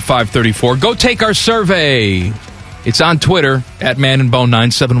coming up at 5:34. Go take our survey. It's on Twitter at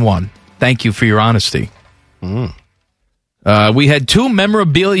manandbone971. Thank you for your honesty. We had 2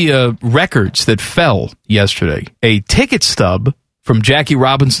 memorabilia records that fell yesterday. A ticket stub from Jackie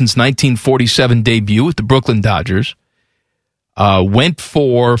Robinson's 1947 debut with the Brooklyn Dodgers went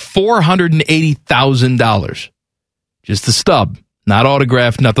for $480,000. Just the stub. Not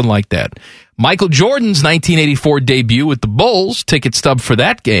autographed, nothing like that. Michael Jordan's 1984 debut with the Bulls, ticket stub for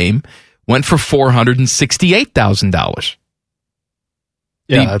that game, went for $468,000.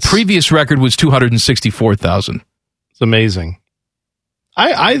 The previous record was $264,000. It's amazing.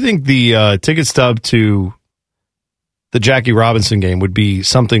 I think the ticket stub to the Jackie Robinson game would be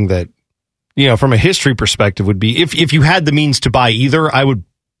something that, from a history perspective would be, if you had the means to buy either, I would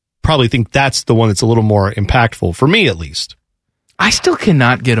probably think that's the one that's a little more impactful, for me at least. I still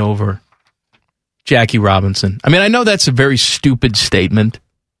cannot get over Jackie Robinson. I mean, I know that's a very stupid statement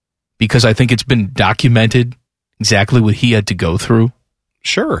because I think it's been documented exactly what he had to go through.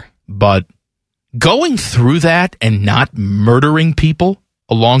 Sure. But going through that and not murdering people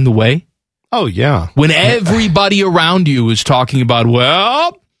along the way. Oh, yeah. When everybody around you is talking about,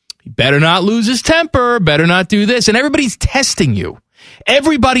 well, he better not lose his temper, better not do this. And everybody's testing you.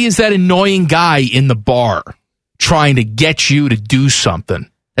 Everybody is that annoying guy in the bar trying to get you to do something.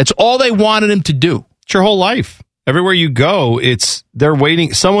 That's all they wanted him to do. It's your whole life. Everywhere you go, they're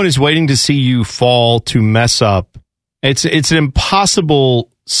waiting. Someone is waiting to see you fall, to mess up. It's an impossible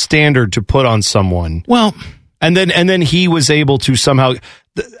standard to put on someone. Well, and then he was able to somehow,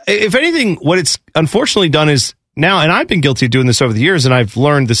 if anything, what it's unfortunately done is now, and I've been guilty of doing this over the years, and I've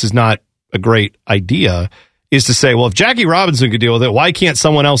learned this is not a great idea, is to say, well, if Jackie Robinson could deal with it, why can't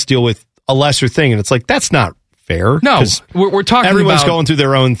someone else deal with a lesser thing? And it's like, that's not fair. No, we're talking everyone's about going through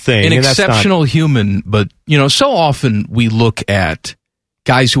their own thing. An exceptional human, but so often we look at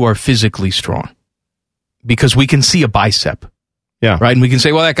guys who are physically strong because we can see a bicep. Yeah. Right? And we can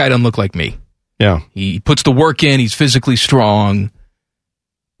say, well, that guy doesn't look like me. Yeah. He puts the work in. He's physically strong.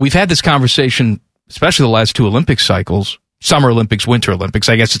 We've had this conversation, especially the last 2 Olympic cycles, Summer Olympics, Winter Olympics.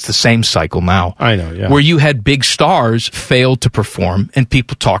 I guess it's the same cycle now. I know, yeah. Where you had big stars fail to perform, and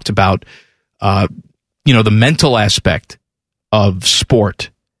people talked about, the mental aspect of sport.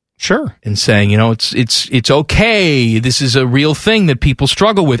 Sure. And saying, it's okay. This is a real thing that people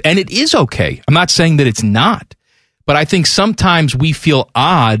struggle with. And it is okay. I'm not saying that it's not. But I think sometimes we feel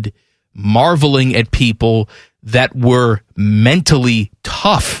odd marveling at people that were mentally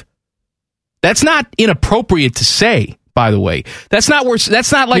tough. That's not inappropriate to say, by the way. That's not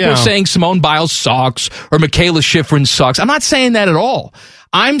like we're saying Simone Biles sucks or Michaela Schifrin sucks. I'm not saying that at all.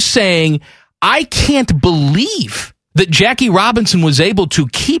 I'm saying I can't believe that Jackie Robinson was able to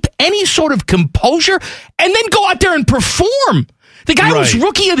keep any sort of composure and then go out there and perform. The guy was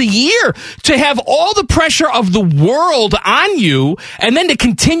Rookie of the Year. To have all the pressure of the world on you and then to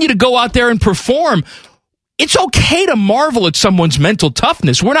continue to go out there and perform. It's okay to marvel at someone's mental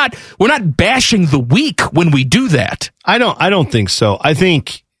toughness. We're not bashing the weak when we do that. I don't think so. I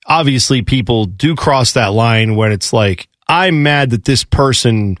think obviously people do cross that line when it's like, I'm mad that this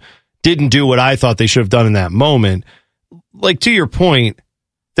person didn't do what I thought they should have done in that moment. Like, to your point,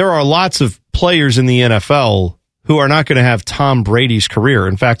 there are lots of players in the NFL who are not going to have Tom Brady's career.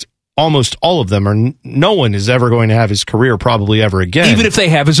 In fact, almost all of them are. No one is ever going to have his career probably ever again. Even if they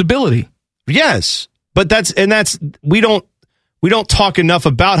have his ability. Yes. But we don't talk enough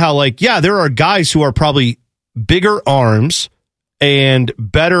about how, like, yeah, there are guys who are probably bigger arms and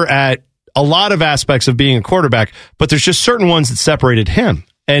better at a lot of aspects of being a quarterback, but there's just certain ones that separated him.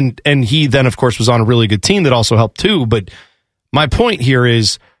 And he then, of course, was on a really good team that also helped too. But my point here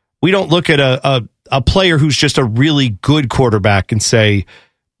is we don't look at a player who's just a really good quarterback and say,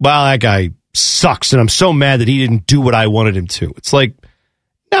 well, that guy sucks, and I'm so mad that he didn't do what I wanted him to. It's like,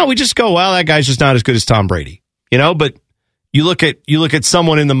 no, we just go, well, that guy's just not as good as Tom Brady, But you look at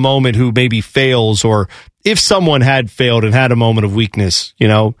someone in the moment who maybe fails, or if someone had failed and had a moment of weakness,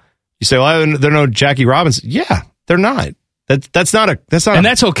 you say, well, they're no Jackie Robinson. Yeah, they're not. That's not, and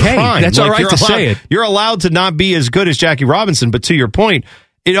that's okay. Crime. That's all right to say it. You're allowed to not be as good as Jackie Robinson, but to your point,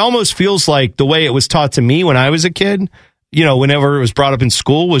 it almost feels like the way it was taught to me when I was a kid, whenever it was brought up in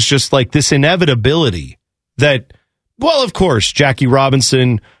school, was just like this inevitability that, well, of course, Jackie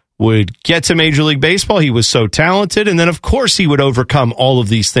Robinson would get to Major League Baseball. He was so talented. And then, of course, he would overcome all of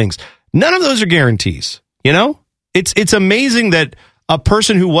these things. None of those are guarantees. It's amazing that a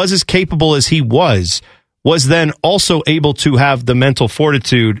person who was as capable as he was then also able to have the mental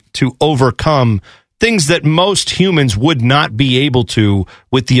fortitude to overcome things that most humans would not be able to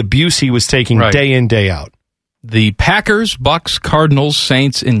with the abuse he was taking day in, day out. The Packers, Bucks, Cardinals,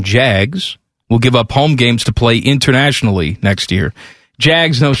 Saints, and Jags will give up home games to play internationally next year.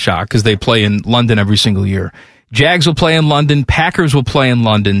 Jags, no shock, because they play in London every single year. Jags will play in London. Packers will play in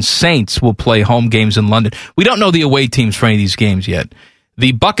London. Saints will play home games in London. We don't know the away teams for any of these games yet.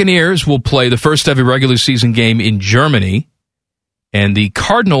 The Buccaneers will play the first ever regular season game in Germany, and the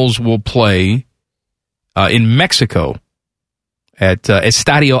Cardinals will play in Mexico at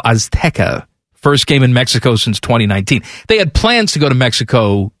Estadio Azteca. First game in Mexico since 2019. They had plans to go to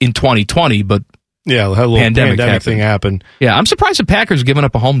Mexico in 2020, but a little pandemic thing happened. Yeah, I'm surprised the Packers giving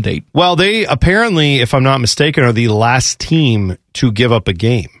up a home date. Well, they apparently, if I'm not mistaken, are the last team to give up a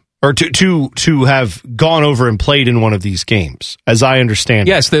game. Or to have gone over and played in one of these games, as I understand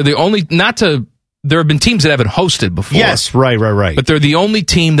it. Yes, they're the only, there have been teams that haven't hosted before. Yes, right. But they're the only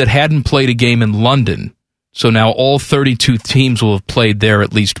team that hadn't played a game in London. So now all 32 teams will have played there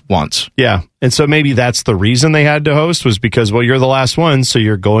at least once. Yeah, and so maybe that's the reason they had to host, was because, well, you're the last one, so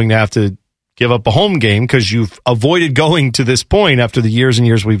you're going to have to give up a home game because you've avoided going to this point after the years and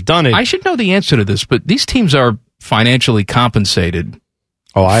years we've done it. I should know the answer to this, but these teams are financially compensated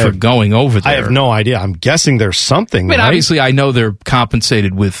for going over there. I have no idea. I'm guessing there's something. I mean, obviously, I know they're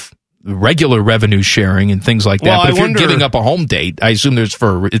compensated with regular revenue sharing and things like that. Well, but if you're giving up a home date, I assume it's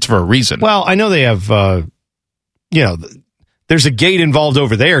for a reason. Well, I know they have, there's a gate involved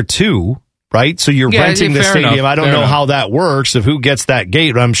over there too, right? So you're renting the stadium. Enough. I don't know how that works, of who gets that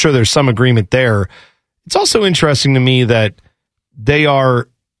gate, but I'm sure there's some agreement there. It's also interesting to me that they are,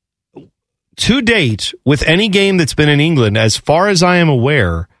 to date, with any game that's been in England, as far as I am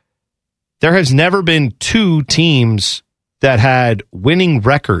aware, there has never been two teams that had winning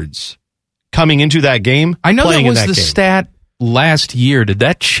records coming into that game. I know that was the stat last year. Did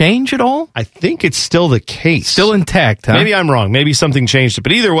that change at all? I think it's still the case. Still intact, huh? Maybe I'm wrong. Maybe something changed it.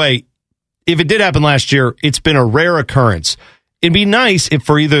 But either way, if it did happen last year, it's been a rare occurrence. It'd be nice if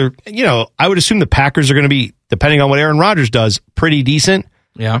for either, I would assume the Packers are going to be, depending on what Aaron Rodgers does, pretty decent.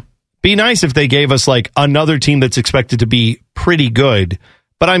 Yeah. Be nice if they gave us like another team that's expected to be pretty good.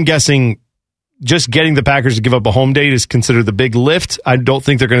 But I'm guessing just getting the Packers to give up a home date is considered the big lift. I don't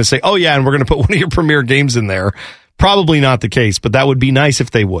think they're going to say, oh yeah, and we're going to put one of your premier games in there. Probably not the case, but that would be nice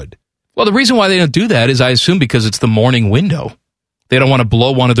if they would. Well, the reason why they don't do that is, I assume, because it's the morning window. They don't want to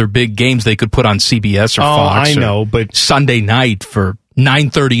blow one of their big games they could put on CBS or Fox. I know, but Sunday night for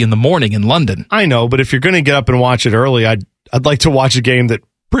 9:30 in the morning in London. I know, but if you're going to get up and watch it early, I'd like to watch a game that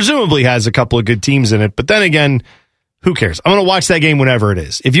presumably has a couple of good teams in it. But then again, who cares? I'm going to watch that game whenever it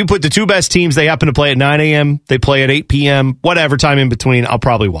is. If you put the two best teams, they happen to play at 9 a.m., they play at 8 p.m., whatever time in between, I'll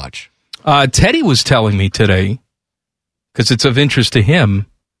probably watch. Teddy was telling me today, because it's of interest to him,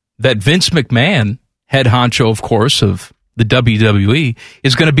 that Vince McMahon, head honcho, of course, of the WWE,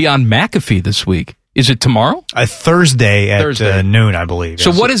 is going to be on McAfee this week. Is it tomorrow? Thursday at noon, I believe.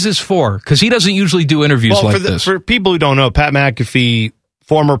 So what is this for? Because he doesn't usually do interviews this. For people who don't know, Pat McAfee,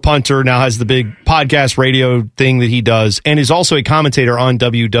 former punter, now has the big podcast radio thing that he does, and is also a commentator on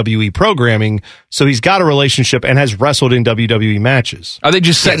WWE programming. So he's got a relationship and has wrestled in WWE matches. Are they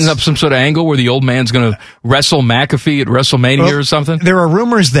just setting up some sort of angle where the old man's going to wrestle McAfee at WrestleMania or something? There are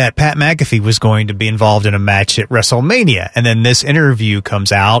rumors that Pat McAfee was going to be involved in a match at WrestleMania, and then this interview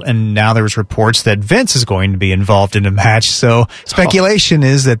comes out, and now there's reports that Vince is going to be involved in a match. So speculation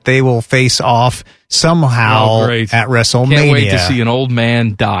is that they will face off somehow at WrestleMania. Can't wait to see an old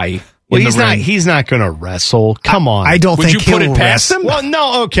man die. Well, he's not going to wrestle. Come on. I don't think he'll put it past him? Well,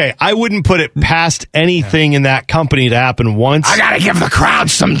 no, okay. I wouldn't put it past anything in that company to happen once. I got to give the crowd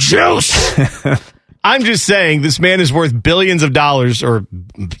some juice. I'm just saying this man is worth billions of dollars, or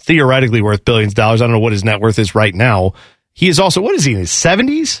theoretically worth billions of dollars. I don't know what his net worth is right now. He is also, what is he, in his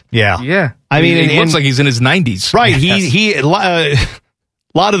 70s? Yeah. I mean, he looks like he's in his 90s. Right.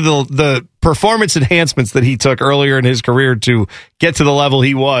 A lot of the performance enhancements that he took earlier in his career to get to the level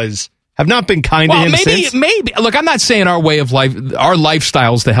he was have not been kind to him since. Maybe. Look, I'm not saying our way of life, our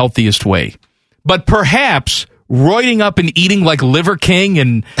lifestyle is the healthiest way, but perhaps roiding up and eating like Liver King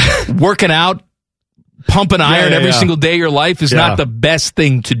and working out, pumping iron every single day of your life is not the best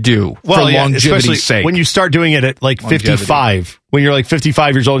thing to do for longevity's sake. When you start doing it at like 55, when you're like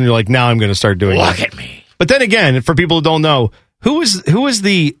 55 years old and you're like, now I'm going to start doing it. Look at me. But then again, for people who don't know, who was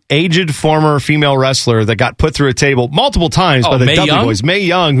the aged former female wrestler that got put through a table multiple times by the Mae Dudley Young? Boys? Mae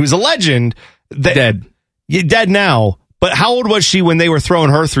Young, who's a legend. Dead. Dead now. But how old was she when they were throwing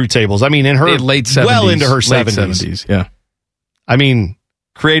her through tables? I mean, in her late 70s. well into her late 70s. Yeah. I mean,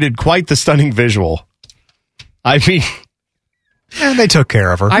 created quite the stunning visual. I mean, and they took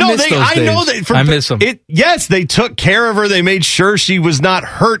care of her. I miss them. Yes, they took care of her. They made sure she was not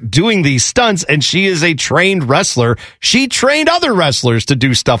hurt doing these stunts, and she is a trained wrestler. She trained other wrestlers to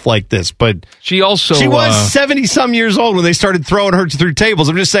do stuff like this, but she was 70-some years old when they started throwing her through tables.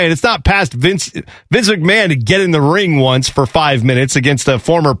 I'm just saying, it's not past Vince McMahon to get in the ring once for 5 minutes against a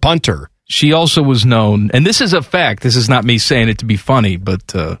former punter. She also was known, and this is a fact, this is not me saying it to be funny,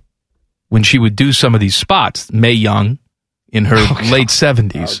 but when she would do some of these spots, Mae Young, in her late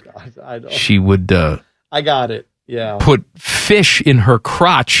 70s, she would I got it. Yeah. Put fish in her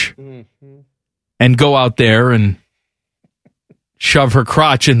crotch and go out there and shove her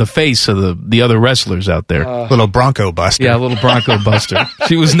crotch in the face of the other wrestlers out there. Little Bronco Buster. Yeah, little Bronco Buster.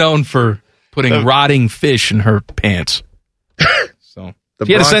 She was known for putting rotting fish in her pants. So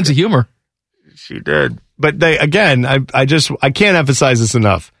she had a sense of humor. She did. But I can't emphasize this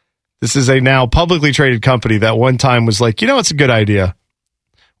enough. This is a now publicly traded company that one time was like, it's a good idea.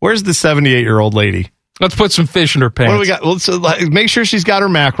 Where's the 78-year-old lady? Let's put some fish in her pants. What do we got? Let's make sure she's got her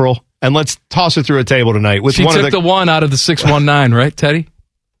mackerel, and let's toss her through a table tonight. She took the one out of the 619, right, Teddy?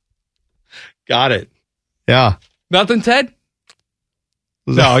 Got it. Yeah. Nothing, Ted?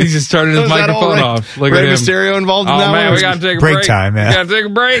 No, he's just turning his microphone off. Look Rey at him. Mysterio involved in that one? Man, we got to take a break. Break time, man. We got to take a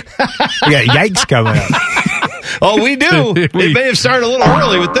break. We got yikes coming up. Oh, we do. It may have started a little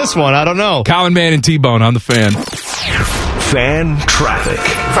early with this one. I don't know. Common Man and T-Bone on the Fan. Fan traffic.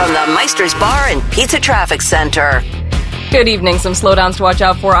 From the Meister's Bar and Pizza Traffic Center. Good evening. Some slowdowns to watch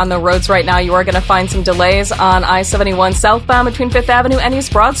out for on the roads right now. You are going to find some delays on I-71 southbound between 5th Avenue and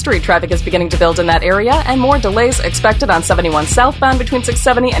East Broad Street. Traffic is beginning to build in that area, and more delays expected on 71 southbound between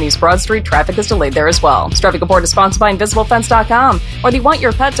 670 and East Broad Street. Traffic is delayed there as well. This traffic report is sponsored by InvisibleFence.com. Whether you want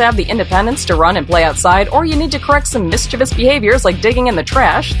your pet to have the independence to run and play outside, or you need to correct some mischievous behaviors like digging in the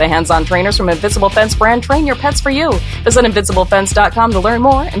trash, the hands-on trainers from Invisible Fence brand train your pets for you. Visit InvisibleFence.com to learn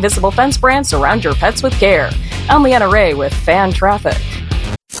more. Invisible Fence brand, surround your pets with care. I'm Leanna Ray with Fan Traffic.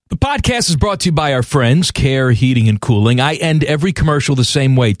 The podcast is brought to you by our friends, Care Heating and Cooling. I end every commercial the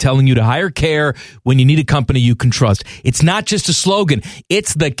same way, telling you to hire Care when you need a company you can trust. It's not just a slogan.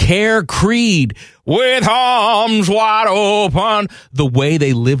 It's the Care creed. With arms wide open. The way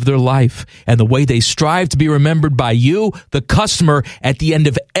they live their life and the way they strive to be remembered by you, the customer, at the end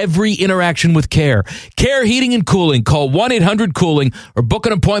of every interaction with Care. Care Heating and Cooling. Call 1-800-COOLING or book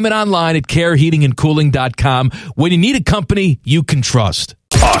an appointment online at careheatingandcooling.com when you need a company you can trust.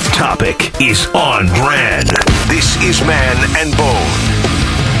 Off Topic is on brand. This is Man and Bone.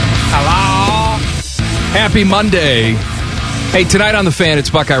 Hello. Happy Monday. Hey, tonight on The Fan,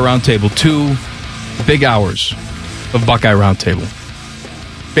 it's Buckeye Roundtable. 2 big hours of Buckeye Roundtable.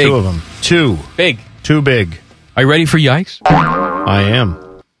 Big. 2 of them. 2. Big. 2 big. Are you ready for yikes? I am.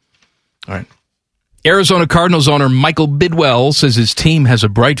 All right. Arizona Cardinals owner Michael Bidwell says his team has a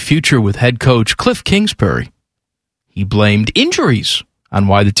bright future with head coach Cliff Kingsbury. He blamed injuries on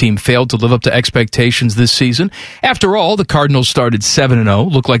why the team failed to live up to expectations this season. After all, the Cardinals started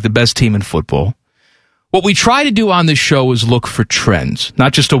 7-0, look like the best team in football. What we try to do on this show is look for trends,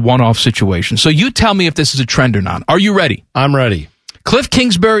 not just a one-off situation. So you tell me if this is a trend or not. Are you ready? I'm ready. Cliff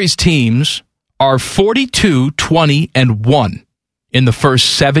Kingsbury's teams are 42-20-1 in the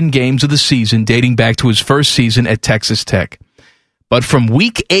first 7 games of the season, dating back to his first season at Texas Tech. But from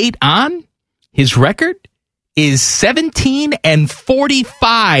week 8 on, his record is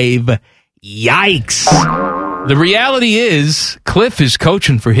 17-45. Yikes. The reality is, Cliff is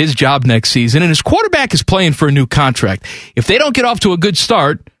coaching for his job next season, and his quarterback is playing for a new contract. If they don't get off to a good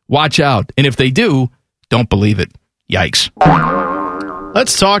start, watch out. And if they do, don't believe it. Yikes.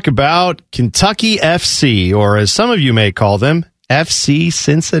 Let's talk about Kentucky FC, or as some of you may call them, FC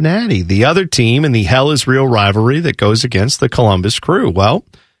Cincinnati, the other team in the Hell is Real rivalry that goes against the Columbus Crew. Well,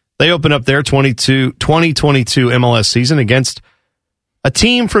 they open up their 2022 MLS season against a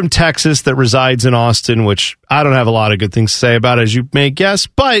team from Texas that resides in Austin, which I don't have a lot of good things to say about, as you may guess,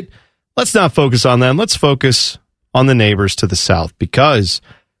 but let's not focus on them. Let's focus on the neighbors to the south, because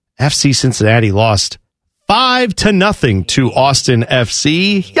FC Cincinnati lost 5-0 to Austin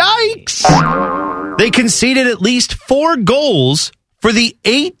FC. Yikes! They conceded at least 4 goals for the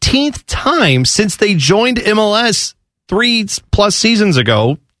 18th time since they joined MLS 3+ seasons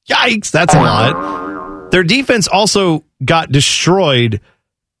ago. Yikes, that's a lot. Their defense also got destroyed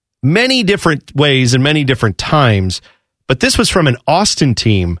many different ways and many different times, but this was from an Austin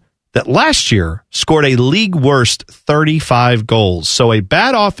team that last year scored a league worst 35 goals. So a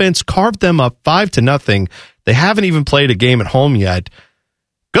bad offense carved them up 5-0. They haven't even played a game at home yet.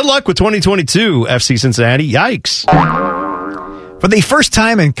 Good luck with 2022, FC Cincinnati. Yikes. For the first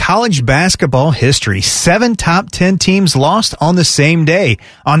time in college basketball history, 7 top 10 teams lost on the same day.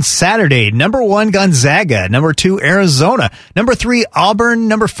 On Saturday, number 1 Gonzaga, number 2 Arizona, number 3 Auburn,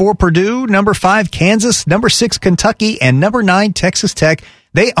 number 4 Purdue, number 5 Kansas, number 6 Kentucky, and number 9 Texas Tech.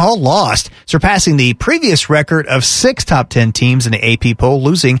 They all lost, surpassing the previous record of 6 top 10 teams in the AP poll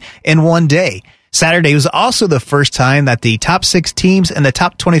losing in one day. Saturday was also the first time that the top 6 teams in the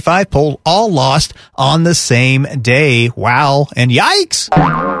top 25 poll all lost on the same day. Wow. And yikes.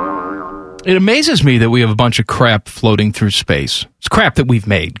 It amazes me that we have a bunch of crap floating through space. It's crap that we've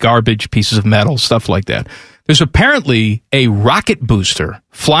made. Garbage, pieces of metal, stuff like that. There's apparently a rocket booster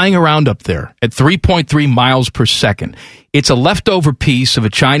flying around up there at 3.3 miles per second. It's a leftover piece of a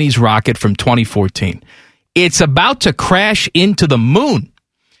Chinese rocket from 2014. It's about to crash into the moon.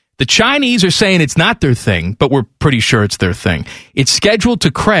 The Chinese are saying it's not their thing, but we're pretty sure it's their thing. It's scheduled to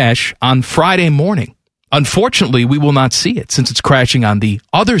crash on Friday morning. Unfortunately, we will not see it since it's crashing on the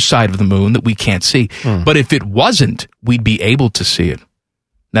other side of the moon that we can't see. But if it wasn't, we'd be able to see it.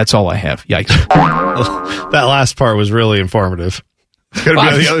 That's all I have. Yikes. That last part was really informative. It's going to be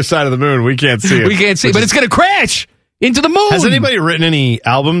on the other side of the moon. We can't see it. We can't see it, but it's going to crash into the moon. Has anybody written any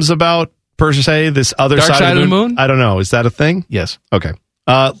albums about, per se, this other side of the moon? I don't know. Is that a thing? Yes. Okay.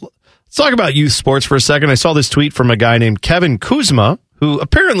 Let's talk about youth sports for a second. I saw this tweet from a guy named Kevin Kuzma, who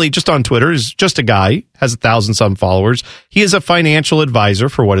apparently just on Twitter is just a guy, has 1,000-some followers. He is a financial advisor,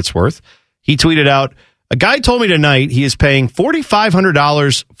 for what it's worth. He tweeted out, "A guy told me tonight he is paying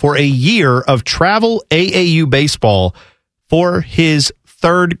 $4,500 for a year of travel AAU baseball for his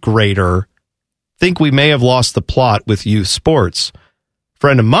 3rd grader. Think we may have lost the plot with youth sports." A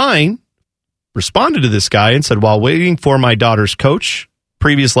friend of mine responded to this guy and said, "While waiting for my daughter's coach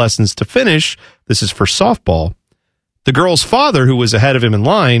previous lessons to finish," this is for softball, "the girl's father, who was ahead of him in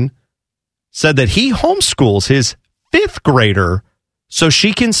line, said that he homeschools his 5th grader so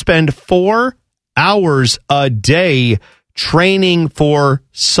she can spend 4 hours a day training for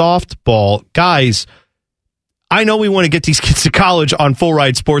softball." Guys, I know we want to get these kids to college on full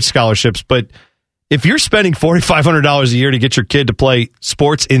ride sports scholarships, but if you're spending $4,500 a year to get your kid to play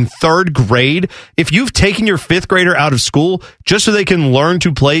sports in third grade, if you've taken your fifth grader out of school just so they can learn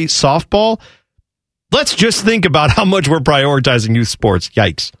to play softball, let's just think about how much we're prioritizing youth sports.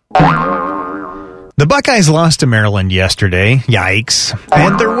 Yikes. The Buckeyes lost to Maryland yesterday. Yikes.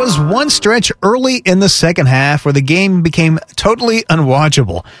 And there was one stretch early in the second half where the game became totally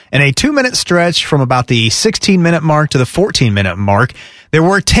unwatchable. In a 2-minute stretch from about the 16-minute mark to the 14-minute mark, there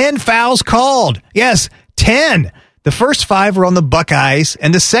were 10 fouls called. Yes, 10. The first 5 were on the Buckeyes,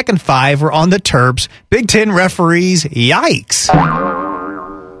 and the second 5 were on the Terps. Big Ten referees, yikes.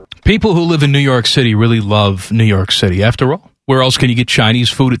 People who live in New York City really love New York City, after all. Where else can you get Chinese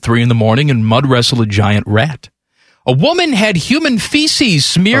food at 3 a.m. and mud wrestle a giant rat? A woman had human feces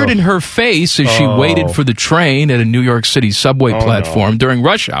smeared in her face as she waited for the train at a New York City subway platform during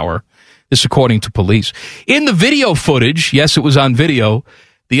rush hour. This according to police. In the video footage, yes, it was on video,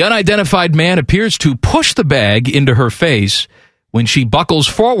 the unidentified man appears to push the bag into her face. When she buckles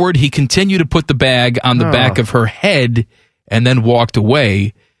forward, he continued to put the bag on the back of her head and then walked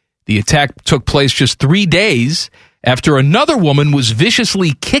away. The attack took place just 3 days after another woman was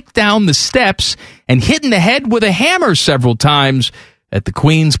viciously kicked down the steps and hit in the head with a hammer several times at the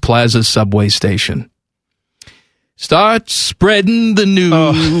Queens Plaza subway station. Start spreading the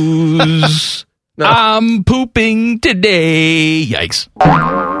news. I'm pooping today. Yikes.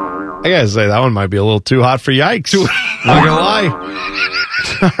 I gotta say, that one might be a little too hot for yikes. Not gonna lie.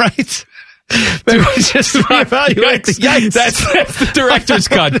 All right. Maybe just reevaluate the yikes. That's the director's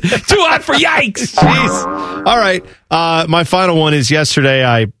cut. Too hot for yikes. Jeez. All right. My final one is yesterday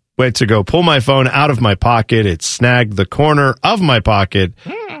I went to go pull my phone out of my pocket. It snagged the corner of my pocket.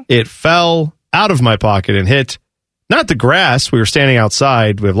 It fell out of my pocket and hit, not the grass. We were standing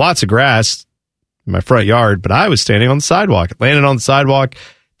outside. We have lots of grass in my front yard, but I was standing on the sidewalk. It landed on the sidewalk.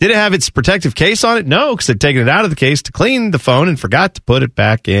 Did it have its protective case on it? No, because I'd taken it out of the case to clean the phone and forgot to put it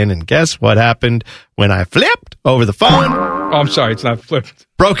back in. And guess what happened when I flipped over the phone? Oh, I'm sorry. It's not flipped.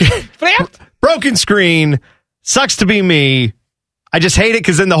 Broken screen. Sucks to be me. I just hate it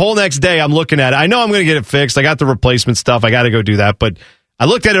because then the whole next day I'm looking at it. I know I'm going to get it fixed. I got the replacement stuff. I got to go do that. But I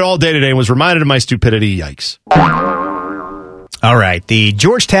looked at it all day today and was reminded of my stupidity. Yikes. All right. The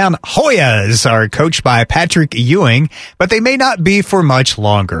Georgetown Hoyas are coached by Patrick Ewing, but they may not be for much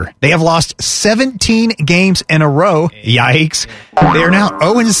longer. They have lost 17 games in a row. Yikes. They are now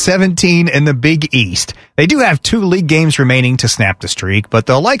 0-17 in the Big East. They do have 2 league games remaining to snap the streak, but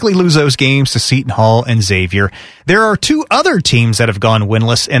they'll likely lose those games to Seton Hall and Xavier. There are 2 other teams that have gone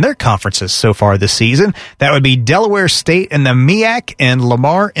winless in their conferences so far this season. That would be Delaware State in the MEAC and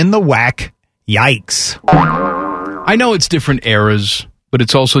Lamar in the WAC. Yikes. I know it's different eras, but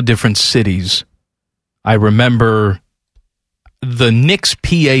it's also different cities. I remember the Knicks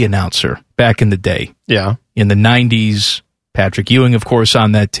PA announcer back in the day. Yeah. In the 90s, Patrick Ewing, of course,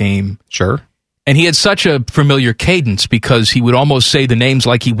 on that team. Sure. And he had such a familiar cadence because he would almost say the names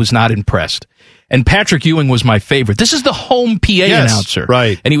like he was not impressed. And Patrick Ewing was my favorite. This is the home PA announcer.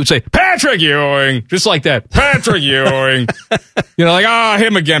 Right. And he would say, Patrick Ewing, just like that. Patrick Ewing. You know, like,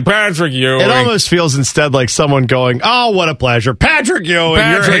 him again, Patrick Ewing. It almost feels instead like someone going, oh, what a pleasure. Patrick Ewing,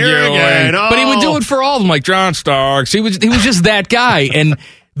 Patrick you're here Ewing. again. Oh. But he would do it for all of them, like John Starks. He was just that guy. And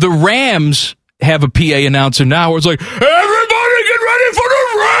the Rams have a PA announcer now where it's like, everybody get ready for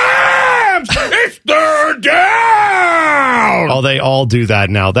the Rams! It's third down! Oh, they all do that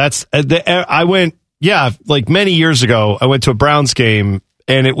now. That's I went, like many years ago, I went to a Browns game,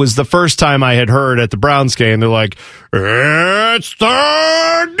 and it was the first time I had heard at the Browns game, they're like, it's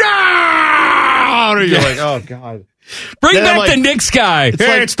third down! And you're like, oh, God. Bring back the Knicks guy.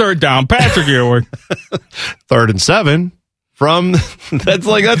 It's third down. Patrick Ewing. 3rd and 7. From that's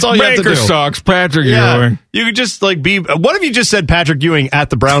all you have to do. Baker sucks. Patrick Ewing. You could just be. What if you just said Patrick Ewing at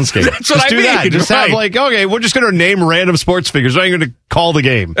the Browns game? That's what I mean. That. Just have okay, we're just going to name random sports figures. We're not going to call the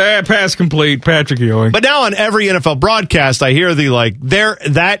game. Pass complete. Patrick Ewing. But now on every NFL broadcast, I hear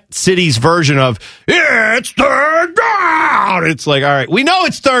that city's version of it's third down. It's like, all right, we know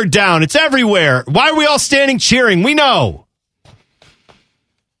it's third down. It's everywhere. Why are we all standing cheering? We know.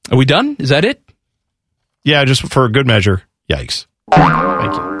 Are we done? Is that it? Yeah, just for a good measure. Yikes.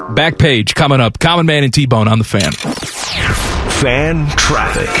 Thank you. Back page coming up. Common Man and T-Bone on the Fan. Fan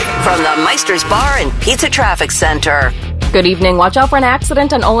traffic. From the Meister's Bar and Pizza Traffic Center. Good evening. Watch out for an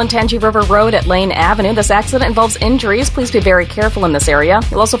accident on Olentangy River Road at Lane Avenue. This accident involves injuries. Please be very careful in this area.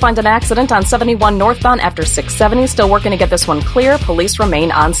 You'll also find an accident on 71 northbound after 670. Still working to get this one clear. Police remain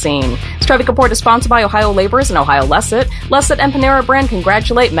on scene. This traffic report is sponsored by Ohio Laborers and Ohio Lesset. Lesset and Panera Brand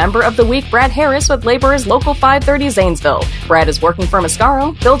congratulate Member of the Week Brad Harris with Laborers Local 530 Zanesville. Brad is working for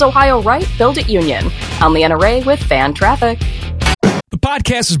Mascaro. Build Ohio right, build it Union. I'm Leanna Ray with Fan Traffic. The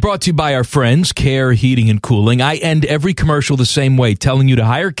podcast is brought to you by our friends, Care Heating and Cooling. I end every commercial the same way, telling you to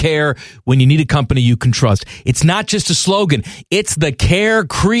hire Care when you need a company you can trust. It's not just a slogan. It's the Care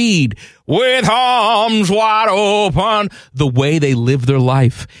creed. With arms wide open. The way they live their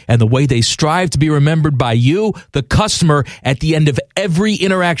life and the way they strive to be remembered by you, the customer, at the end of every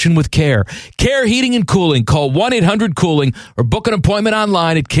interaction with Care. Care Heating and Cooling. Call 1-800-COOLING or book an appointment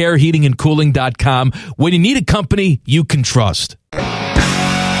online at careheatingandcooling.com when you need a company you can trust.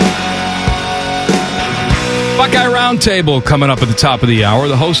 Buckeye Roundtable coming up at the top of the hour.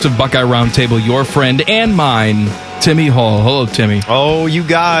 The host of Buckeye Roundtable, your friend and mine, Timmy Hall. Hello, Timmy. Oh, you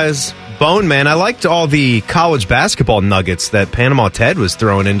guys. Bone Man, I liked all the college basketball nuggets that Panama Ted was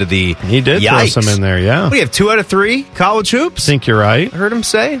throwing into the... He did throw some in there, yeah. What do you have, 2 out of 3 college hoops? I think you're right. I heard him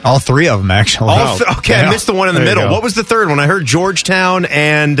say. All 3 of them, actually. Okay, yeah. I missed the one in the middle. What was the third one? I heard Georgetown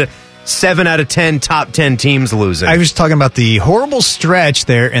and 7 out of 10 top 10 teams losing. I was talking about the horrible stretch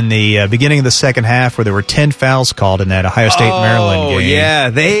there in the beginning of the second half where there were 10 fouls called in that Ohio State-Maryland game. Oh, yeah,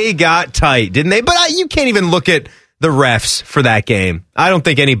 they got tight, didn't they? But you can't even look at the refs for that game. I don't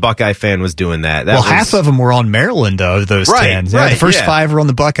think any Buckeye fan was doing that. Half of them were on Maryland, of those 10. Yeah, the first 5 were on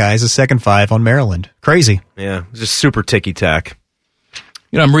the Buckeyes, the second 5 on Maryland. Crazy. Yeah, just super ticky-tack.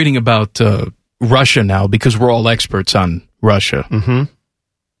 You know, I'm reading about Russia now because we're all experts on Russia. Mm-hmm.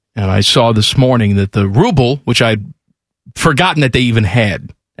 And I saw this morning that the ruble, which I'd forgotten that they even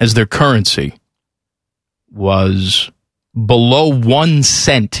had as their currency, was below 1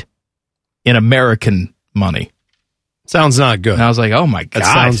 cent in American money. Sounds not good. And I was like, oh my God.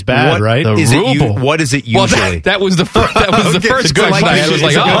 That sounds bad, right? The ruble. What is it usually? Well, that was the first question I had. I was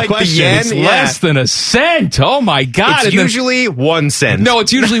like, the yen? It's less than a cent. Oh my God. It's usually 1 cent. No,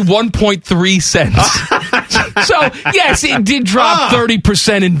 it's usually 1.3 cents. So, yes, it did drop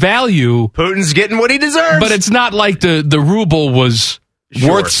 30% in value. Putin's getting what he deserves. But it's not like the ruble was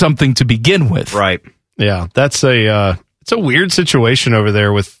worth something to begin with. Right. Yeah, that's it's a weird situation over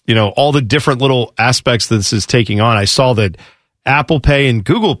there with, all the different little aspects that this is taking on. I saw that Apple Pay and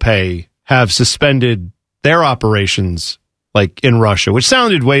Google Pay have suspended their operations in Russia, which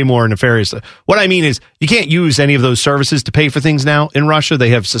sounded way more nefarious. What I mean is you can't use any of those services to pay for things now in Russia. They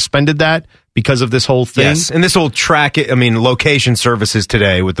have suspended that because of this whole thing. Yes, and this will track it. I mean, location services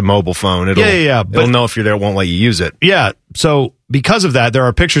today with the mobile phone. It'll know if you're there, it won't let you use it. Yeah, so because of that, there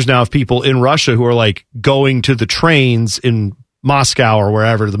are pictures now of people in Russia who are going to the trains in Moscow or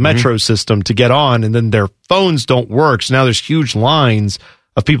wherever, the metro system to get on, and then their phones don't work. So now there's huge lines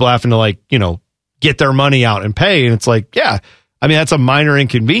of people having to get their money out and pay. And it's that's a minor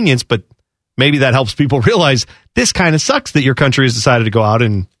inconvenience, but maybe that helps people realize this kind of sucks that your country has decided to go out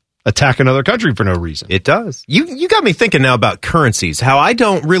and attack another country for no reason. It does. You got me thinking now about currencies, how I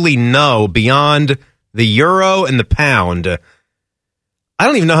don't really know beyond the euro and the pound. I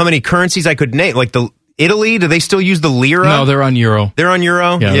don't even know how many currencies I could name. Italy, do they still use the lira? No, they're on euro. They're on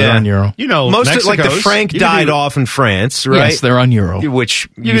euro? Yeah, they're on euro. Most of the franc died off in France, right? Yes, they're on euro. Which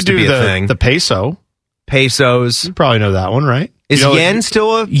used to be a thing. The peso. Pesos. You probably know that one, right? Is yen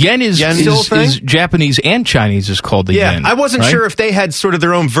still a yen is still a thing? Is Japanese and Chinese is called the yen. I wasn't sure if they had sort of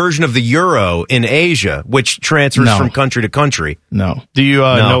their own version of the euro in Asia, which transfers from country to country. No. Do you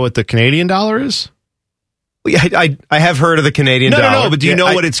know what the Canadian dollar is? I have heard of the Canadian dollar. No, but do you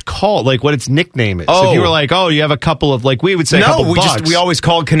know what it's called? What its nickname is? Oh. If you were you have a couple of, we would say a couple bucks. We always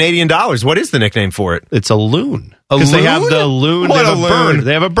called Canadian dollars. What is the nickname for it? It's a loon. Because they have the loon. What they have a bird. loon.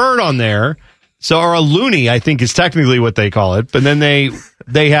 They have a bird on there. So, or a loony, I think is technically what they call it. But then they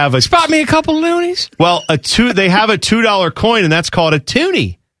have a... Spot me a couple loonies. Well, they have a $2 coin, and that's called a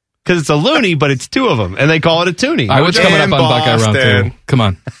toonie. Because it's a loony, but it's 2 of them, and they call it a toonie. All right, what's coming up on Buckeye Roundtable? Come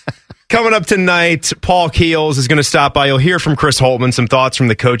on. Coming up tonight, Paul Keels is going to stop by. You'll hear from Chris Holtman, some thoughts from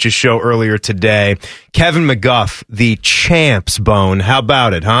the coaches show earlier today. Kevin McGuff, the champs, Bone. How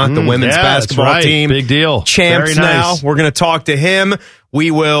about it, huh? The women's basketball team. Big deal. Champs now. We're going to talk to him. We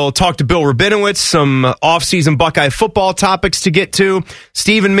will talk to Bill Rabinowitz, some off-season Buckeye football topics to get to.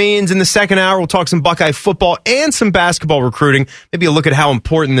 Stephen Means in the second hour. We'll talk some Buckeye football and some basketball recruiting. Maybe a look at how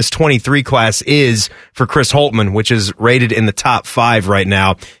important this 23 class is for Chris Holtman, which is rated in the top 5 right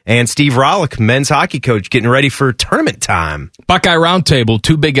now. And Steve Rollick, men's hockey coach, getting ready for tournament time. Buckeye Roundtable,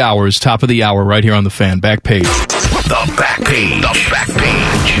 2 big hours, top of the hour, right here on the Fan. Back page. The Back Page. The Back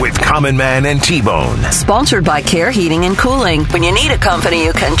Page with Common Man and T-Bone. Sponsored by Care Heating and Cooling. When you need a company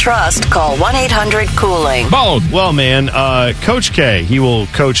you can trust, call 1-800-COOLING. Bone. Well, man, Coach K, he will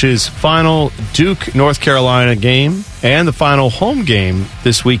coach his final Duke, North Carolina game and the final home game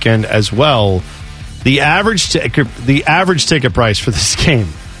this weekend as well. The average ticket price for this game.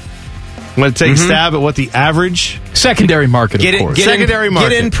 I'm going to take a stab at what the average secondary market, of course. Secondary market.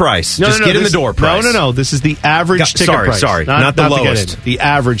 Get in price. Just get in the door price. No. This is the average ticket price. Sorry. Not the lowest. The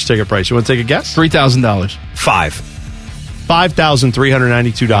average ticket price. You want to take a guess? $3,000.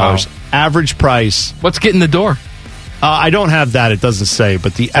 $5,392. Wow. Average price. What's getting the door? I don't have that. It doesn't say,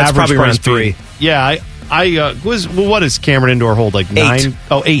 but the That's average probably price around 3. Yeah, what does Cameron Indoor hold? Like 9?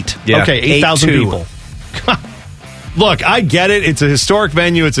 8. Yeah. Okay, 8,000 people. Look, I get it. It's a historic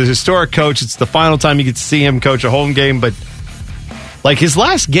venue. It's a historic coach. It's the final time you get to see him coach a home game. But like his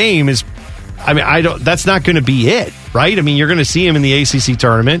last game is, that's not going to be it, right? I mean, you're going to see him in the ACC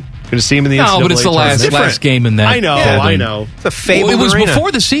tournament. You're going to see him in the NCAA tournament. No, but it's the last game in that. I know. It's a fabled it was arena.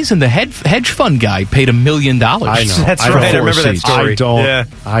 before the season. The hedge fund guy paid $1 million. I know. That's right. I remember that story.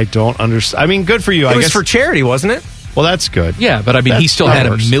 I don't understand. I mean, good for you. It was for charity, wasn't it? Well, that's good. Yeah, but I mean, he still had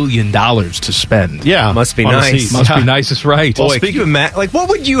 $1 million to spend. Yeah, must be nice. Must be nice. Is right. Well, speaking of Matt, like, what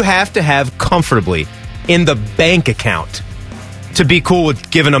would you have to have comfortably in the bank account to be cool with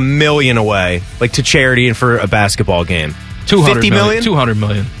giving $1 million away, like to charity and for a basketball game? 200 million. 200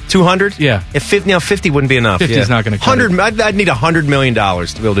 million. 200? Yeah. If 50 wouldn't be enough. 50 is not going to cover. I'd need $100 million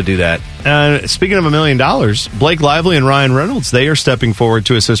to be able to do that. Speaking of $1 million, Blake Lively and Ryan Reynolds, they are stepping forward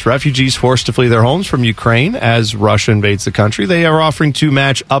to assist refugees forced to flee their homes from Ukraine as Russia invades the country. They are offering to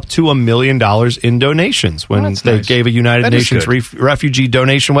match up to $1 million in donations. When they gave a United Nations refugee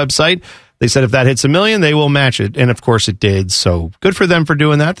donation website, they said if that hits $1 million, they will match it. And of course it did. So good for them for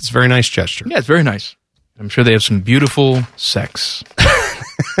doing that. It's a very nice gesture. Yeah, it's very nice. I'm sure they have some beautiful sex.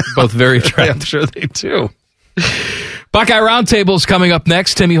 Both very attractive. I'm sure they do. Buckeye Roundtable is coming up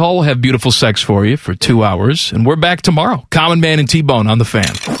next. Timmy Hall will have beautiful sex for you for 2 hours. And we're back tomorrow. Common Man and T-Bone on The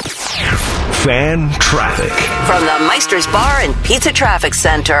Fan. Fan traffic. From the Meister's Bar and Pizza Traffic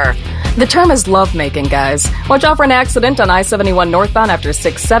Center. The term is lovemaking, guys. Watch out for an accident on I-71 northbound after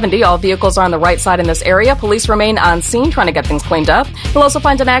 670. All vehicles are on the right side in this area. Police remain on scene trying to get things cleaned up. You'll also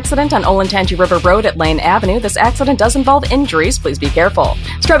find an accident on Olentangy River Road at Lane Avenue. This accident does involve injuries. Please be careful.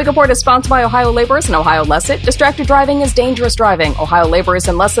 This traffic report is sponsored by Ohio Laborers and Ohio Lesset. Distracted driving is dangerous driving. Ohio Laborers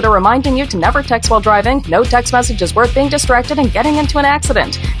and Lesset are reminding you to never text while driving. No text message is worth being distracted and getting into an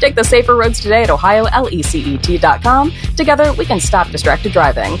accident. Take the safer roads today at OhioLECET.com. Together, we can stop distracted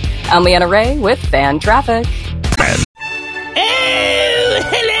driving. I'm Leanna Ray with Fan Traffic. Oh,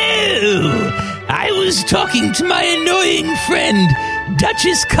 hello! I was talking to my annoying friend,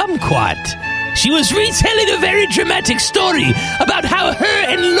 Duchess Kumquat. She was retelling a very dramatic story about how her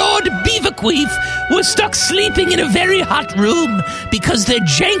and Lord Beaverqueef were stuck sleeping in a very hot room because their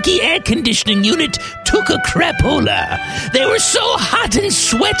janky air conditioning unit took a crapola. They were so hot and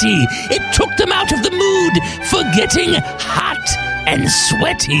sweaty, it took them out of the mood for getting hot and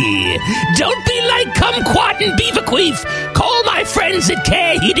sweaty. Don't be like Kumquat and Beaverqueef. Call my friends at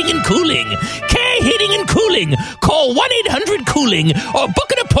Care Heating and Cooling. Care Heating and Cooling. Call 1-800-COOLING or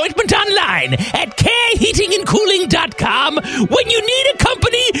book an appointment online at careheatingandcooling.com when you need a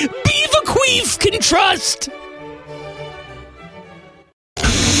company Beaverqueef can trust.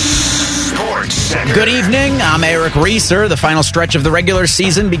 Good evening. I'm Eric Reeser. The final stretch of the regular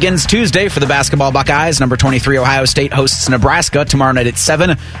season begins Tuesday for the basketball Buckeyes. Number 23 Ohio State hosts Nebraska tomorrow night at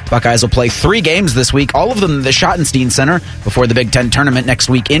 7. Buckeyes will play 3 games this week, all of them at the Schottenstein Center, before the Big Ten tournament next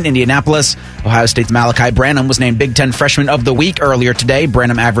week in Indianapolis. Ohio State's Malachi Branham was named Big Ten Freshman of the Week earlier today.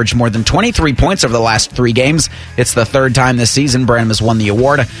 Branham averaged more than 23 points over the last 3 games. It's the 3rd time this season Branham has won the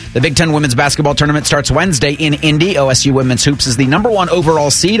award. The Big Ten women's basketball tournament starts Wednesday in Indy. OSU Women's Hoops is the number 1 overall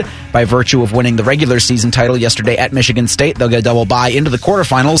seed by virtue of winning the regular season title yesterday at Michigan State. They'll get a double bye into the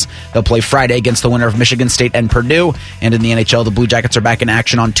quarterfinals. They'll play Friday against the winner of Michigan State and Purdue. And in the NHL, the Blue Jackets are back in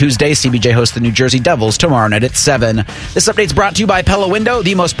action on Tuesday. CBJ hosts the New Jersey Devils tomorrow night at 7. This update's brought to you by Pella Window,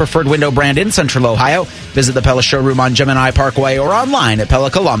 the most preferred window brand in Central Ohio. Visit the Pella showroom on Gemini Parkway or online at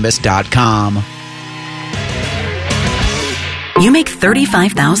PellaColumbus.com. You make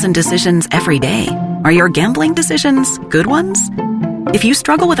 35,000 decisions every day. Are your gambling decisions good ones? If you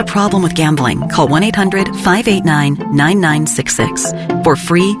struggle with a problem with gambling, call 1-800-589-9966 for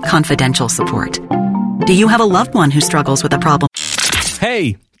free confidential support. Do you have a loved one who struggles with a problem?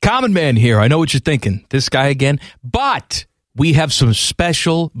 Hey, Common Man here. I know what you're thinking. This guy again. But we have some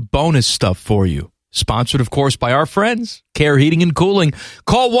special bonus stuff for you. Sponsored, of course, by our friends, Care Heating and Cooling.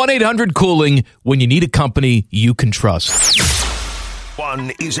 Call 1-800-COOLING when you need a company you can trust.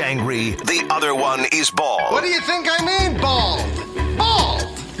 One is angry, the other one is bald. What do you think I mean, bald?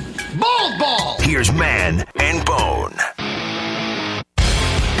 Bald! Bald! Here's Man and Bone.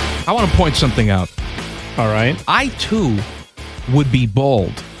 I want to point something out. All right. I, too, would be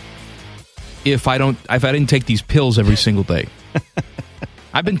bald if I didn't take these pills every single day.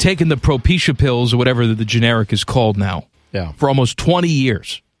 I've been taking the Propecia pills, or whatever the generic is called now, for almost 20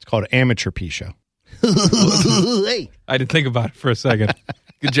 years. It's called Amateurpecia. I didn't think about it for a second.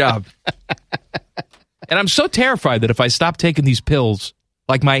 Good job. And I'm so terrified that if I stop taking these pills,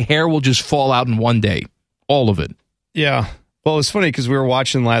 like my hair will just fall out in one day. All of it. Yeah. Well, it's funny because we were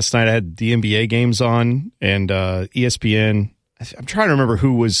watching last night. I had the NBA games on and ESPN. I'm trying to remember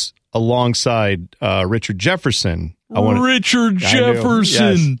who was alongside Richard Jefferson. Richard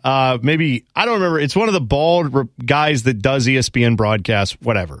Jefferson. Yes. Maybe, I don't remember. It's one of the bald guys that does ESPN broadcasts,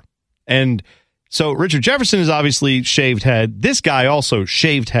 whatever. And so Richard Jefferson is obviously shaved head. This guy also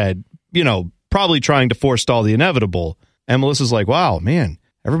shaved head, probably trying to forestall the inevitable. And Melissa's like, wow, man,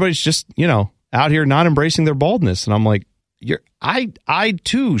 everybody's just, out here not embracing their baldness. And I'm like, I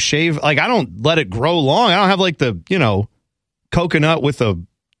too shave. Like, I don't let it grow long. I don't have like the, coconut with a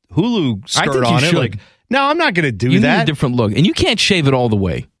Hulu skirt on it. Like, no, I'm not going to do that. You need a different look. And you can't shave it all the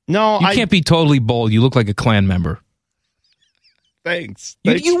way. No, you can't be totally bald. You look like a Klan member. Thanks.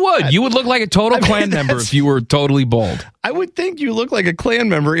 You would. You would look like a total Klan member if you were totally bald. I would think you look like a Klan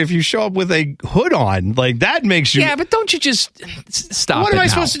member if you show up with a hood on. Like, that makes you... Yeah, but don't you just... Stop What am I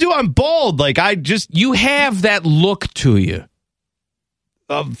supposed to do? I'm bald. Like, You have that look to you.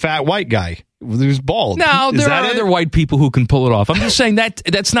 A fat white guy who's bald. No, there are other white people who can pull it off. I'm just saying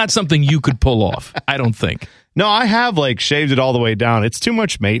that's not something you could pull off. I don't think. No, I have shaved it all the way down. It's too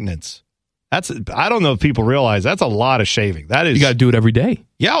much maintenance. I don't know if people realize that's a lot of shaving. That is, you got to do it every day.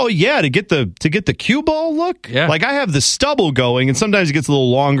 Yeah, to get the cue ball look. Yeah, like I have the stubble going, and sometimes it gets a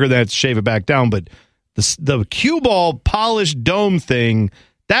little longer. Then I have to shave it back down. But the cue ball polished dome thing,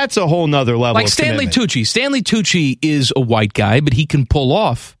 that's a whole nother level. Like of Stanley commitment. Tucci. Stanley Tucci is a white guy, but he can pull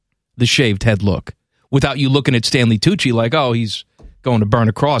off the shaved head look without you looking at Stanley Tucci like, oh, he's going to burn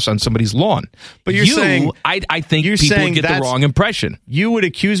a cross on somebody's lawn. But you're saying, I think people would get the wrong impression. You would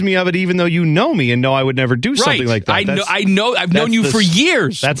accuse me of it even though you know me and know I would never do something like that. I know. I've known you for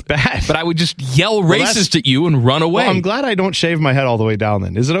years. That's bad. But I would just yell racist at you and run away. Well, I'm glad I don't shave my head all the way down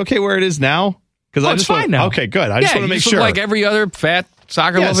then. Is it okay where it is now? Because it's fine now. Okay, good. I just want to make sure. Look like every other fat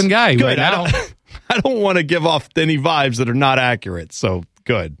soccer-loving guy good. right now. I don't want to give off any vibes that are not accurate. So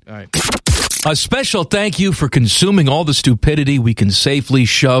good. All right. A special thank you for consuming all the stupidity we can safely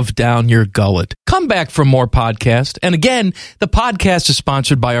shove down your gullet. Come back for more podcast. And again, the podcast is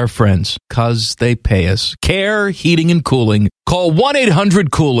sponsored by our friends, because they pay us. Care Heating and Cooling. Call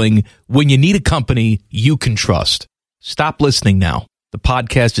 1-800-COOLING when you need a company you can trust. Stop listening now. The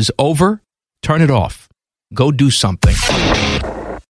podcast is over. Turn it off. Go do something.